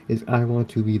company, is I want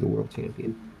to be the world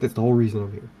champion. That's the whole reason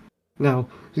I'm here. Now,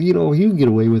 you can get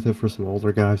away with it for some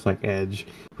older guys like Edge,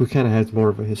 who kind of has more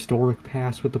of a historic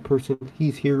past with the person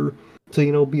he's here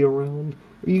to, be around.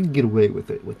 You can get away with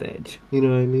it with Edge, you know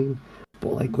what I mean?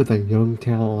 But, like, with a young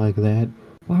talent like that,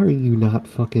 why are you not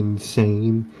fucking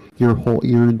saying you're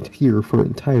here for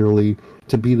entirely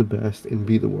to be the best and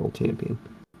be the world champion?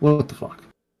 What the fuck?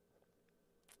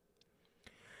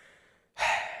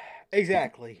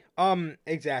 Exactly.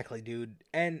 Exactly, dude.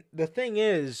 And the thing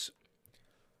is,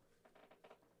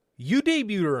 you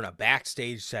debuted her in a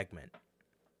backstage segment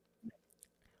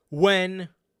when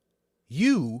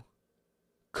you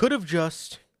could have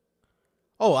just...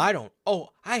 I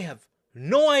have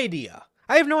no idea.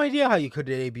 I have no idea how you could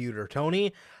have debuted her,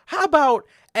 Tony. How about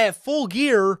at Full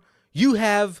Gear, you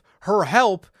have her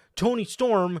help Toni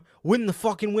Storm win the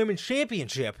fucking Women's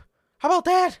Championship? How about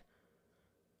that?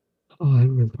 Oh, that'd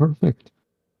have been perfect.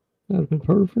 That'd have been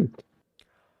perfect.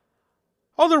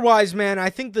 Otherwise, man, I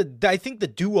think the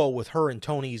duo with her and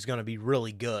Tony is going to be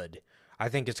really good. I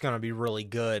think it's going to be really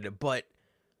good, but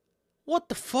what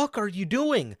the fuck are you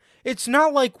doing? It's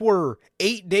not like we're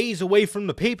 8 days away from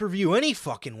the pay-per-view any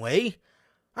fucking way.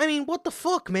 I mean, what the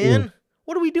fuck, man? Yeah.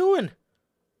 What are we doing?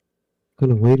 Could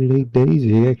have waited 8 days.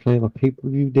 You actually have a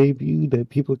pay-per-view debut that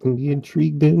people can be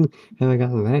intrigued in. And I got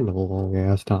that in a long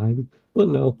ass time. But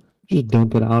no, just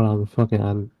dump it out on fucking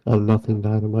on Nothing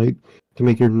Dynamite to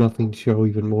make your Nothing show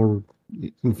even more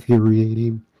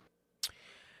infuriating.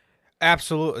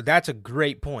 Absolutely. That's a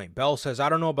great point. Bell says, I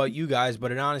don't know about you guys,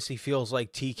 but it honestly feels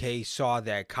like TK saw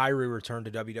that Kyrie returned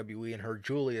to WWE and heard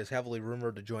Julie is heavily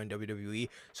rumored to join WWE.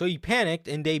 So he panicked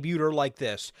and debuted her like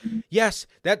this. Yes,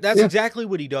 that's exactly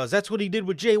what he does. That's what he did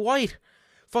with Jay White.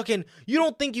 Fucking, you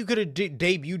don't think you could have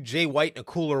debuted Jay White in a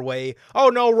cooler way? Oh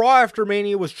no, Raw after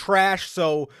Mania was trash,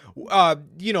 so,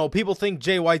 people think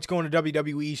Jay White's going to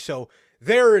WWE, so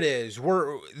there it is.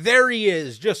 There he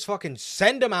is. Just fucking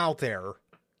send him out there.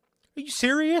 Are you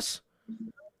serious?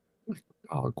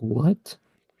 Oh, what?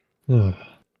 Ugh.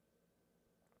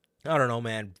 I don't know,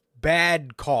 man.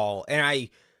 Bad call, and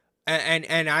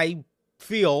I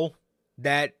feel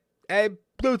that the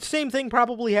same thing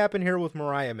probably happened here with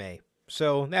Mariah May.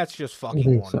 So that's just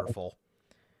fucking wonderful.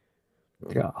 So.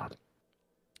 God.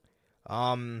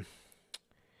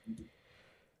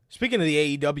 Speaking of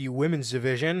the AEW Women's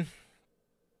Division,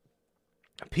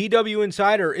 PW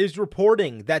Insider is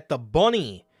reporting that the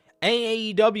Bunny and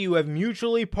AEW have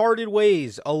mutually parted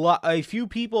ways. A few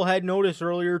people had noticed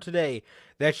earlier today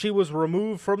that she was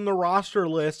removed from the roster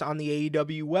list on the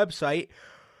AEW website.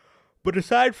 But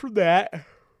aside from that,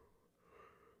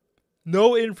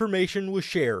 no information was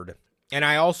shared. And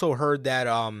I also heard that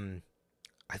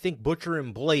I think Butcher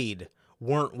and Blade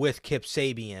weren't with Kip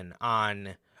Sabian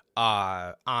on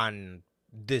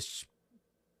this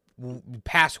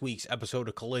past week's episode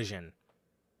of Collision.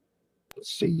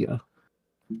 See ya.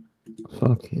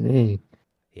 Fucking A.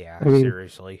 Yeah, I mean,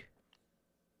 seriously.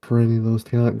 For any of those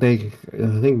talent, I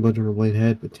think Butcher and Blade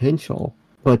had potential,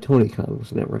 but Tony Khan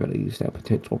was never going to use that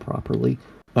potential properly.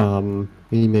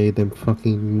 He made them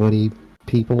fucking money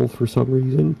people for some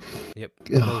reason. Yep,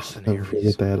 mercenaries. I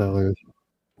forget that other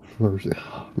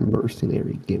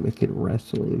mercenary gimmick in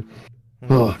wrestling.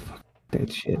 Oh, fuck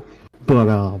that shit. But,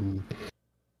 I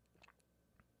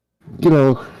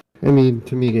mean,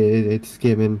 to me, it's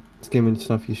skimming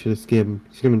stuff you should have skimmed.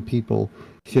 Skimming people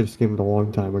you should have skimmed a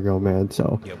long time ago, man.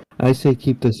 So, yep. I say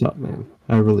keep this up, man.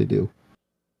 I really do.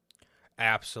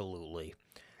 Absolutely.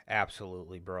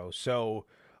 Absolutely, bro. So,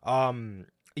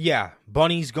 yeah,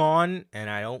 Bunny's gone, and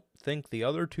I don't think the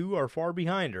other two are far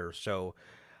behind her. So,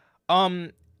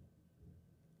 I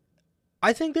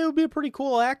think they would be a pretty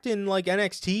cool act in, like,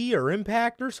 NXT or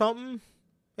Impact or something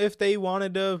if they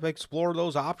wanted to explore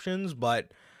those options,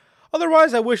 but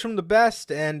otherwise, I wish them the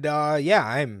best, and, yeah,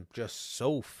 I'm just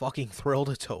so fucking thrilled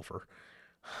it's over.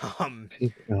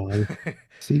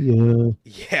 See ya.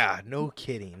 Yeah, no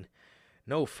kidding.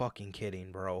 No fucking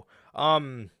kidding, bro.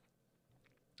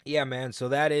 Yeah, man, so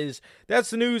that's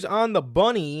the news on the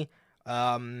Bunny.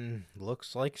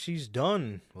 Looks like she's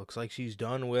done. Looks like she's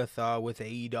done with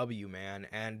AEW, man.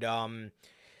 And,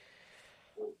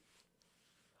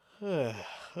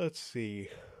 let's see.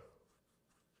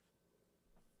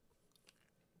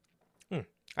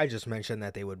 I just mentioned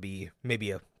that they would be maybe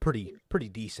a pretty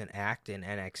decent act in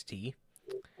NXT.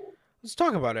 Let's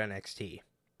talk about NXT.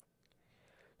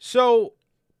 So,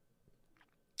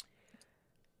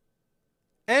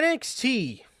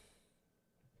 NXT.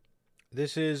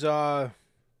 This is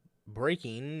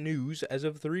breaking news as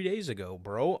of 3 days ago,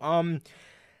 bro.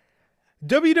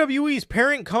 WWE's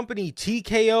parent company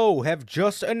TKO have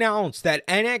just announced that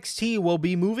NXT will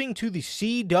be moving to the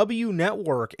CW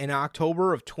network in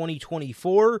October of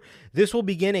 2024. This will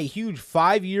begin a huge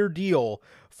 5-year deal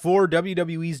for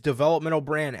WWE's developmental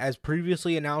brand. As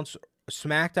previously announced,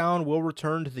 SmackDown will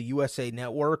return to the USA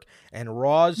Network, and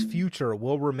Raw's future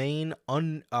will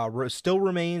still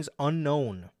remains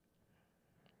unknown.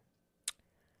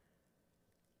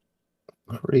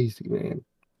 Crazy, man.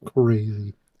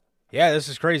 Crazy. Yeah, this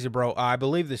is crazy, bro. I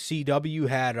believe the CW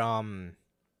had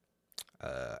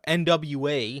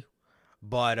NWA,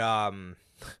 but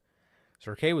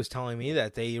Sir K was telling me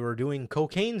that they were doing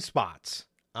cocaine spots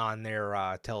on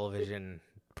their television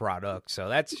product, so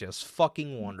that's just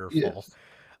fucking wonderful. Yes.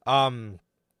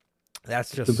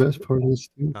 That's just the best part is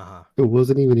it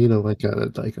wasn't even like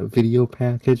a video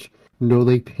package. No,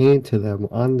 they panned to them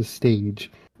on the stage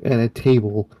at a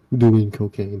table doing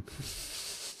cocaine.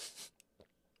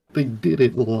 They did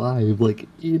it live, like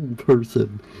in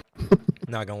person.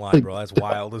 Not gonna lie, Like, bro, that's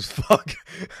wild as fuck.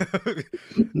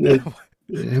 Like,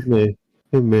 hey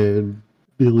man,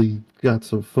 Billy got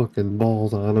some fucking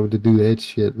balls on him to do that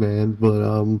shit, man.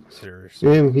 But Seriously.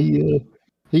 man,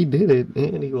 he did it,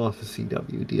 and he lost the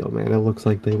CW deal, man. It looks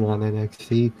like they won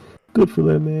NXT. Good for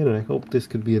them, man. And I hope this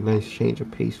could be a nice change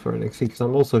of pace for NXT. Because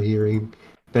I'm also hearing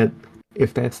that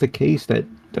if that's the case, that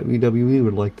WWE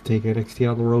would like to take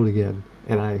NXT on the road again,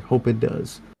 and I hope it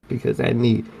does because that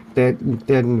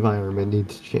environment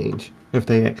needs to change. If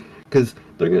they, because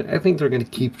I think they're gonna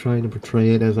keep trying to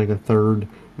portray it as like a third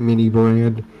mini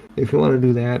brand. If you want to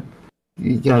do that,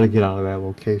 you gotta get out of that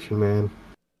location, man.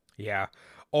 Yeah.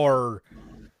 Or,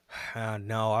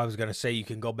 no, I was going to say you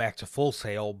can go back to Full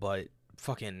Sail, but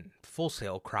fucking Full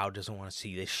Sail crowd doesn't want to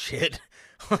see this shit.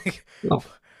 Like, No,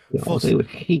 Full, they would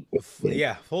hate this shit.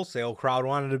 yeah, Full Sail crowd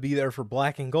wanted to be there for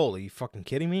Black and Gold. Are you fucking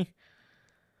kidding me?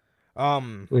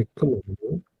 Like, come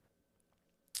on,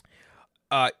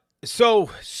 man. So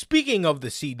speaking of the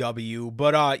CW,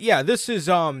 but yeah, this is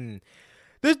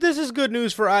this is good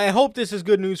news for. I hope this is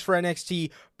good news for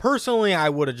NXT. Personally, I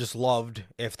would have just loved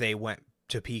if they went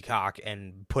to Peacock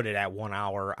and put it at 1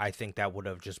 hour. I think that would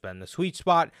have just been the sweet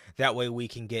spot. That way we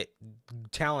can get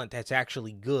talent that's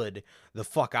actually good the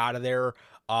fuck out of there.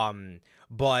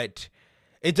 But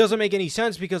it doesn't make any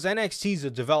sense because NXT is a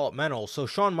developmental, so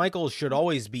Shawn Michaels should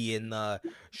always be in the...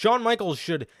 Shawn Michaels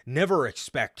should never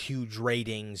expect huge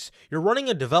ratings. You're running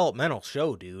a developmental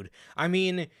show, dude. I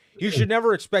mean, you should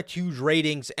never expect huge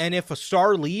ratings, and if a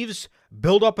star leaves,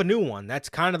 build up a new one. That's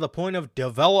kind of the point of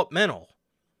developmental.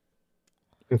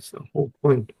 That's the whole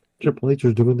point. Triple H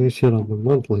is doing this shit on the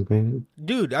monthly, man.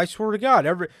 Dude, I swear to God,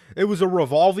 it was a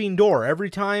revolving door.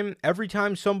 Every time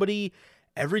somebody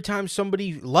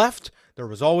left, there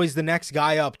was always the next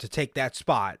guy up to take that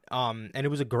spot. And it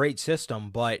was a great system.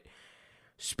 But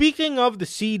speaking of the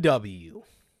CW,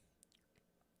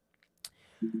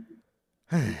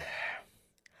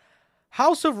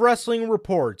 House of Wrestling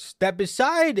reports that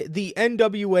beside the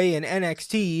NWA and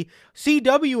NXT,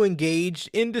 CW engaged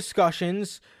in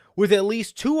discussions with at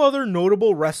least two other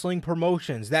notable wrestling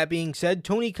promotions. That being said,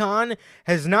 Tony Khan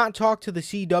has not talked to the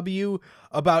CW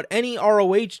about any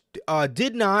ROH,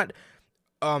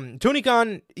 Tony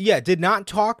Khan, did not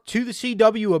talk to the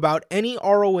CW about any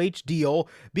ROH deal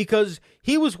because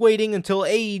he was waiting until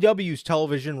AEW's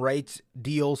television rights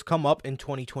deals come up in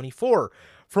 2024.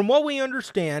 From what we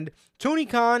understand, Tony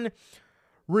Khan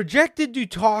rejected to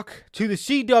talk to the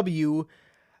CW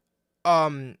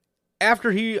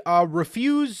after he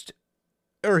refused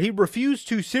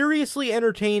to seriously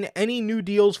entertain any new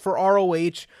deals for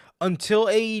ROH until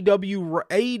AEW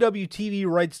TV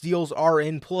rights deals are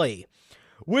in play,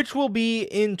 which will be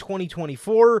in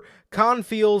 2024. Khan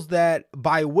feels that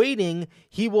by waiting,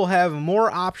 he will have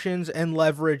more options and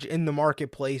leverage in the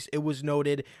marketplace. It was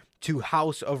noted to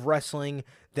House of Wrestling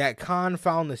that Khan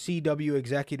found the CW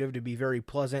executive to be very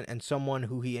pleasant and someone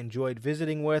who he enjoyed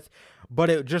visiting with, but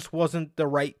it just wasn't the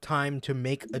right time to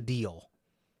make a deal.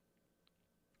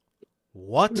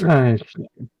 What? I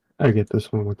get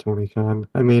this one with Tony Khan.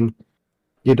 I mean,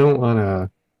 you don't want to,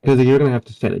 because you're going to have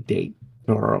to set a date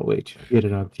for ROH, get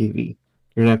it on TV.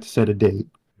 You're going to have to set a date.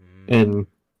 And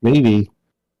maybe,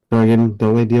 again, the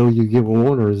only deal you give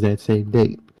Warner is that same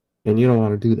date. And you don't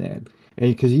want to do that.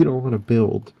 And because you don't want to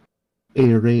build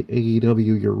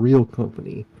AEW, your real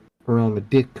company, around the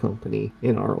dick company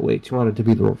in ROH. You want it to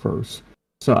be the reverse.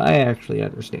 So I actually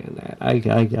understand that. I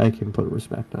can put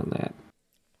respect on that.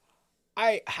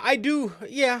 I do,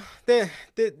 yeah.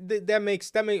 That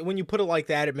makes when you put it like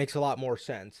that, it makes a lot more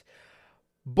sense.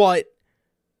 But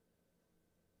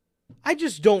I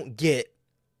just don't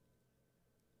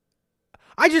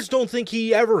think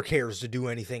he ever cares to do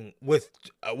anything with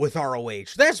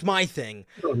ROH. That's my thing.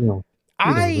 Oh, no.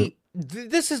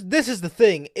 This is the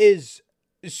thing, is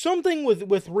something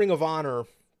with Ring of Honor.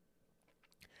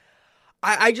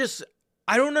 I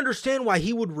don't understand why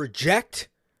he would reject.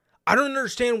 I don't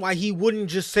understand why he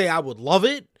wouldn't just say I would love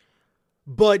it,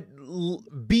 but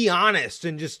be honest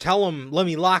and just tell him, let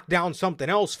me lock down something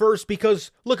else first, because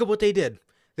look at what they did.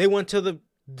 They went to the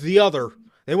other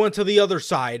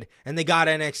side and they got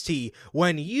NXT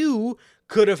when you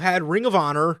could have had Ring of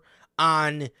Honor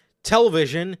on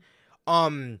television.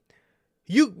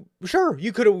 You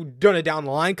could have done it down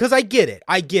the line, because I get it.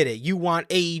 You want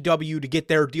AEW to get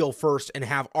their deal first and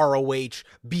have ROH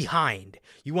behind.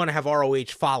 You want to have ROH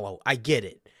follow. I get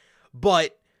it.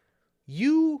 But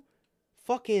you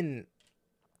fucking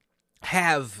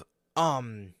have,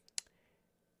 an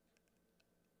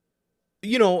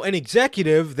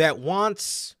executive that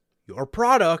wants your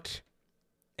product,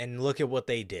 and look at what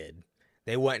they did.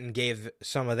 They went and gave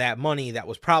some of that money that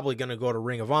was probably going to go to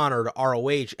Ring of Honor to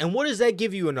ROH. And what does that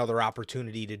give you another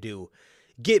opportunity to do?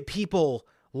 Get people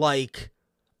like,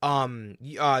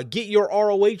 get your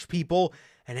ROH people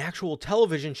an actual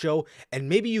television show, and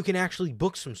maybe you can actually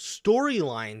book some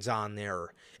storylines on there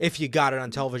if you got it on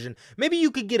television. Maybe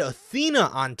you could get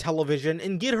Athena on television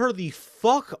and get her the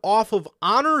fuck off of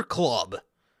Honor Club.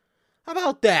 How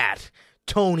about that,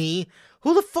 Tony?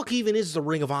 Who the fuck even is the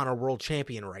Ring of Honor World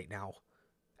Champion right now?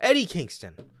 Eddie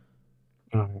Kingston.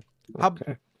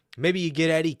 Okay. Maybe you get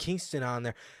Eddie Kingston on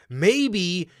there.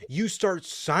 Maybe you start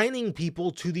signing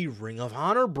people to the Ring of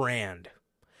Honor brand.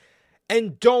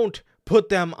 And don't put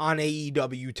them on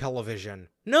AEW television.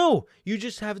 No, you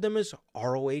just have them as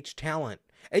ROH talent.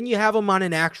 And you have them on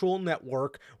an actual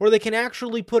network where they can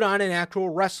actually put on an actual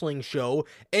wrestling show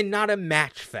and not a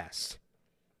match fest.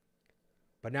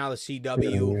 But now the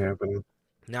CW,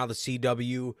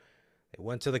 they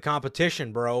went to the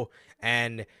competition, bro.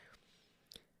 And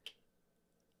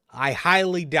I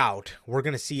highly doubt we're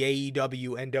going to see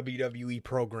AEW and WWE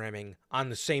programming on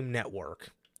the same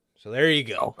network. So there you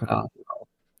go. Oh,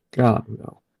 God,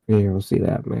 no. Yeah, we'll see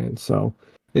that, man. So,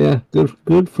 yeah,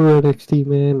 good for NXT,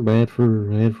 man. Bad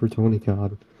for Tony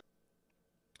Khan.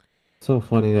 So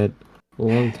funny that a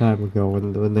long time ago,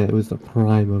 when that was the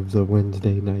prime of the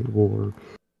Wednesday Night War,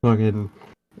 fucking,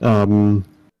 what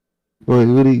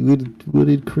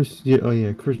did Chris? Oh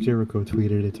yeah, Chris Jericho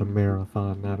tweeted it's a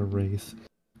marathon, not a race.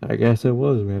 I guess it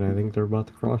was, man. I think they're about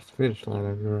to cross the finish line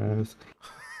on your ass.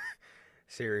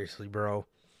 Seriously, bro.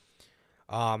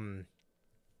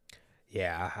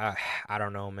 Yeah, I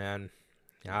don't know, man.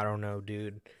 I don't know,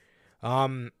 dude.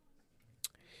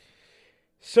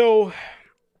 So,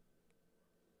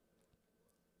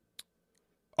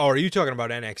 are you talking about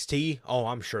NXT? Oh,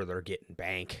 I'm sure they're getting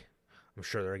bank. I'm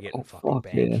sure they're getting fucking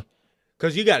bank. Yeah.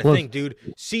 Because you got to think, dude,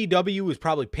 CW is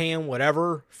probably paying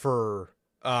whatever for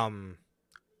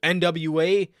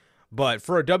NWA, but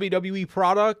for a WWE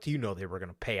product, you know they were going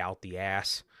to pay out the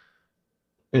ass.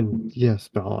 And yes,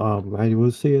 Bell, I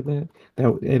was saying that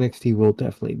NXT will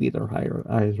definitely be their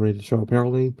highest rated show.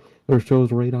 Apparently, their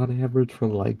shows rate on average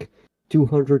from like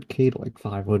 200K to like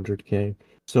 500K.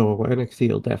 So NXT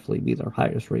will definitely be their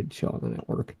highest rated show on the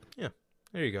network. Yeah,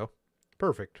 there you go.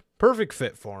 Perfect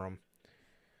fit for them.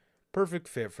 Perfect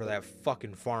fit for that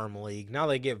fucking farm league. Now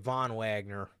they get Von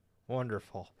Wagner.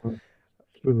 Wonderful. It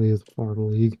really is a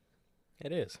farm league.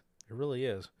 It is. It really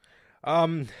is.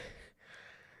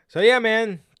 So yeah,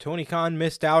 man, Tony Khan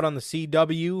missed out on the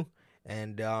CW,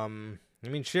 and I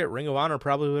mean, shit, Ring of Honor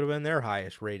probably would have been their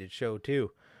highest rated show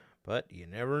too, but you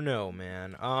never know,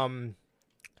 man.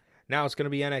 Now it's gonna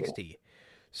be NXT.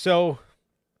 So,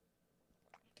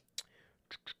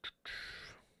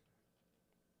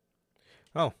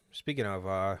 oh, speaking of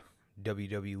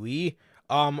WWE,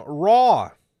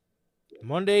 Raw,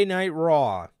 Monday Night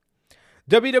Raw.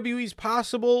 WWE's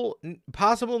possible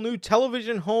new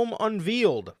television home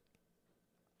unveiled.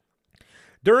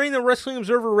 During the Wrestling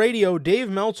Observer Radio, Dave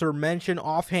Meltzer mentioned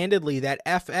offhandedly that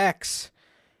FX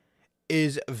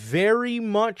is very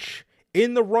much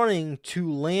in the running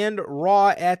to land Raw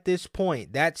at this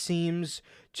point. That seems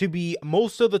to be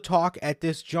most of the talk at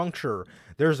this juncture.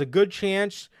 There's a good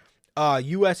chance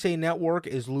USA Network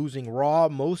is losing Raw.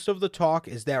 Most of the talk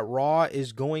is that Raw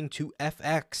is going to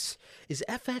FX. Is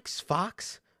FX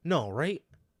Fox? No, right?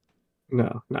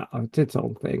 No, it's its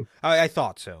own thing. I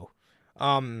thought so.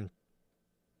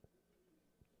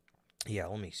 Yeah,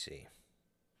 let me see.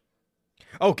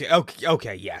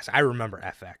 Okay, yes, I remember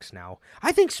FX now.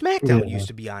 I think SmackDown used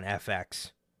to be on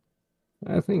FX.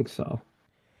 I think so.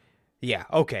 Yeah,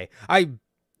 okay.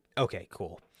 Okay,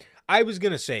 cool. I was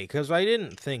going to say, because I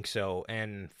didn't think so,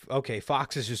 and, okay,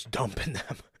 Fox is just dumping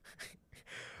them.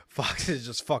 Fox is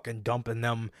just fucking dumping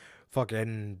them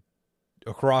fucking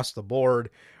across the board.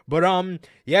 But,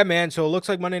 yeah, man, so it looks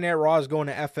like Monday Night Raw is going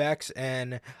to FX,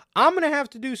 and I'm going to have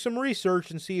to do some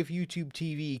research and see if YouTube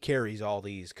TV carries all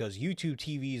these, because YouTube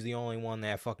TV is the only one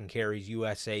that fucking carries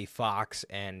USA, Fox,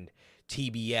 and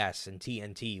TBS and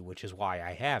TNT, which is why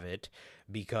I have it,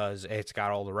 because it's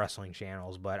got all the wrestling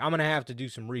channels. But I'm going to have to do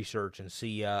some research and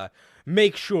see,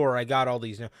 make sure I got all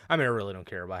these. I mean, I really don't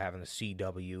care about having the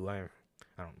CW. I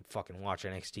don't fucking watch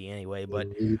NXT anyway, but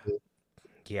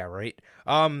yeah, right.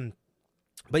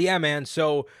 But yeah, man,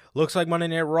 so looks like Monday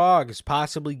Night Raw is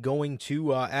possibly going to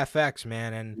FX,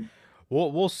 man, and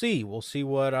we'll see. We'll see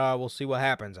what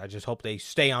happens. I just hope they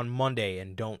stay on Monday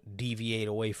and don't deviate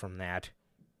away from that.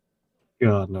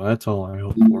 God, no, that's all I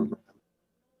hope for.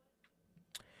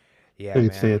 Yeah, I could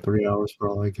man. stay at 3 hours for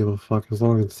all I give a fuck, as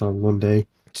long as it's on Monday.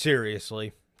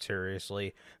 Seriously.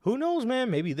 Seriously. Who knows, man?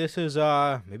 Maybe this is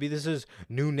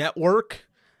new network.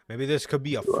 Maybe this could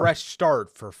be a fresh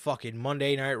start for fucking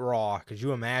Monday Night Raw. Could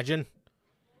you imagine?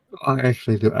 I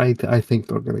actually do. I think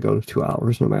they're going to go to 2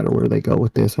 hours no matter where they go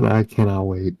with this, and I cannot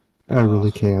wait. I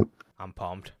really can't. I'm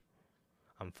pumped.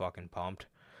 I'm fucking pumped.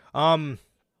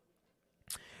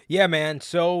 Yeah, man.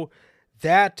 So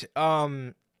that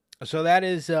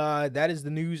is the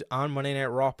news on Monday Night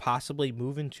Raw possibly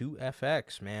moving to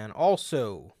FX, man.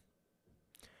 Also,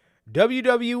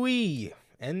 WWE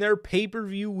and their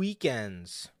pay-per-view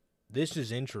weekends. This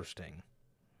is interesting.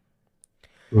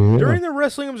 Yeah. During the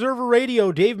Wrestling Observer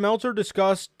Radio, Dave Meltzer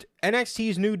discussed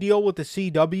NXT's new deal with the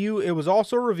CW. It was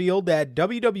also revealed that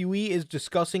WWE is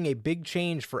discussing a big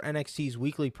change for NXT's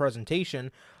weekly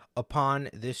presentation upon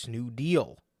this new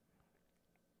deal.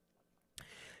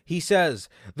 He says,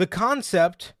 the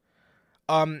concept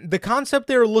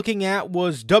they're looking at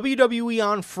was WWE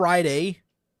on Friday,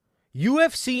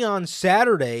 UFC on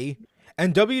Saturday,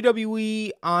 and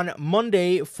WWE on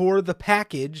Monday for the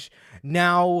package.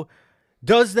 Now,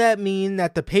 does that mean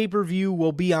that the pay-per-view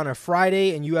will be on a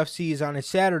Friday and UFC is on a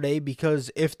Saturday?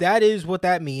 Because if that is what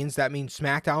that means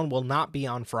SmackDown will not be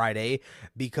on Friday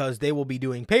because they will be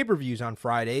doing pay-per-views on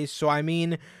Fridays. So, I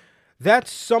mean,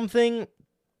 that's something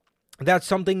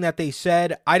that they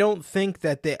said. I don't think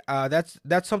that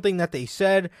that's something that they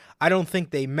said. I don't think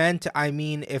they meant. I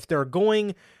mean, if they're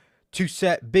going to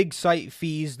set big site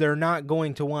fees, they're not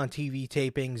going to want TV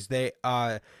tapings.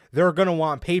 They're going to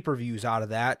want pay-per-views out of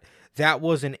that. That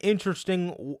was an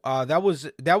interesting that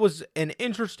was an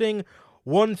interesting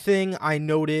one thing I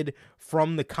noted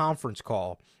from the conference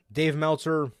call. Dave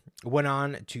Meltzer went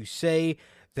on to say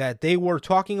that they were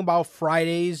talking about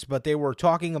Fridays, but they were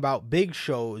talking about big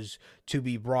shows to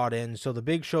be brought in. So the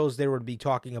big shows they would be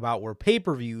talking about were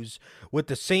pay-per-views with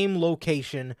the same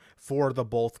location for the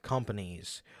both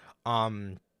companies.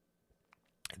 That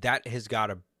has got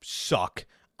to suck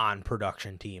on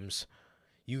production teams.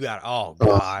 You got, oh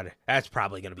God, that's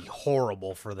probably going to be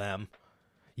horrible for them.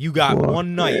 You got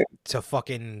one night to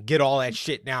fucking get all that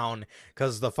shit down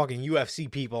because the fucking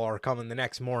UFC people are coming the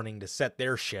next morning to set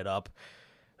their shit up.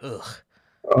 Ugh.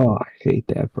 Oh, I hate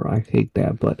that, bro. I hate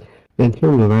that. But in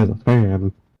terms of as a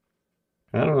fan,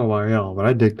 I don't know why y'all, but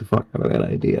I dig the fuck out of that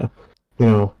idea. You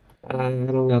know, I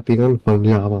don't got the unfun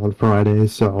job on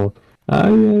Fridays, so I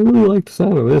really like the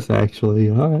sound of this,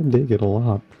 actually. I dig it a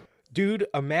lot. Dude,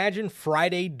 imagine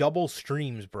Friday double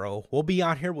streams, bro. We'll be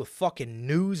on here with fucking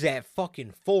news at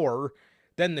fucking 4.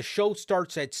 Then the show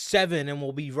starts at 7, and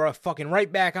we'll be fucking right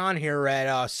back on here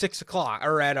at 6 o'clock,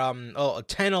 or at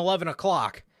 10, 11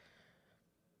 o'clock.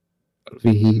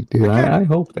 Dude, I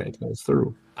hope that goes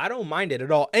through. I don't mind it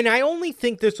at all. And I only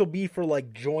think this will be for,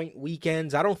 like, joint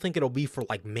weekends. I don't think it'll be for,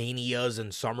 like, Manias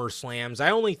and SummerSlams.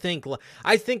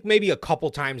 I think maybe a couple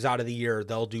times out of the year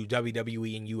they'll do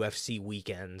WWE and UFC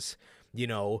weekends. You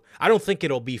know, I don't think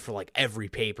it'll be for, like, every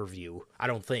pay-per-view. I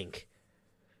don't think.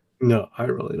 No, I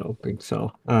really don't think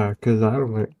so. Because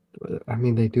I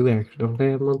mean, they do actually, don't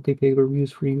they have monthly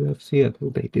pay-per-views for UFC? I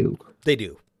think they do. They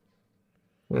do.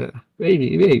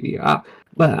 Maybe.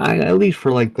 But at least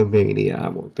for like the Mania, I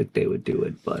won't think they would do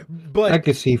it. But I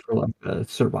could see for like a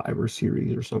Survivor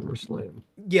Series or SummerSlam.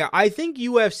 Yeah, I think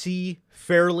UFC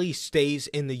fairly stays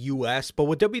in the U.S., but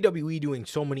with WWE doing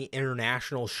so many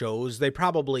international shows, they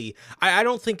probably... I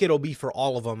don't think it'll be for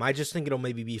all of them. I just think it'll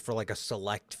maybe be for like a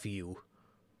select few.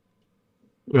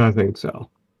 I think so.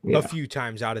 Yeah. A few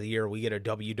times out of the year, we get a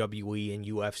WWE and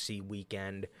UFC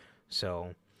weekend.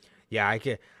 So, yeah, I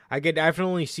could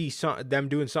definitely see them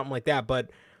doing something like that, but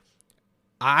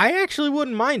I actually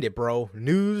wouldn't mind it, bro.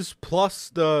 News plus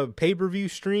the pay-per-view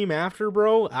stream after,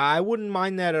 bro. I wouldn't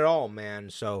mind that at all, man.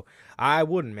 So I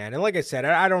wouldn't, man. And like I said,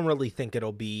 I don't really think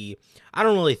it'll be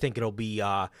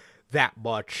that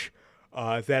much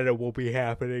that it will be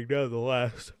happening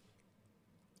nonetheless.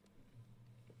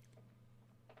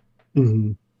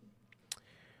 Mm-hmm.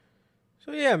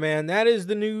 So yeah, man, that is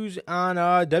the news on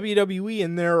WWE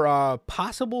and their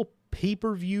possible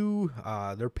pay-per-view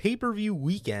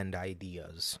weekend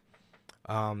ideas.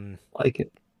 Like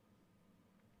it.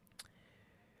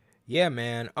 Yeah,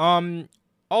 man.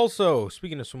 Also,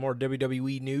 speaking of some more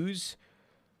WWE news.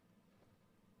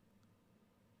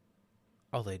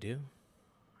 Oh, they do?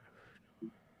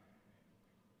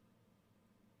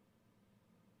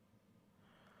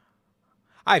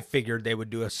 I figured they would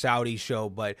do a Saudi show,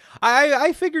 but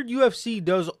I figured UFC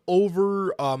does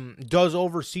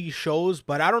oversee shows,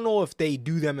 but I don't know if they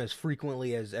do them as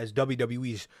frequently as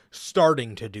WWE's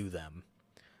starting to do them.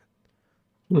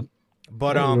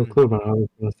 But I have no clue about how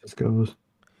this goes.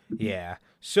 Yeah.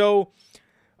 So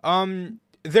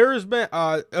there has been,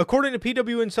 according to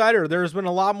PW Insider, there has been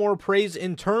a lot more praise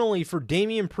internally for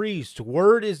Damian Priest.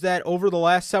 Word is that over the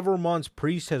last several months,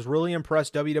 Priest has really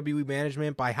impressed WWE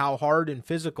management by how hard and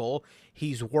physical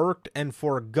he's worked, and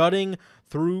for gutting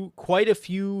through quite a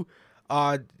few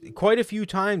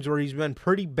times where he's been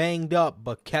pretty banged up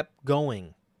but kept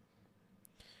going.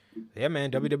 Yeah,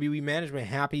 man, WWE management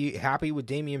happy with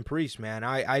Damian Priest, man.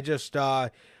 I just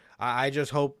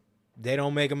hope they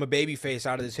don't make him a babyface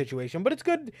out of the situation, but it's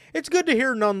good to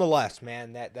hear nonetheless,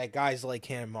 man, that guys like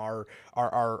him are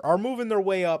moving their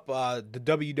way up the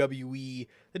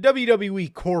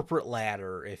WWE corporate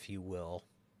ladder, if you will.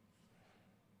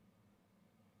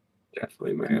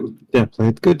 Definitely, man. Definitely.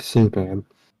 It's good to see, man.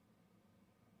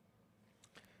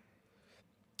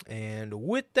 And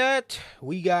with that,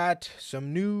 we got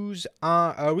some news.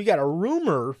 We got a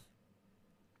rumor.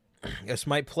 This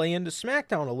might play into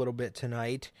SmackDown a little bit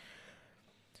tonight.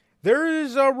 There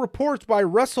is reports by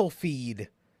WrestleFeed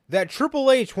that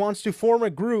Triple H wants to form a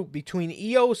group between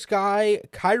Io Sky,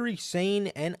 Kairi Sane,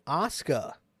 and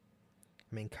Asuka.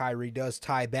 I mean, Kairi does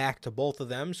tie back to both of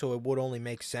them, so it would only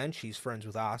make sense. She's friends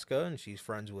with Asuka, and she's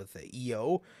friends with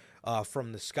Io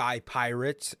from the Sky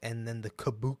Pirates, and then the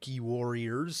Kabuki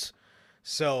Warriors.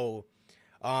 So,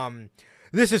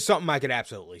 this is something I could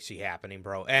absolutely see happening,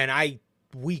 bro. And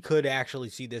we could actually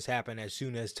see this happen as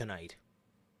soon as tonight.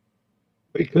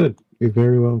 We could. We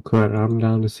very well could. I'm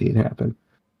down to see it happen.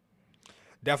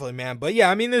 Definitely, man. But yeah,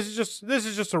 I mean, this is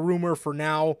just a rumor for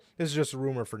now.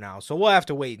 So we'll have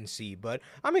to wait and see. But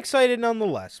I'm excited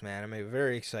nonetheless, man. I'm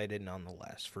very excited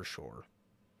nonetheless, for sure.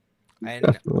 And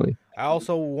definitely. I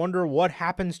also wonder what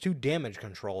happens to Damage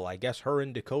Control. I guess her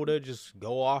and Dakota just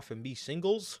go off and be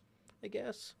singles, I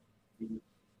guess.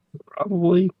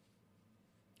 Probably.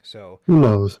 So who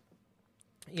knows?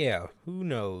 Yeah, who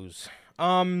knows?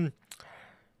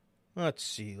 Let's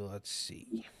see.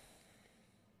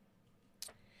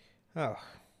 Oh.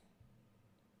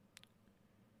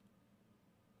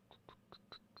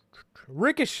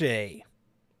 Ricochet.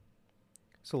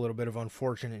 It's a little bit of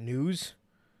unfortunate news.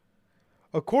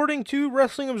 According to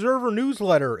Wrestling Observer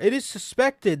newsletter, it is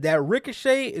suspected that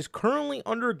Ricochet is currently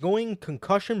undergoing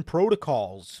concussion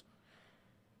protocols.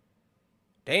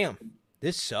 Damn,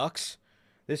 this sucks.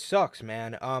 This sucks,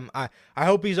 man. I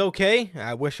hope he's okay.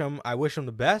 I wish him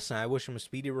the best, and I wish him a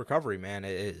speedy recovery, man.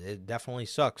 It definitely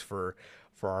sucks for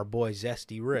our boy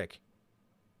Zesty Rick.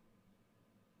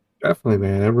 Definitely,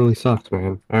 man. That really sucks,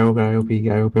 man. I hope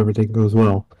everything goes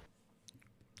well.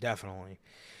 Definitely,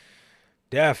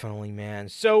 man.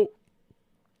 So,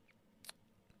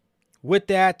 with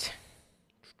that,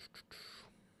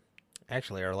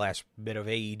 actually, our last bit of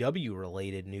AEW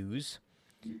related news.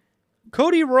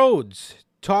 Cody Rhodes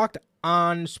talked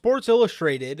on Sports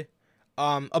Illustrated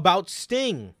about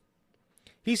Sting.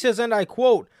 He says, and I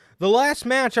quote, "The last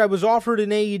match I was offered in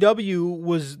AEW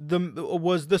was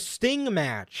the Sting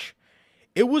match.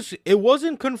 It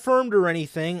wasn't confirmed or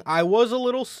anything. I was a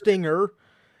little stinger.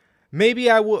 Maybe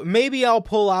I'll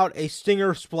pull out a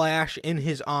Stinger splash in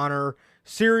his honor.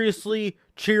 Seriously,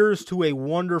 cheers to a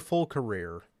wonderful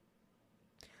career."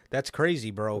 That's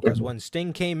crazy, bro, because when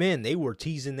Sting came in, they were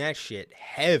teasing that shit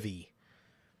heavy.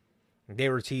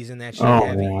 Heavy.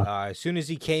 Yeah. As soon as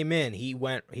he came in, he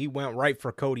went right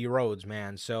for Cody Rhodes,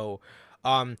 man. So,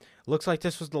 looks like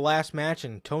this was the last match,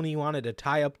 and Tony wanted to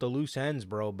tie up the loose ends,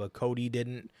 bro, but Cody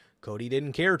didn't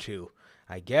care to,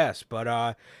 I guess.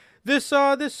 But this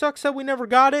sucks that we never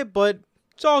got it, but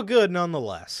it's all good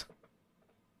nonetheless.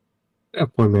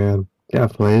 Definitely, man.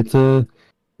 Definitely.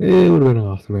 It would have been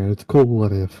awesome, man. It's cool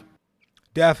what if.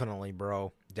 Definitely,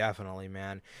 bro. Definitely,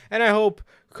 man. And I hope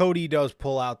Cody does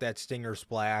pull out that Stinger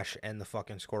splash and the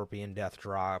fucking Scorpion Death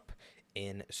Drop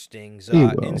in Sting's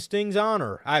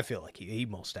honor. I feel like he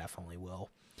most definitely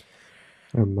will.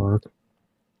 And Mark.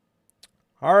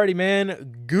 Alrighty,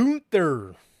 man.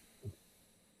 Gunther.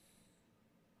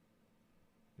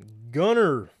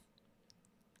 Gunner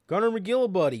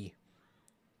McGillibuddy.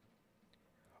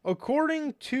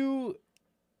 According to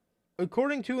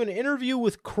an interview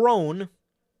with Crone,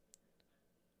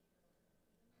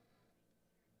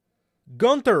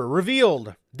 Gunther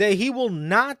revealed that he will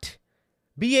not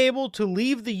be able to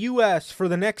leave the U.S. for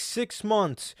the next 6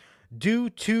 months due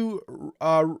to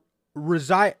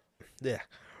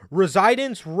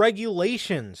residence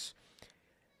regulations.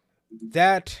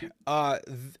 That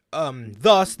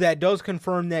thus that does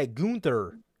confirm that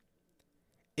Gunther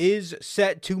is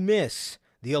set to miss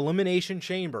the Elimination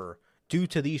Chamber due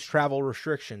to these travel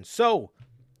restrictions. So,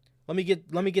 let me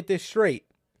get this straight.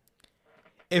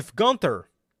 If Gunther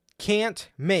can't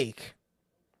make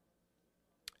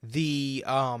the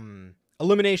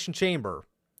Elimination Chamber,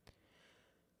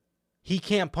 he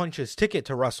can't punch his ticket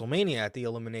to WrestleMania at the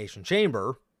Elimination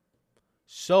Chamber.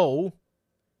 So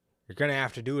you're going to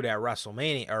have to do it at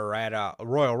WrestleMania or at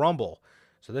Royal Rumble.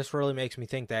 So this really makes me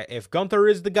think that if Gunther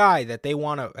is the guy that they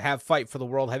want to have fight for the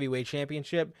World Heavyweight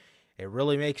Championship, it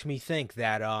really makes me think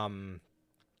that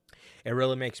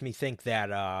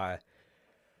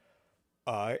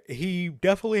he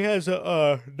definitely has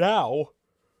a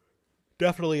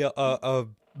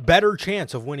better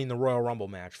chance of winning the Royal Rumble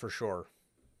match for sure.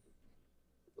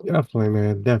 Definitely,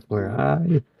 man. Definitely.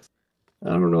 I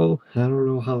don't know. I don't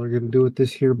know how they're going to do it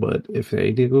this year, but if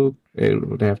they do, it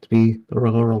would have to be the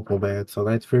Royal Rumble match. So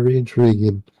that's very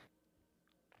intriguing.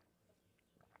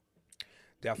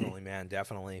 Definitely, man.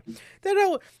 Definitely.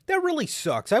 That really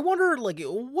sucks. I wonder, like,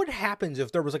 what happens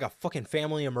if there was like a fucking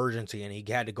family emergency and he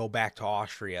had to go back to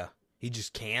Austria? He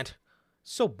just can't.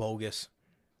 So bogus.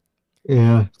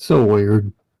 Yeah, so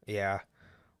weird. Yeah.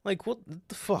 Like, what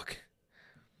the fuck?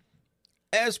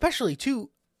 Especially, too,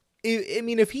 I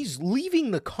mean, if he's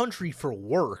leaving the country for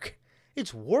work,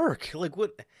 it's work. Like,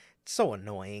 what? It's so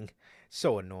annoying.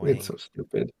 So annoying. It's so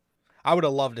stupid. I would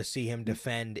have loved to see him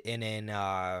defend in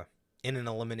an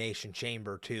Elimination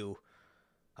Chamber, too.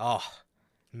 Oh,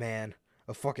 man.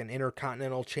 A fucking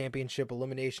Intercontinental Championship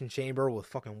Elimination Chamber with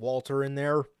fucking Walter in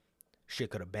there. Shit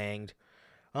could have banged.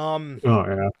 Oh,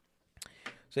 yeah.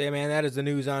 So, yeah, man, that is the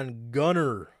news on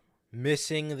Gunner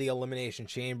missing the Elimination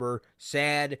Chamber.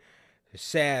 Sad,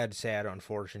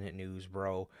 unfortunate news,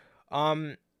 bro.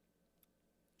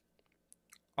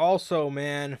 Also,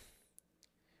 man,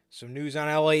 some news on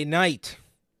LA Knight.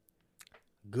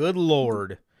 Good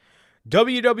Lord.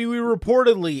 WWE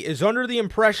reportedly is under the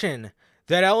impression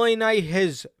that LA Knight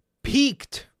has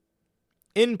peaked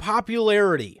in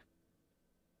popularity.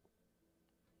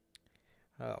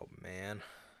 Oh, man.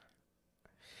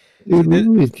 Dude, we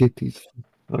always get these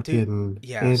fucking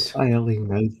yes. anti-LA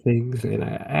Knight things, and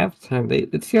half the time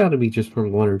it's got to be just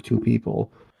from one or two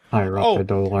people higher up that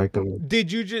don't like them.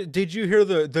 Did you hear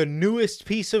the newest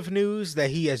piece of news that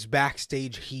he has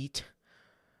backstage heat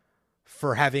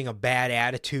for having a bad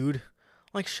attitude?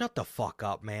 Like, shut the fuck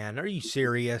up, man. Are you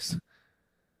serious?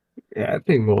 Yeah, I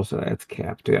think most of that's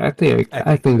capped. I think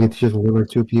it's just one or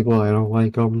two people that don't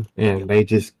like him, and they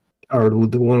just are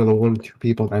one of the one or two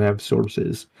people that have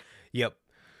sources. Yep.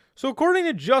 So according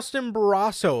to Justin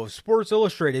Barrasso of Sports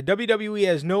Illustrated, WWE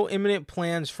has no imminent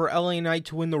plans for LA Knight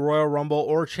to win the Royal Rumble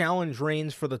or challenge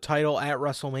Reigns for the title at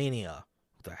WrestleMania.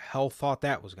 Who the hell thought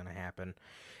that was going to happen?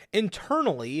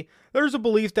 Internally, there's a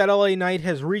belief that LA Knight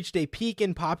has reached a peak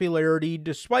in popularity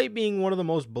despite being one of the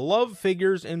most beloved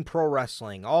figures in pro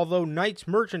wrestling. Although Knight's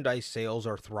merchandise sales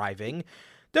are thriving,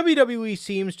 WWE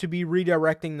seems to be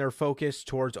redirecting their focus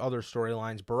towards other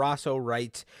storylines. Barrasso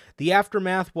writes, "The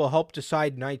aftermath will help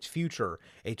decide Knight's future.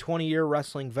 A 20-year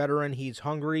wrestling veteran, he's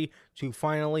hungry to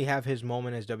finally have his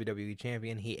moment as WWE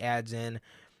champion." He adds in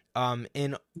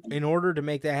order to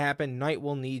make that happen, Knight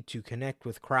will need to connect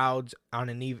with crowds on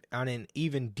an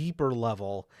even deeper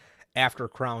level after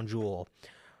Crown Jewel.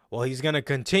 Well, he's going to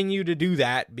continue to do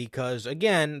that because,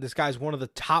 again, this guy's one of the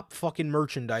top fucking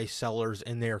merchandise sellers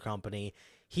in their company.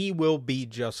 He will be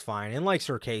just fine. And like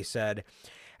Sir K said,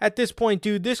 at this point,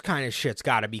 dude, this kind of shit's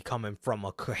got to be coming from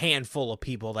a handful of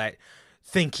people that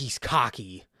think he's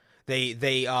cocky. They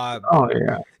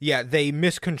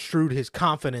misconstrued his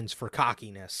confidence for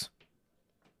cockiness.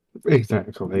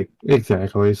 Exactly.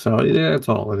 So yeah, that's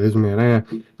all it is,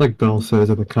 man. Like Bell says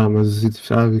in the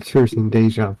comments, I'm experiencing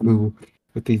deja vu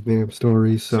with these damn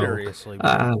stories. So seriously, bro.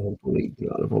 I don't believe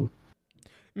none of them.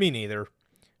 Me neither.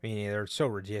 It's so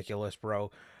ridiculous, bro.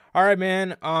 All right,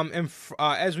 man.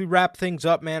 As we wrap things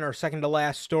up, man, our second to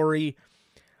last story.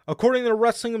 According to the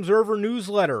Wrestling Observer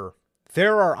newsletter,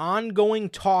 there are ongoing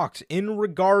talks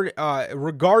regarding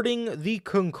the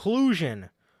conclusion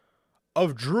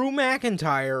of Drew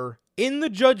McIntyre in the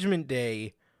Judgment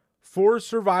Day for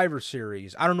Survivor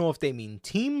Series. I don't know if they mean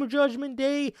Team Judgment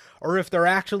Day or if they're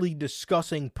actually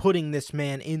discussing putting this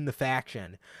man in the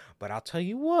faction. But I'll tell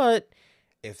you what,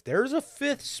 if there's a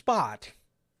fifth spot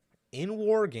in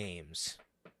War Games,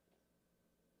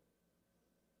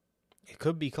 it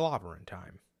could be clobbering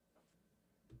time.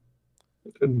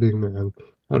 It could be, man.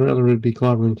 I'd rather it be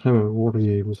clobbering time at War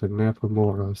Games than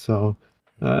Nakamura, so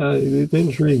it's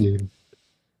intriguing.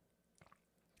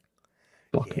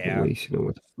 Fucking wasting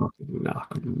with fucking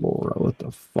Nakamura. What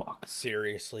the fuck?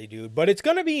 Seriously, dude. But it's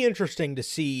gonna be interesting to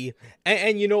see,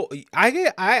 and you know,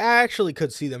 I actually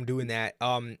could see them doing that.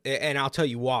 And I'll tell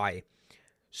you why.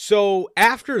 So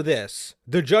after this,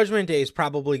 the Judgment Day is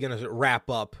probably gonna wrap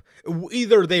up.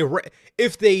 Either they're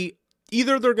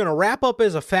gonna wrap up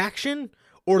as a faction,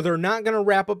 or they're not gonna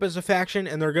wrap up as a faction,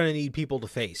 and they're gonna need people to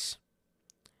face.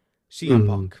 CM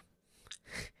Punk.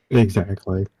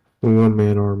 Exactly. One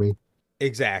man army.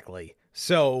 Exactly.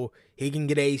 So he can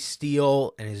get Ace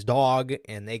Steel and his dog,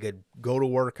 and they could go to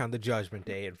work on the Judgment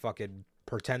Day and fucking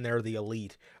pretend they're the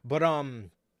elite. But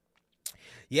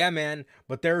yeah, man.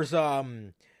 But there's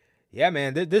yeah,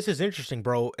 man. This is interesting,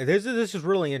 bro. This is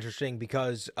really interesting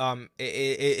because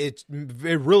it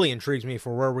really intrigues me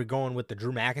for where we're going with the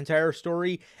Drew McIntyre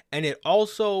story, and it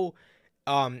also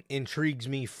intrigues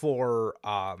me for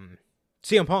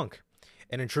CM Punk.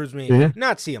 It intrigues me,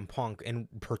 not CM Punk in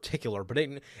particular, but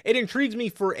it intrigues me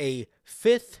for a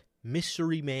 5th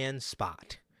mystery man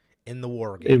spot in the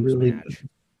War Games match.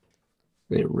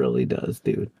 It really does,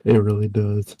 dude. It really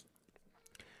does.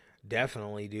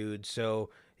 Definitely, dude. So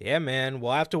yeah, man,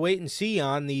 we'll have to wait and see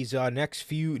on these next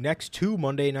 2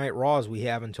 Monday Night Raws we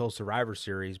have until Survivor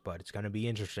Series, but it's gonna be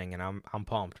interesting, and I'm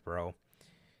pumped, bro.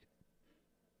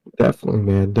 Definitely,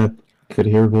 man. That could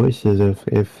hear voices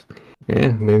if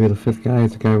maybe the 5th guy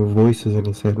is the guy with voices in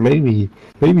his head. Maybe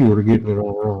we're getting it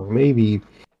all wrong. Maybe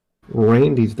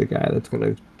Randy's the guy that's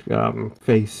gonna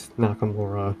face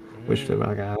Nakamura. Which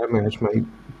that match might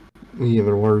be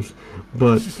even worse.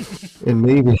 But and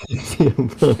maybe CM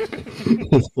Punk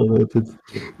is one of it.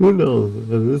 Who knows?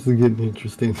 This is getting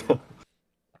interesting.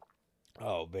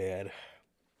 Oh man.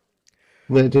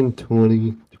 Legend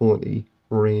 2020.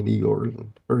 Randy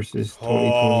Orton versus 2023.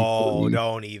 Oh,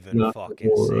 don't even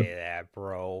fucking say that,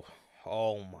 bro.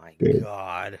 Oh my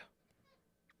god.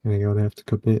 And I gotta have to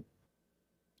commit.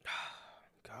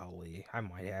 Golly, I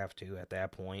might have to at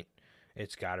that point.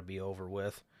 It's got to be over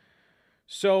with.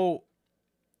 So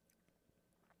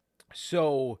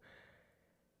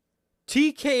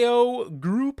TKO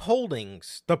Group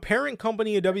Holdings, the parent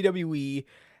company of WWE,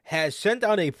 has sent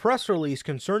out a press release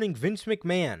concerning Vince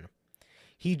McMahon.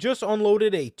 He just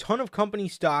unloaded a ton of company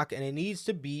stock, and it needs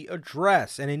to be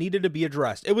addressed.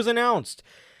 It was announced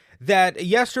that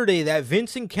yesterday that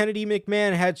Vince and Kennedy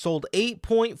McMahon had sold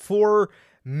 8.4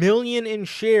 million in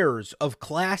shares of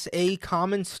Class A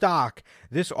common stock.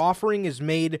 This offering is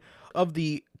made of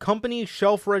the company's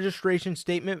shelf registration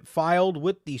statement filed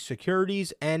with the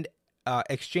Securities and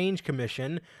Exchange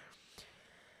Commission.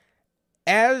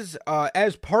 As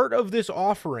part of this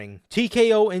offering,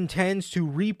 TKO intends to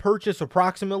repurchase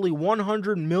approximately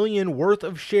 100 million worth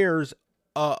of shares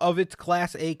of its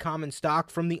Class A common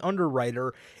stock from the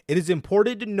underwriter. It is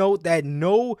important to note that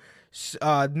no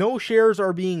shares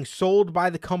are being sold by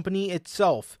the company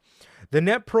itself. The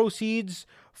net proceeds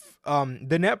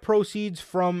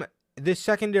from this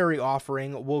secondary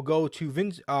offering will go to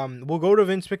Vince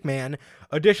McMahon.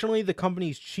 Additionally, the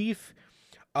company's chief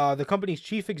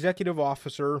executive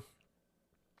officer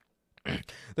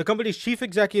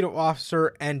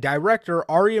and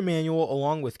director, Ari Emanuel,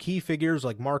 along with key figures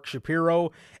like Mark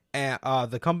Shapiro,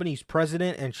 the company's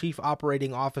president and chief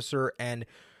operating officer, and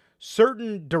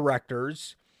certain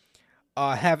directors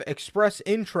have expressed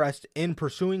interest in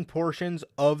pursuing portions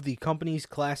of the company's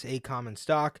Class A common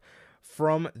stock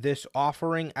from this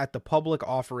offering at the public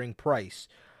offering price.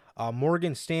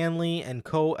 Morgan Stanley and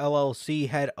Co. LLC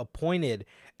had appointed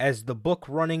as the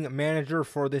book-running manager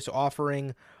for this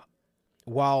offering,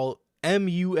 while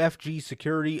MUFG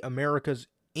Security Americas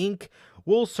Inc.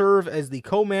 will serve as the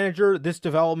co-manager. This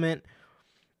development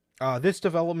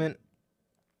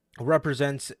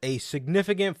represents a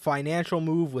significant financial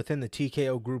move within the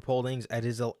TKO Group Holdings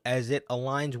as it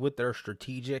aligns with their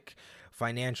strategic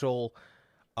financial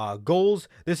goals.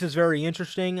 This is very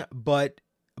interesting, but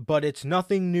it's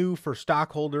nothing new for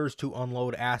stockholders to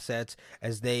unload assets,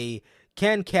 as they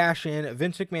can cash in.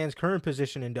 Vince McMahon's current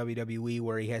position in WWE,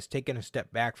 where he has taken a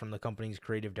step back from the company's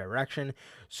creative direction,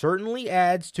 certainly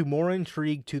adds to more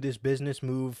intrigue to this business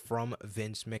move from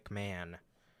Vince McMahon.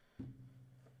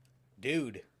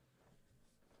 Dude,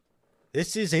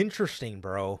 this is interesting,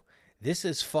 bro. This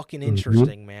is fucking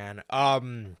interesting, man. I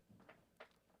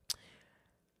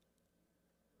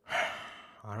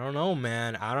don't know,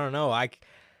 man. I don't know.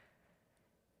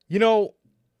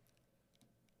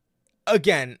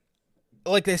 Again,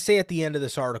 like they say at the end of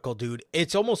this article, dude,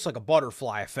 it's almost like a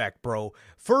butterfly effect, bro.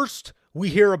 First, we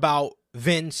hear about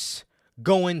Vince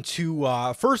going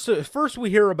to first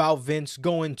we hear about Vince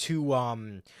going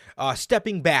to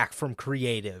stepping back from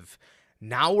creative.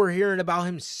 Now we're hearing about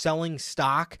him selling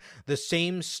stock, the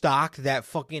same stock that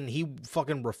he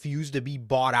refused to be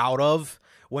bought out of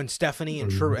when Stephanie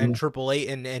and Triple H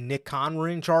and Nick Khan were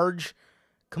in charge.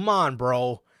 Come on,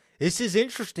 bro. This is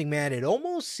interesting, man. It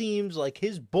almost seems like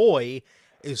his boy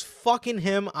is fucking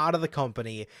him out of the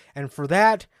company, and for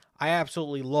that, I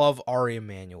absolutely love Ari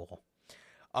Emanuel.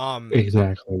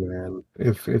 Exactly, man.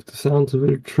 If the sounds of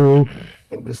it are true,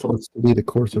 and this looks to be the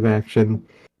course of action,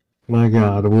 My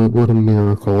God, what a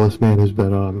miracle this man has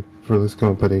been on for this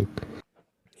company.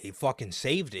 He fucking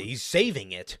saved it. He's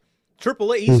saving it.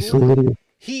 Triple H,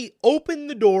 he opened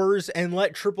the doors and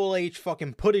let Triple H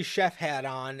fucking put his chef hat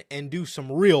on and do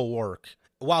some real work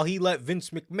while he let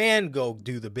Vince McMahon go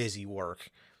do the busy work.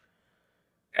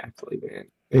 Exactly, man.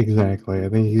 Exactly. I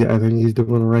think he's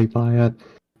doing right by it,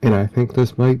 and I think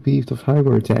this might be the time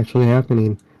where it's actually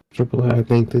happening. I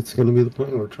think it's going to be the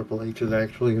point where Triple H is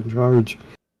actually in charge.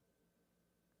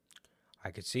 I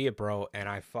could see it, bro, and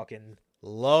I fucking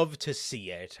love to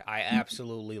see it. I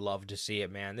absolutely love to see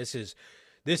it, man. This is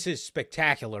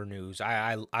spectacular news.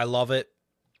 I love it.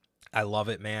 I love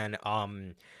it, man.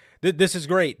 This is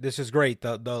great. This is great.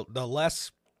 The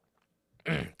less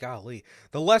golly,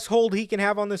 the less hold he can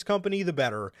have on this company, the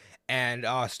better. And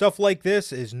stuff like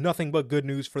this is nothing but good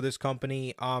news for this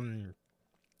company. I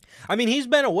mean, he's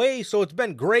been away, so it's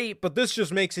been great, but this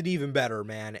just makes it even better,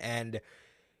 man. And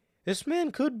this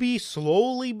man could be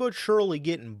slowly but surely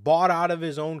getting bought out of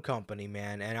his own company,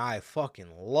 man. And I fucking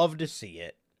love to see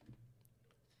it.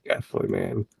 Definitely,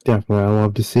 man. Definitely. I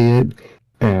love to see it.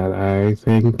 And I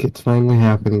think it's finally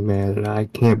happening, man. And I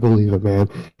can't believe it, man.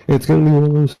 It's going to be one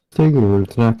of those things where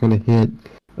it's not going to hit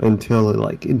until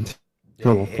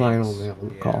the final nail in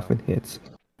the coffin hits.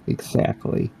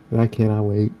 Exactly. And I cannot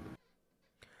wait.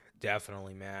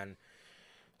 Definitely, man.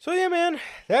 So yeah, man,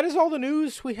 that is all the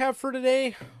news we have for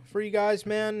today for you guys,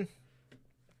 man.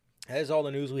 That is all the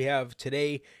news we have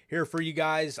today here for you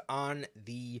guys on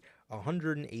the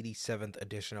 187th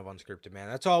edition of Unscripted, man.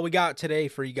 That's all we got today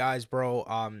for you guys, bro.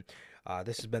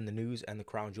 This has been the news and the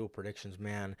Crown Jewel predictions,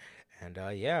 man. And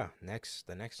yeah,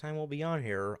 the next time we'll be on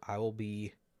here, I will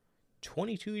be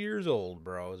 22 years old,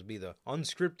 bro. It'll be the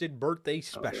Unscripted birthday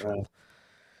special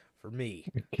for me.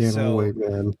 I can't wait,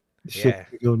 man. Yeah,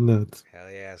 go nuts.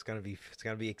 Hell yeah, it's gonna be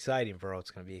exciting, bro.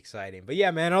 It's gonna be exciting. But yeah,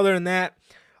 man. Other than that,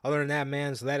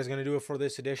 man. So that is gonna do it for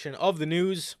this edition of the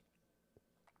news.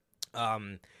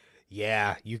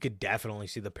 Yeah, you could definitely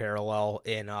see the parallel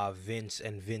in Vince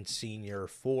and Vince Senior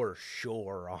for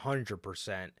sure,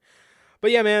 100%. But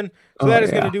yeah, man. So that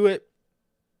is gonna do it.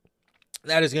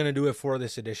 That is gonna do it for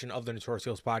this edition of the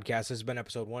Notorious Podcast. This has been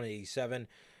episode 187.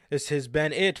 This has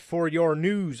been it for your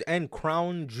news and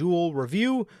Crown Jewel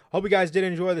review. Hope you guys did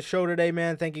enjoy the show today,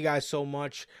 man. Thank you guys so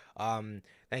much. Thank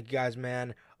you guys,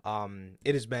 man.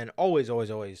 It has been always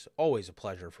a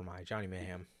pleasure for my Johnny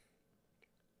Mayhem.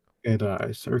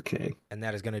 And Sir K. And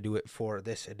that is going to do it for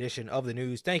this edition of the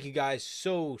news. Thank you guys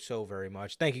so very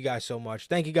much. Thank you guys so much.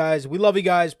 Thank you guys. We love you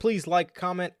guys. Please like,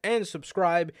 comment, and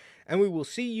subscribe. And we will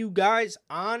see you guys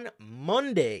on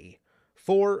Monday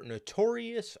for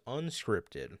Notorious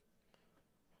Unscripted.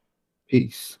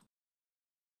 Peace.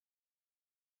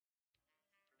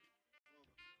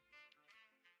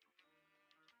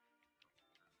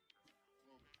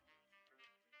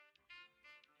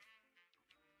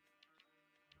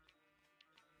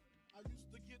 I used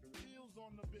to get pills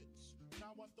on the bitch.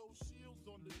 Now I throw shields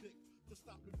on the dick to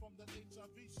stop me from that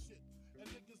HIV shit. And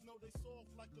niggas know they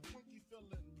soft like a Twinkie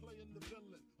fillin', playing the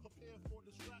villain, prepare for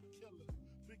this rap killing.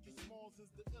 Biggie Smalls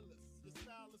is the illest. Your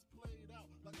style is played out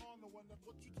like Arnold, and that's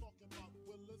what you talking about,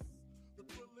 Willis. The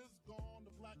thrill is gone.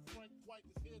 The black Frank White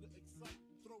is here to excite,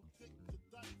 throw dick to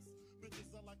dice.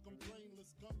 Bitches are like I'm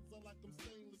brainless, guns are like I'm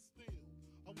stainless steel.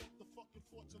 I want the fucking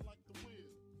fortune like the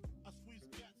wheel. I squeeze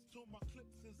cats till my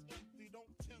clips is empty.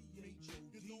 Don't tempt me.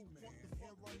 You don't want the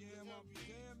fuck Here I am, I'll be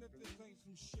damned if this ain't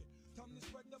some shit. Time to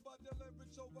spread the butter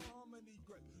lyrics over harmony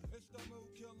grip. It's the Mill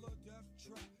Killer Death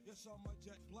Trap. Yes, I'm a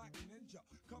jet black ninja.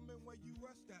 Coming where you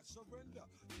rest at, surrender.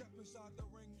 Step inside the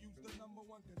ring, use the #1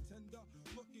 contender.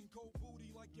 Looking cold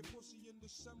booty like your pussy in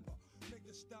December.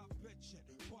 Nigga, stop bitching.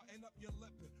 Button up your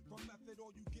lippin'. From method,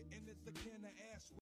 all you gettin' is the can of ass.